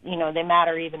 it's, they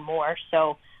matter even more.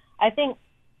 So I think,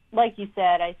 like you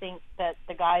said, I think that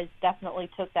the guys definitely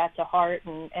took that to heart,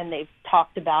 and they've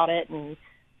talked about it, and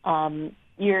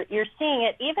you're seeing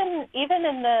it even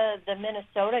in the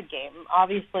Minnesota game.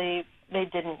 Obviously, they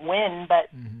didn't win, but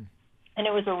and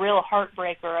it was a real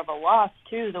heartbreaker of a loss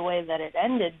too, the way that it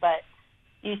ended. But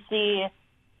you see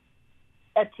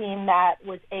a team that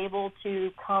was able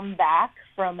to come back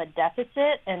from a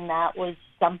deficit, and that was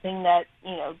something that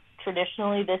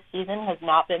traditionally this season has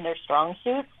not been their strong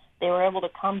suit. They were able to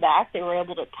come back. They were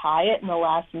able to tie it in the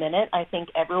last minute. I think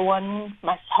everyone,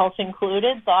 myself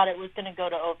included, thought it was going to go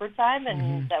to overtime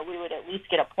and that we would at least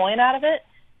get a point out of it.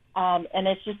 And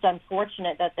it's just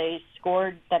unfortunate that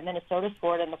that Minnesota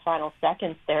scored in the final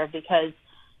seconds there, because,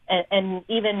 and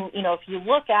even, if you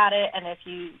look at it, and if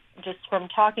you just from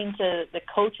talking to the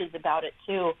coaches about it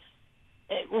too,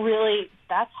 it really,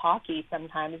 that's hockey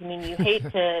sometimes. I mean, you hate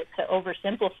to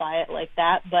oversimplify it like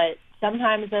that, but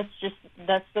sometimes that's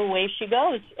the way she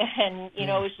goes. And, it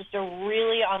was just a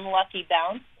really unlucky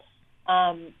bounce.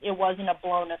 It wasn't a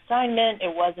blown assignment.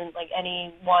 It wasn't like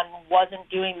anyone wasn't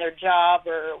doing their job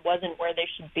or wasn't where they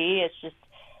should be. It's just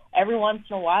every once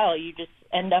in a while you just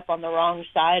end up on the wrong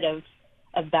side of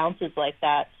bounces like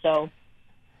that. So,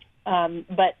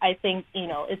 but I think,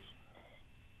 it's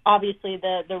obviously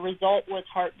the result was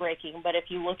heartbreaking, but if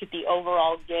you look at the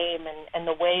overall game and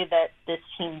the way that this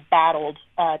team battled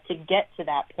to get to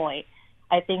that point,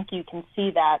 I think you can see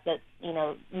that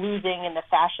losing in the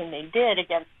fashion they did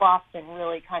against Boston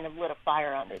really kind of lit a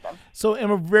fire under them. So,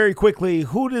 Emma, very quickly,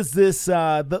 who does this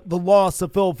the loss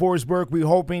of Phil Forsberg, we're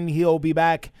hoping he'll be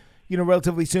back,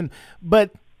 relatively soon,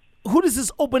 but who does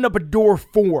this open up a door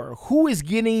for? Who is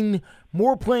getting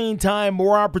more playing time,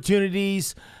 more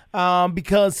opportunities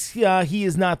because he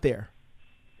is not there?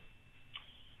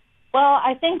 Well,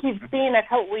 I think you've seen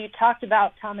we talked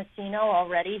about Tomasino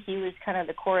already. He was kind of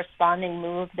the corresponding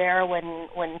move there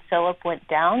when Philip went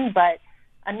down. But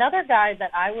another guy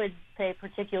that I would pay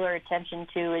particular attention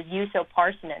to is Juuso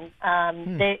Parssinen.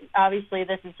 Obviously,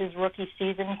 this is his rookie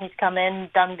season. He's come in,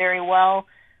 done very well,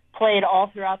 played all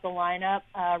throughout the lineup.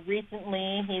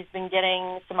 Recently, he's been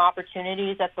getting some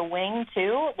opportunities at the wing,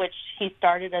 too, which he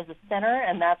started as a center,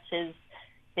 and that's his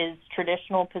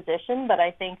traditional position. But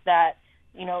I think that,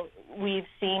 we've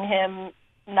seen him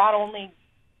not only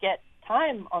get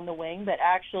time on the wing, but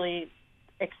actually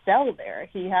excel there.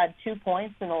 He had 2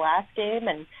 points in the last game,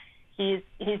 and he's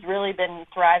really been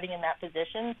thriving in that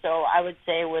position. So I would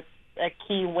say with a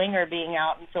key winger being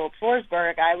out in Philip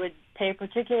Forsberg, I would pay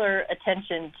particular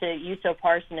attention to Juuso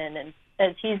Parssinen, and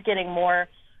as he's getting more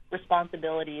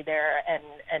responsibility there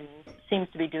and seems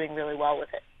to be doing really well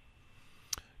with it.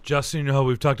 Justin,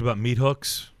 we've talked about meat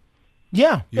hooks.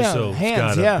 Yeah,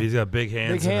 hands. He's got big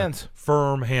hands. Big hands.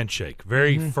 Firm handshake.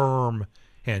 Very firm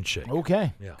handshake.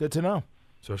 Okay. Yeah. Good to know.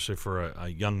 Especially for a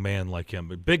young man like him,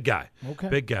 but big guy. Okay.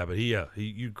 Big guy, but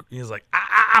he's like,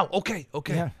 ow, okay.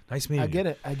 Yeah. Nice meeting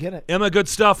you. I get it. Emma, good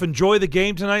stuff. Enjoy the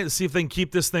game tonight. Let's see if they can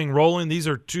keep this thing rolling. These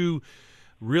are two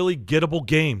really gettable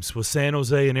games with San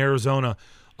Jose and Arizona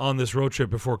on this road trip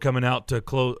before coming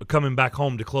back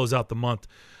home to close out the month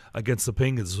against the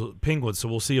Penguins. So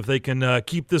we'll see if they can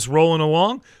keep this rolling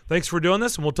along. Thanks for doing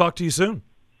this, and we'll talk to you soon.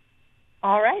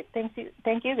 All right. Thank you,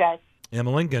 guys.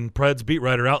 Emma Lincoln, Preds beat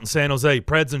writer out in San Jose.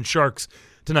 Preds and Sharks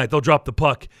tonight. They'll drop the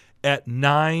puck at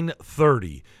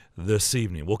 9:30 this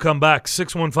evening. We'll come back,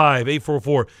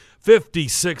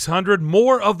 615-844-5600.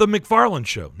 More of the McFarland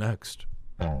Show next.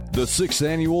 The 6th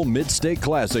Annual Mid-State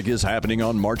Classic is happening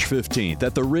on March 15th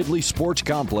at the Ridley Sports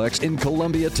Complex in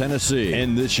Columbia, Tennessee.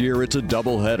 And this year it's a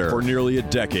doubleheader. For nearly a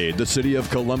decade, the City of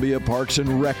Columbia Parks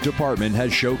and Rec Department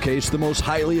has showcased the most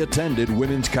highly attended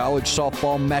women's college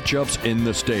softball matchups in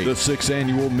the state. The 6th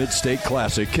Annual Mid-State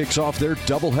Classic kicks off their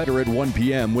doubleheader at 1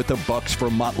 p.m. with the Bucks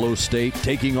from Motlow State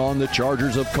taking on the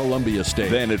Chargers of Columbia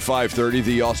State. Then at 5:30,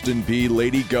 the Austin Peay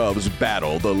Lady Govs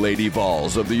battle the Lady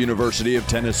Vols of the University of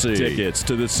Tennessee. Tickets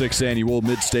to the 6th Annual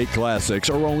Mid-State Classics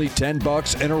are only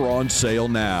 $10 and are on sale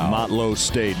now. Motlow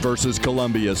State versus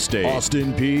Columbia State.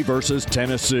 Austin Peay versus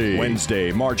Tennessee.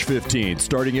 Wednesday, March 15th,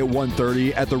 starting at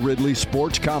 1:30 at the Ridley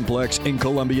Sports Complex in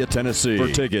Columbia, Tennessee. For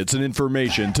tickets and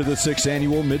information to the 6th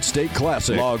Annual Mid-State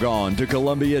Classic, log on to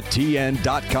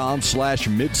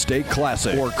columbiatn.com/Mid-State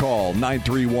Classic or call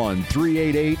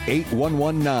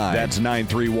 931-388-8119. That's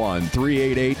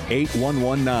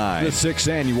 931-388-8119. The 6th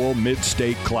Annual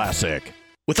Mid-State Classic.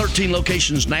 With 13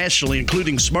 locations nationally,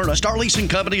 including Smyrna, Star Leasing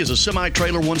Company is a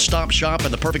semi-trailer one-stop shop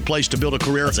and the perfect place to build a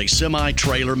career as a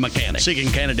semi-trailer mechanic. Seeking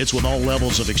candidates with all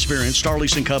levels of experience, Star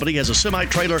Leasing Company has a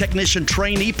semi-trailer technician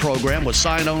trainee program with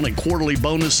sign-on and quarterly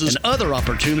bonuses and other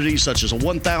opportunities such as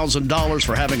 $1,000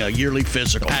 for having a yearly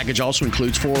physical. The package also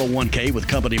includes 401k with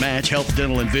company match, health,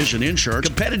 dental, and vision insurance,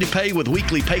 competitive pay with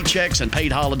weekly paychecks, and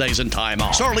paid holidays and time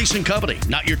off. Star Leasing Company,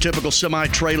 not your typical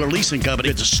semi-trailer leasing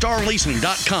company. Visit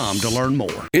starleasing.com to learn more.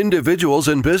 Individuals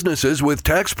and businesses with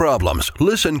tax problems,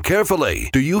 listen carefully.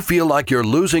 Do you feel like you're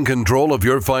losing control of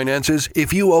your finances?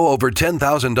 If you owe over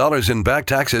 $10,000 in back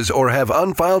taxes or have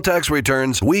unfiled tax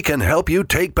returns, we can help you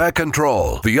take back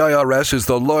control. The IRS is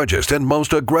the largest and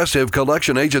most aggressive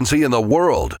collection agency in the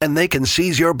world, and they can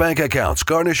seize your bank accounts,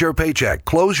 garnish your paycheck,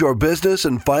 close your business,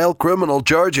 and file criminal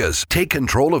charges. Take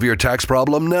control of your tax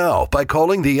problem now by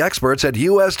calling the experts at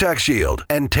U.S. Tax Shield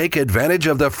and take advantage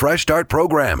of the Fresh Start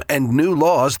program and new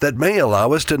laws that may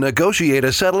allow us to negotiate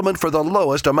a settlement for the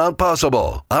lowest amount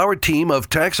possible. Our team of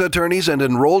tax attorneys and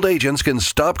enrolled agents can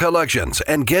stop collections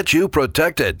and get you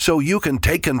protected so you can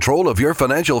take control of your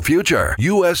financial future.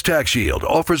 U.S. Tax Shield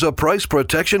offers a price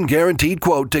protection guaranteed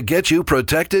quote to get you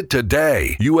protected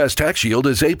today. U.S. Tax Shield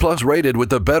is A+ rated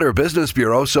with the Better Business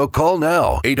Bureau, so call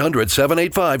now.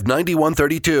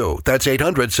 800-785-9132. That's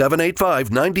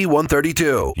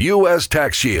 800-785-9132. U.S.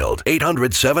 Tax Shield.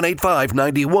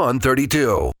 800-785-9132.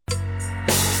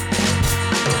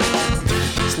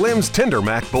 Slim's Tender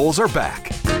Mac Bowls are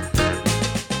back.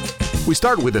 We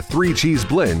start with a 3-cheese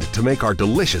blend to make our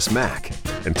delicious mac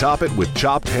and top it with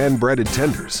chopped hand-breaded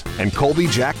tenders and Colby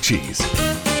Jack cheese.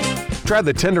 Try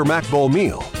the Tender Mac Bowl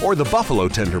meal or the Buffalo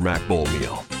Tender Mac Bowl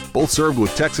meal, both served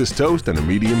with Texas toast and a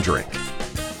medium drink.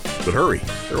 But hurry,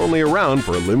 they're only around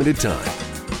for a limited time.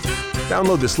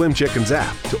 Download the Slim Chickens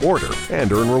app to order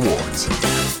and earn rewards.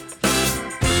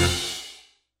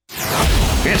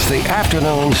 It's the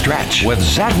afternoon stretch with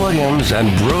Zach Williams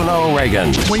and Bruno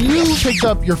Reagan. When you picked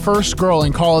up your first girl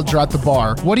in college or at the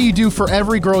bar, what do you do for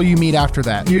every girl you meet after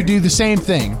that? You do the same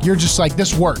thing. You're just like,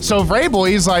 this worked. So Vrabel,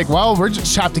 he's like, well, we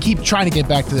just have to keep trying to get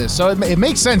back to this. So it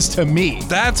makes sense to me.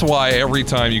 That's why every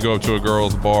time you go to a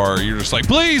girl's bar, you're just like,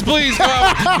 please, please,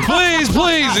 please,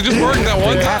 please. It just worked that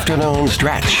one The time. afternoon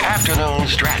stretch. Afternoon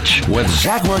stretch with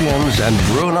Zach Williams and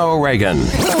Bruno Reagan.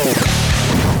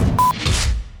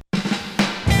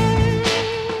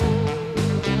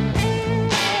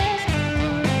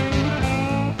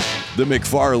 The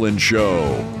McFarland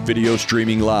Show. Video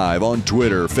streaming live on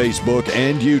Twitter, Facebook,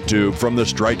 and YouTube from the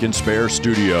Strike and Spare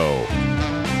studio.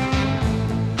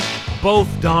 Both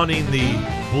donning the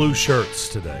blue shirts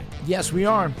today. Yes, we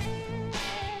are.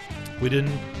 We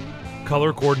didn't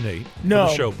color coordinate for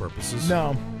the show purposes.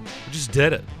 No. We just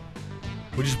did it.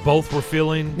 We just both were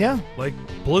feeling like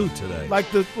blue today.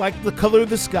 Like the color of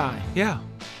the sky. Yeah.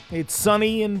 It's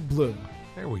sunny and blue.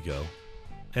 There we go.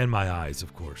 And my eyes,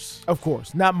 of course. Of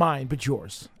course. Not mine, but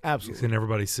yours. Absolutely. Can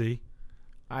everybody see?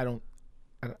 Can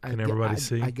everybody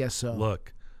see? I guess so.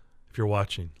 Look. If you're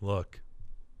watching, look.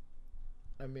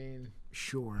 I mean,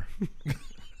 sure.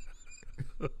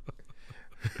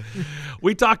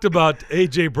 We talked about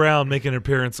A.J. Brown making an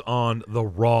appearance on the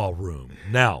Raw Room.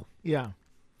 Now,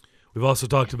 we've also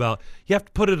talked about you have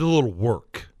to put in a little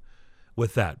work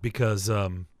with that because, it's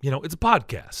a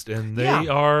podcast and they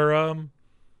are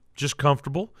just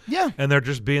comfortable. Yeah. And they're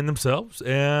just being themselves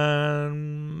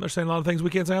and they're saying a lot of things we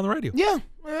can't say on the radio. Yeah,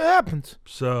 it happens.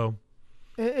 So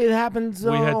it happens.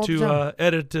 We had to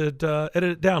edit it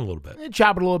down a little bit.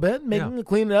 Chop it a little bit,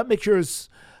 clean it up, make sure it's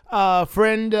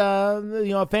family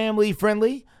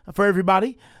friendly for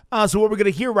everybody. So what we're going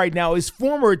to hear right now is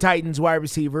former Titans wide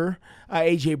receiver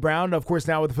A.J. Brown, of course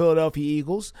now with the Philadelphia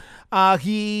Eagles.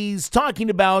 He's talking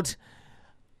about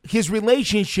his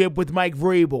relationship with Mike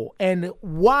Vrabel and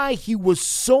why he was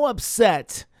so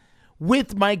upset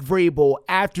with Mike Vrabel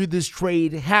after this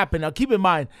trade happened. Now, keep in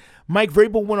mind, Mike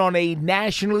Vrabel went on a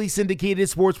nationally syndicated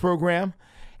sports program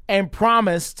and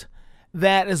promised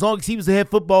that as long as he was the head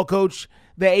football coach,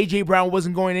 that A.J. Brown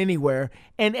wasn't going anywhere.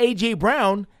 And A.J.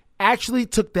 Brown actually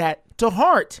took that to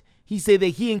heart. He said that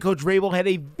he and Coach Vrabel had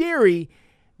a very,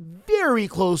 very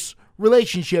close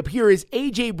relationship. Here is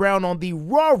A.J. Brown on the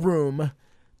Raw Room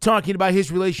talking about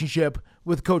his relationship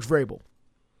with Coach Vrabel.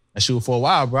 For a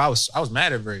while, bro, I was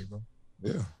mad at Vrabel, bro.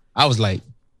 Yeah. I was like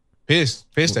pissed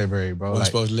at Vrabel, bro. Wasn't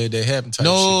supposed to let that happen type shit.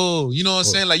 You know what I'm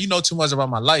saying? Like, you know too much about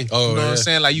my life. Oh, you know what I'm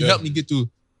saying? Like, you helped me get through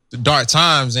the dark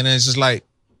times, and it's just like,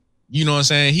 you know what I'm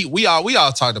saying? We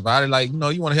all talked about it. Like, you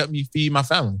want to help me feed my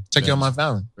family, take care of my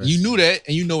family. Right. You knew that,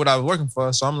 and you know what I was working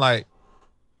for. So I'm like,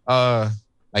 why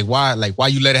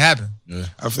you let it happen? Yeah.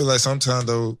 I feel like sometimes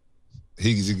though,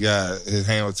 he just got his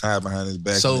hand was tied behind his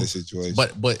back in this situation.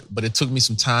 But it took me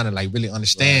some time to like really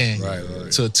understand. Right. And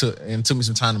it took me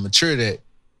some time to mature that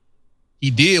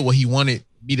he did what he wanted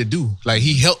me to do. Like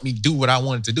he helped me do what I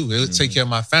wanted to do. It would take care of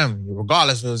my family,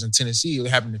 regardless if it was in Tennessee or it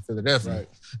happened in Philadelphia. Right.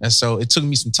 And so it took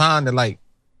me some time to like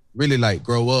really like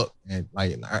grow up and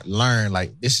like learn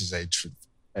like this is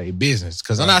a business.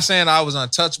 Because I'm not saying I was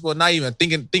untouchable, not even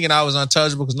thinking I was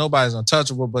untouchable because nobody's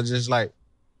untouchable, but just like,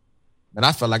 and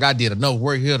I felt like I did enough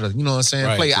work here to, you know what I'm saying,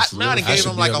 Right. play. I gave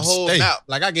him like a whole stay. map.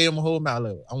 Like I gave him a whole map.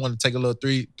 Like, I want to take a little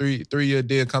three-year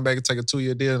deal, come back and take a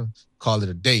 2-year deal, call it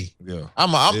a day. Yeah.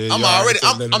 I'm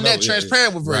that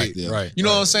transparent with Ray. Right. You know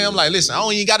what I'm saying? I'm like, listen, I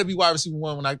don't even got to be wide receiver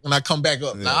 1 when I come back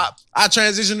up. Now, I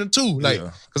transition to 2, like,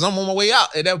 because I'm on my way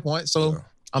out at that point. So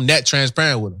I'm that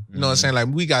transparent with him. You know what I'm saying? Like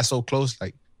we got so close.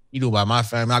 Like he knew about my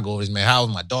family. I go over his man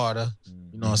house, my daughter. You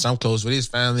know what I'm saying? I'm close with his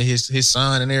family, his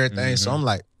son, and everything. So I'm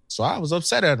like, so I was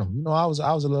upset at him. You know, I was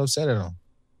a little upset at him.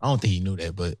 I don't think he knew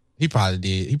that, but he probably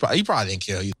did. He probably didn't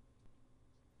care either.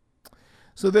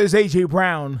 So there's A.J.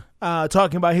 Brown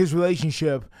talking about his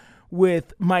relationship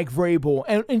with Mike Vrabel.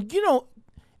 And you know,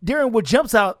 Darren, what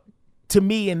jumps out to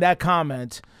me in that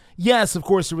comment, yes, of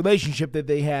course, the relationship that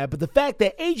they had, but the fact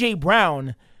that A.J.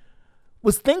 Brown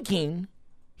was thinking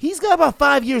he's got about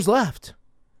 5 years left.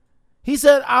 He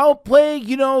said, I'll play,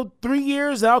 3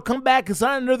 years, and I'll come back and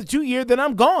sign another 2 years, then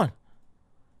I'm gone.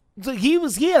 So he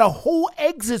had a whole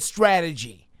exit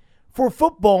strategy for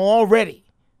football already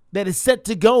that is set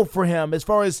to go for him as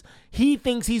far as he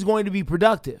thinks he's going to be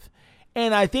productive.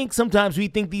 And I think sometimes we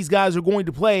think these guys are going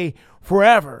to play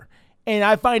forever. And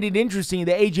I find it interesting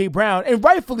that A.J. Brown, and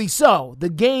rightfully so, the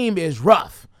game is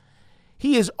rough.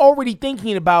 He is already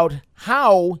thinking about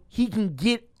how he can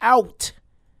get out.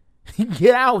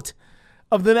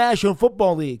 Of the National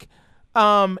Football League.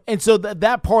 And so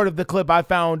that part of the clip I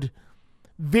found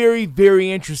very,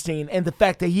 very interesting. And the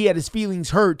fact that he had his feelings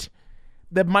hurt,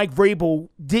 that Mike Vrabel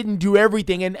didn't do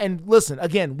everything. And listen,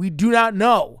 again, we do not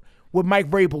know what Mike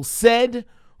Vrabel said,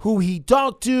 who he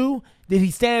talked to. Did he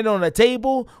stand on a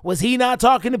table? Was he not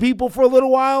talking to people for a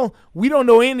little while? We don't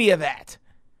know any of that.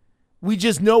 We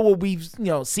just know what we've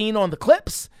seen on the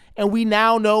clips. And we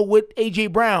now know what A.J.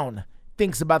 Brown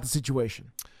thinks about the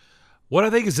situation. What I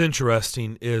think is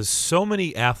interesting is so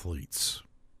many athletes,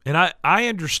 and I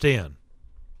understand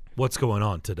what's going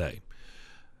on today.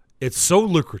 It's so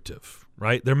lucrative,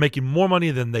 right? They're making more money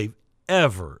than they've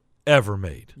ever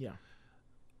made. Yeah.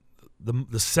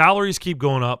 The salaries keep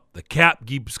going up. The cap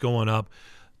keeps going up.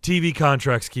 TV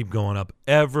contracts keep going up.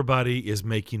 Everybody is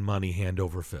making money hand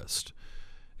over fist.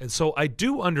 And so I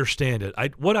do understand it.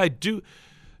 What I do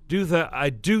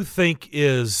think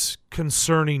is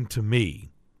concerning to me.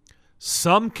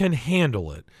 Some can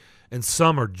handle it, and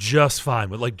some are just fine.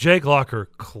 But like Jake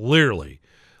Locker clearly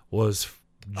was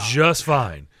just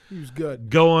fine. He was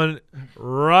good. Going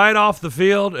right off the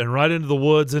field and right into the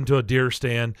woods, into a deer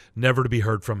stand, never to be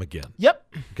heard from again. Yep.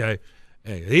 Okay?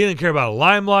 And he didn't care about a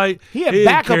limelight. He had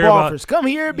backup offers. Come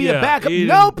here, be a backup.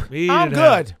 Nope, I'm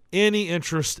good. Have any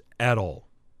interest at all.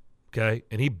 Okay?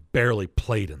 And he barely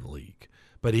played in the league.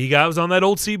 But he was on that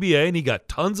old CBA, and he got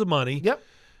tons of money. Yep.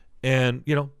 And,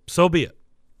 so be it.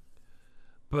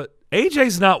 But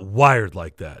AJ's not wired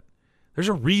like that. There's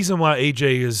a reason why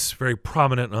AJ is very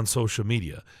prominent on social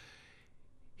media.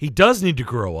 He does need to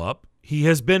grow up. He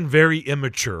has been very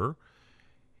immature.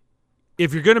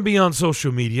 If you're going to be on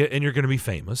social media and you're going to be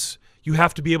famous, you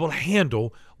have to be able to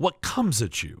handle what comes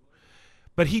at you.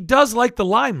 But he does like the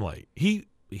limelight. He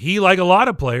like a lot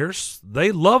of players,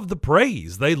 they love the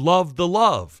praise. They love the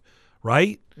love,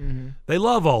 right? Mm-hmm. They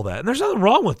love all that. And there's nothing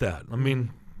wrong with that. I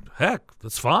mean, heck,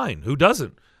 that's fine. Who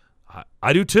doesn't?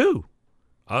 I do too.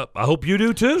 I hope you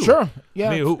do too. Sure. Yeah,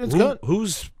 I mean, it's good.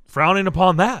 Who's frowning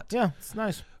upon that? Yeah, it's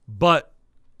nice. But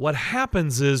what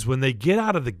happens is when they get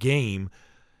out of the game,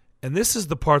 and this is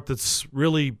the part that's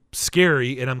really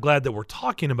scary, and I'm glad that we're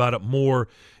talking about it more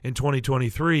in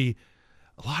 2023,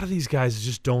 a lot of these guys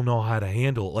just don't know how to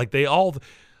handle it. Like they all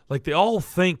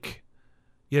think,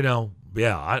 I'm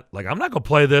not going to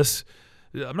play this.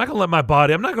 I'm not going to let my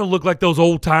body, I'm not going to look like those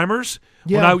old timers.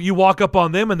 Yeah. When you walk up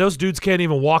on them and those dudes can't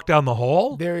even walk down the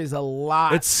hall. There is a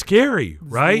lot. It's scary,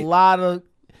 right? A lot of.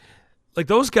 Like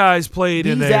those guys played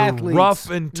in a athletes. rough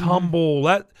and tumble.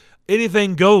 That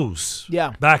anything goes.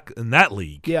 Yeah. Back in that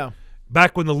league. Yeah.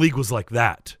 Back when the league was like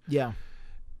that. Yeah.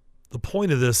 The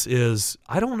point of this is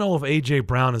I don't know if A.J.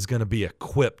 Brown is going to be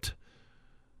equipped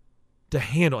to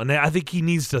handle. And I think he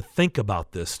needs to think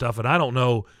about this stuff. And I don't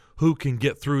know who can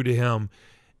get through to him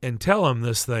and tell him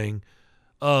this thing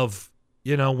of,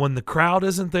 when the crowd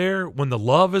isn't there, when the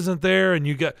love isn't there, and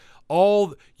you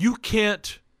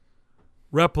can't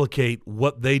replicate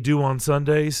what they do on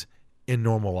Sundays in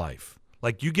normal life.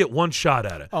 Like, you get one shot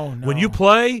at it. Oh, no. When you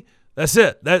play, that's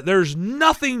it. There's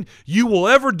nothing you will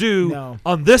ever do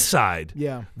on this side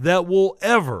that will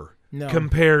ever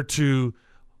compare to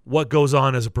what goes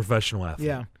on as a professional athlete.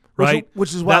 Yeah. Right?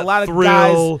 Which is why a lot of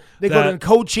guys, they go to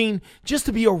coaching just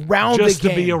to be around the game. Just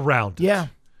to be around it. Yeah.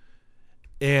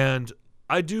 And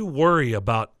I do worry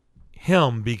about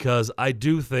him because I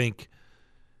do think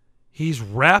he's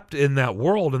wrapped in that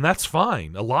world, and that's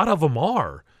fine. A lot of them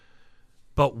are.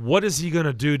 But what is he going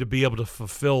to do to be able to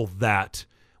fulfill that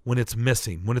when it's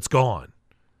missing, when it's gone,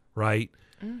 right?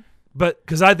 But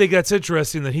because I think that's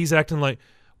interesting that he's acting like,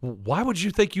 well, why would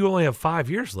you think you only have 5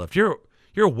 years left? You're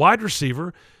a wide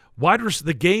receiver.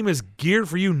 The game is geared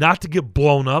for you not to get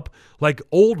blown up like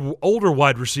older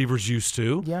wide receivers used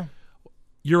to. Yeah.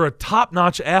 You're a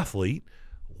top-notch athlete.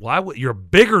 You're a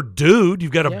bigger dude.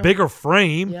 You've got a bigger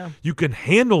frame. Yeah. You can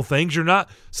handle things. You're not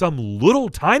some little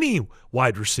tiny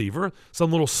wide receiver,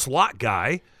 some little slot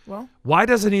guy. Well, why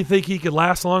doesn't he think he could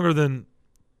last longer than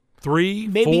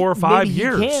 3, 4, 5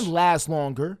 years? Maybe he can last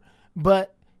longer,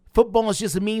 but football is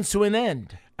just a means to an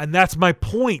end. And that's my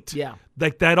point. Yeah.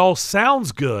 Like, that all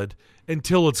sounds good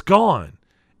until it's gone.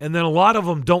 And then a lot of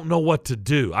them don't know what to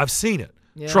do. I've seen it.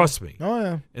 Yeah. Trust me. Oh,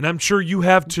 yeah. And I'm sure you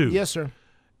have too. Yes, sir.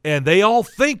 And they all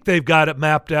think they've got it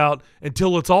mapped out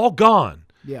until it's all gone.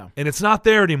 Yeah. And it's not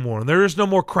there anymore. And there is no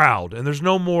more crowd. And there's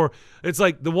no more – it's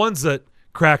like the ones that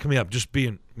crack me up, just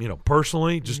being,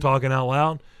 personally, just talking out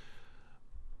loud.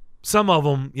 Some of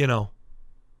them,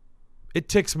 it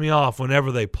ticks me off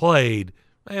whenever they played.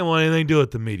 They didn't want anything to do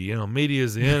with the media. Media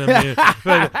is the enemy.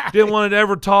 Didn't want to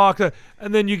ever talk.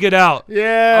 And then you get out.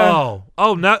 Yeah.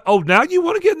 Now you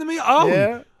want to get in the media? Oh.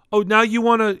 Yeah. Oh, now you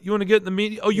want to get in the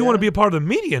media? Oh, you want to be a part of the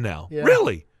media now? Yeah.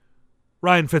 Really?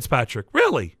 Ryan Fitzpatrick,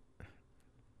 really?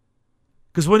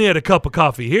 Because when he had a cup of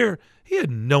coffee here, he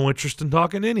had no interest in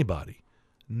talking to anybody.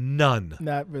 None.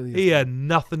 Not really. He had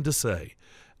nothing to say.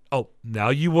 Oh, now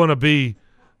you want to be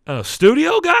a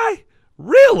studio guy?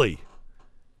 Really?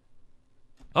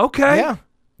 Okay. Yeah.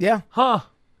 Yeah. Huh.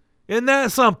 Isn't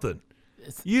that something?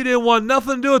 You didn't want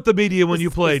nothing to do with the media when you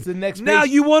played. It's the next now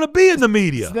you want to be in the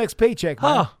media. It's the next paycheck,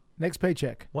 man. Next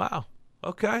paycheck. Wow.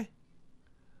 Okay.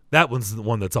 That one's the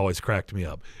one that's always cracked me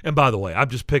up. And by the way, I'm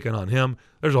just picking on him.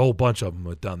 There's a whole bunch of them that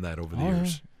have done that over the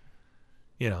years.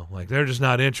 Like they're just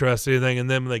not interested in anything, and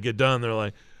then when they get done, they're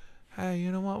like, hey,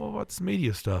 you know what about this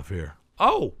media stuff here?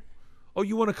 Oh,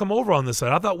 you want to come over on this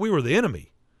side? I thought we were the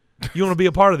enemy. You want to be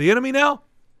a part of the enemy now?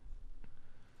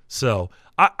 So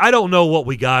I don't know what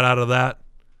we got out of that.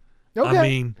 Okay. I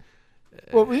mean,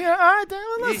 well, yeah, all right, then,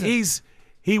 well, listen.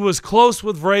 He was close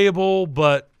with Vrabel,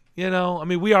 but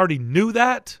we already knew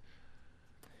that.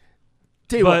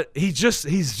 But he's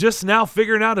just now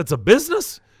figuring out it's a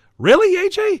business. Really,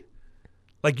 AJ?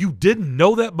 Like, you didn't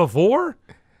know that before?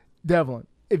 Devlin,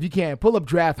 if you can, pull up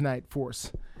draft night for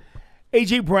us.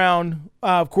 AJ Brown,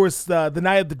 of course, the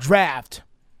night of the draft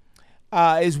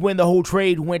is when the whole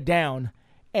trade went down,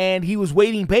 and he was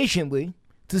waiting patiently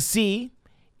to see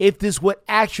if this would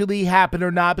actually happen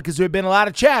or not, because there had been a lot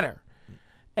of chatter.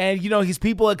 And, his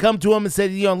people had come to him and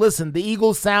said, listen, the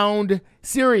Eagles sound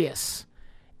serious.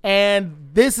 And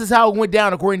this is how it went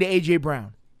down, according to A.J.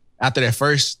 Brown. After that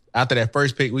first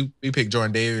pick, we picked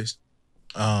Jordan Davis,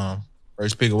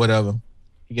 first pick or whatever.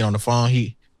 He get on the phone,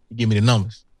 he give me the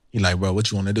numbers. He like, bro,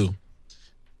 what you want to do?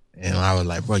 And I was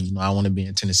like, bro, I want to be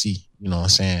in Tennessee. You know what I'm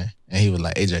saying? And he was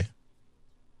like, AJ,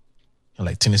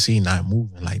 like, Tennessee not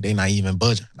moving. Like, they not even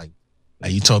budging. Like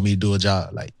you told me to do a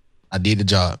job. Like, I did the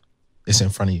job. It's in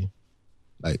front of you.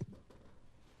 Like,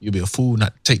 you'll be a fool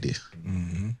not to take this.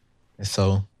 Mm-hmm. And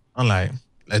so I'm like,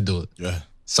 let's do it. Yeah.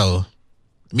 So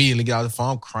immediately get out the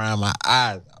phone, I'm crying my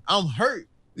eyes out. I'm hurt.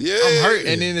 Yeah. I'm hurt.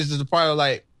 And then it's just the part of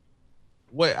like,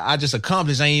 what I just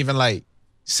accomplished ain't even like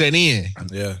set in.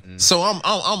 Yeah. So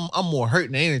I'm more hurt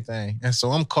than anything. And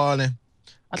so I'm calling.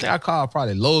 I think I called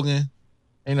probably Logan.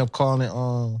 Ended up calling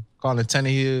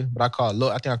Tannehill, but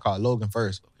I think I called Logan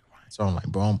first. So I'm like,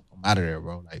 bro, I'm out of there,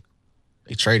 bro. Like,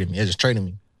 they traded me. They just traded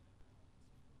me.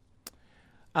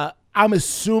 I'm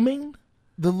assuming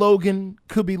the Logan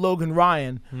could be Logan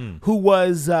Ryan, who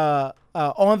was on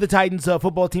the Titans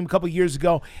football team a couple years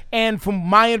ago, and from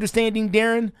my understanding,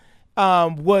 Darren,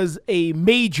 was a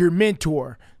major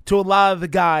mentor to a lot of the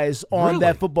guys on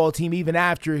that football team, even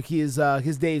after his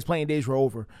playing days were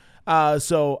over.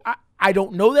 So I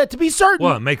don't know that to be certain.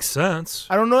 Well, it makes sense.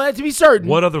 I don't know that to be certain.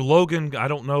 What other Logan? I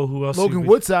don't know who else. Logan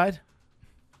Woodside.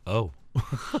 Oh.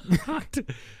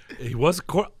 He was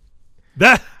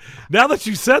that. Now that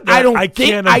you said that,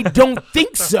 I don't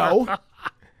think so.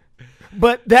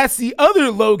 But that's the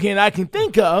other Logan I can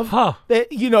think of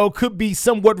that, could be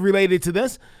somewhat related to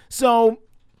this. So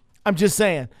I'm just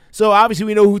saying. So obviously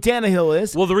we know who Tannehill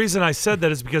is. Well, the reason I said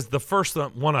that is because the first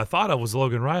one I thought of was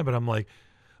Logan Ryan, but I'm like,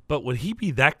 but would he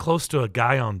be that close to a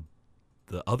guy on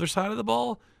the other side of the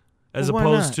ball as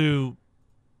opposed to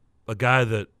a guy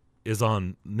that is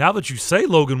on – now that you say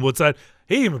Logan Woodside,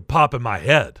 he didn't even pop in my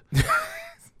head.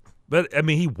 But, I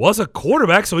mean, he was a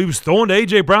quarterback, so he was throwing to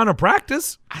A.J. Brown in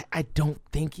practice. I don't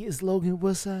think he is Logan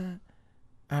Woodside.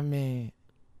 I mean,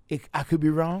 I could be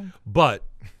wrong. But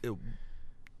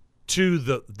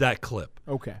to that clip,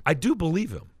 okay, I do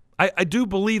believe him. I do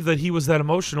believe that he was that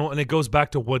emotional, and it goes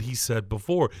back to what he said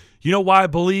before. You know why I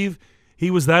believe he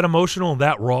was that emotional and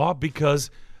that raw? Because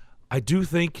I do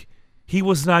think he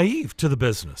was naive to the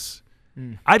business.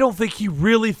 I don't think he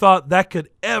really thought that could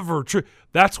ever true.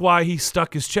 That's why he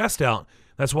stuck his chest out.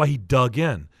 That's why he dug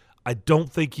in. I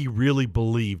don't think he really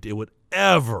believed it would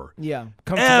ever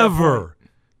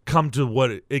come to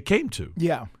what it came to.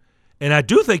 Yeah. And I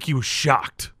do think he was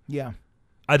shocked. Yeah.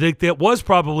 I think that was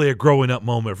probably a growing up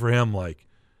moment for him, like,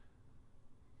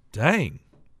 dang,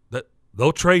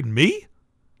 they'll trade me?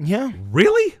 Yeah.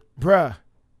 Really? Bruh.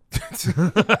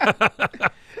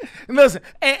 Listen,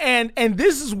 and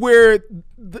this is where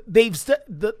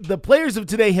the players of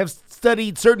today have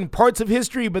studied certain parts of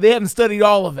history, but they haven't studied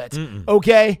all of it,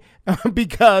 okay?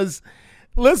 Because,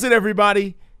 listen,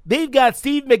 everybody, they've got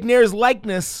Steve McNair's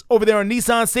likeness over there on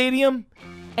Nissan Stadium,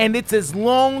 and it's as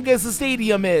long as the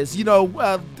stadium is,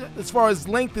 as far as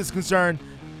length is concerned.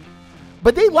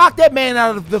 But they locked that man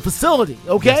out of the facility,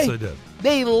 okay? Yes, they did.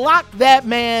 They locked that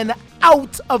man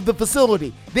out of the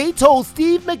facility. They told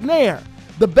Steve McNair,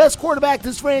 the best quarterback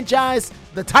this franchise,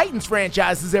 the Titans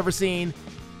franchise, has ever seen,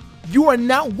 you are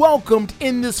not welcomed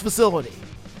in this facility.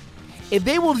 If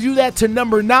they will do that to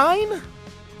number 9,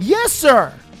 yes,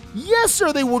 sir. Yes,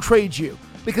 sir, they will trade you.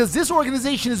 Because this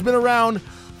organization has been around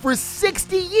for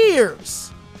 60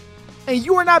 years. And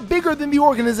you are not bigger than the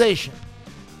organization.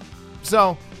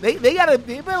 So they better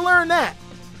learn that.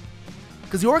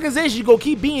 Because the organization will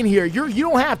keep being here. You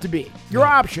don't have to be. You're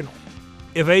optional.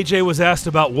 If AJ was asked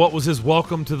about what was his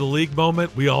welcome to the league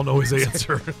moment, we all know his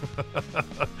answer.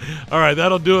 All right,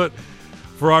 that'll do it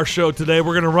for our show today.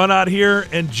 We're going to run out here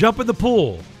and jump in the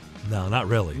pool. No, not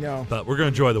really. No. But we're going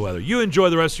to enjoy the weather. You enjoy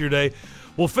the rest of your day.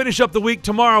 We'll finish up the week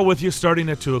tomorrow with you starting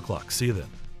at 2 o'clock. See you then.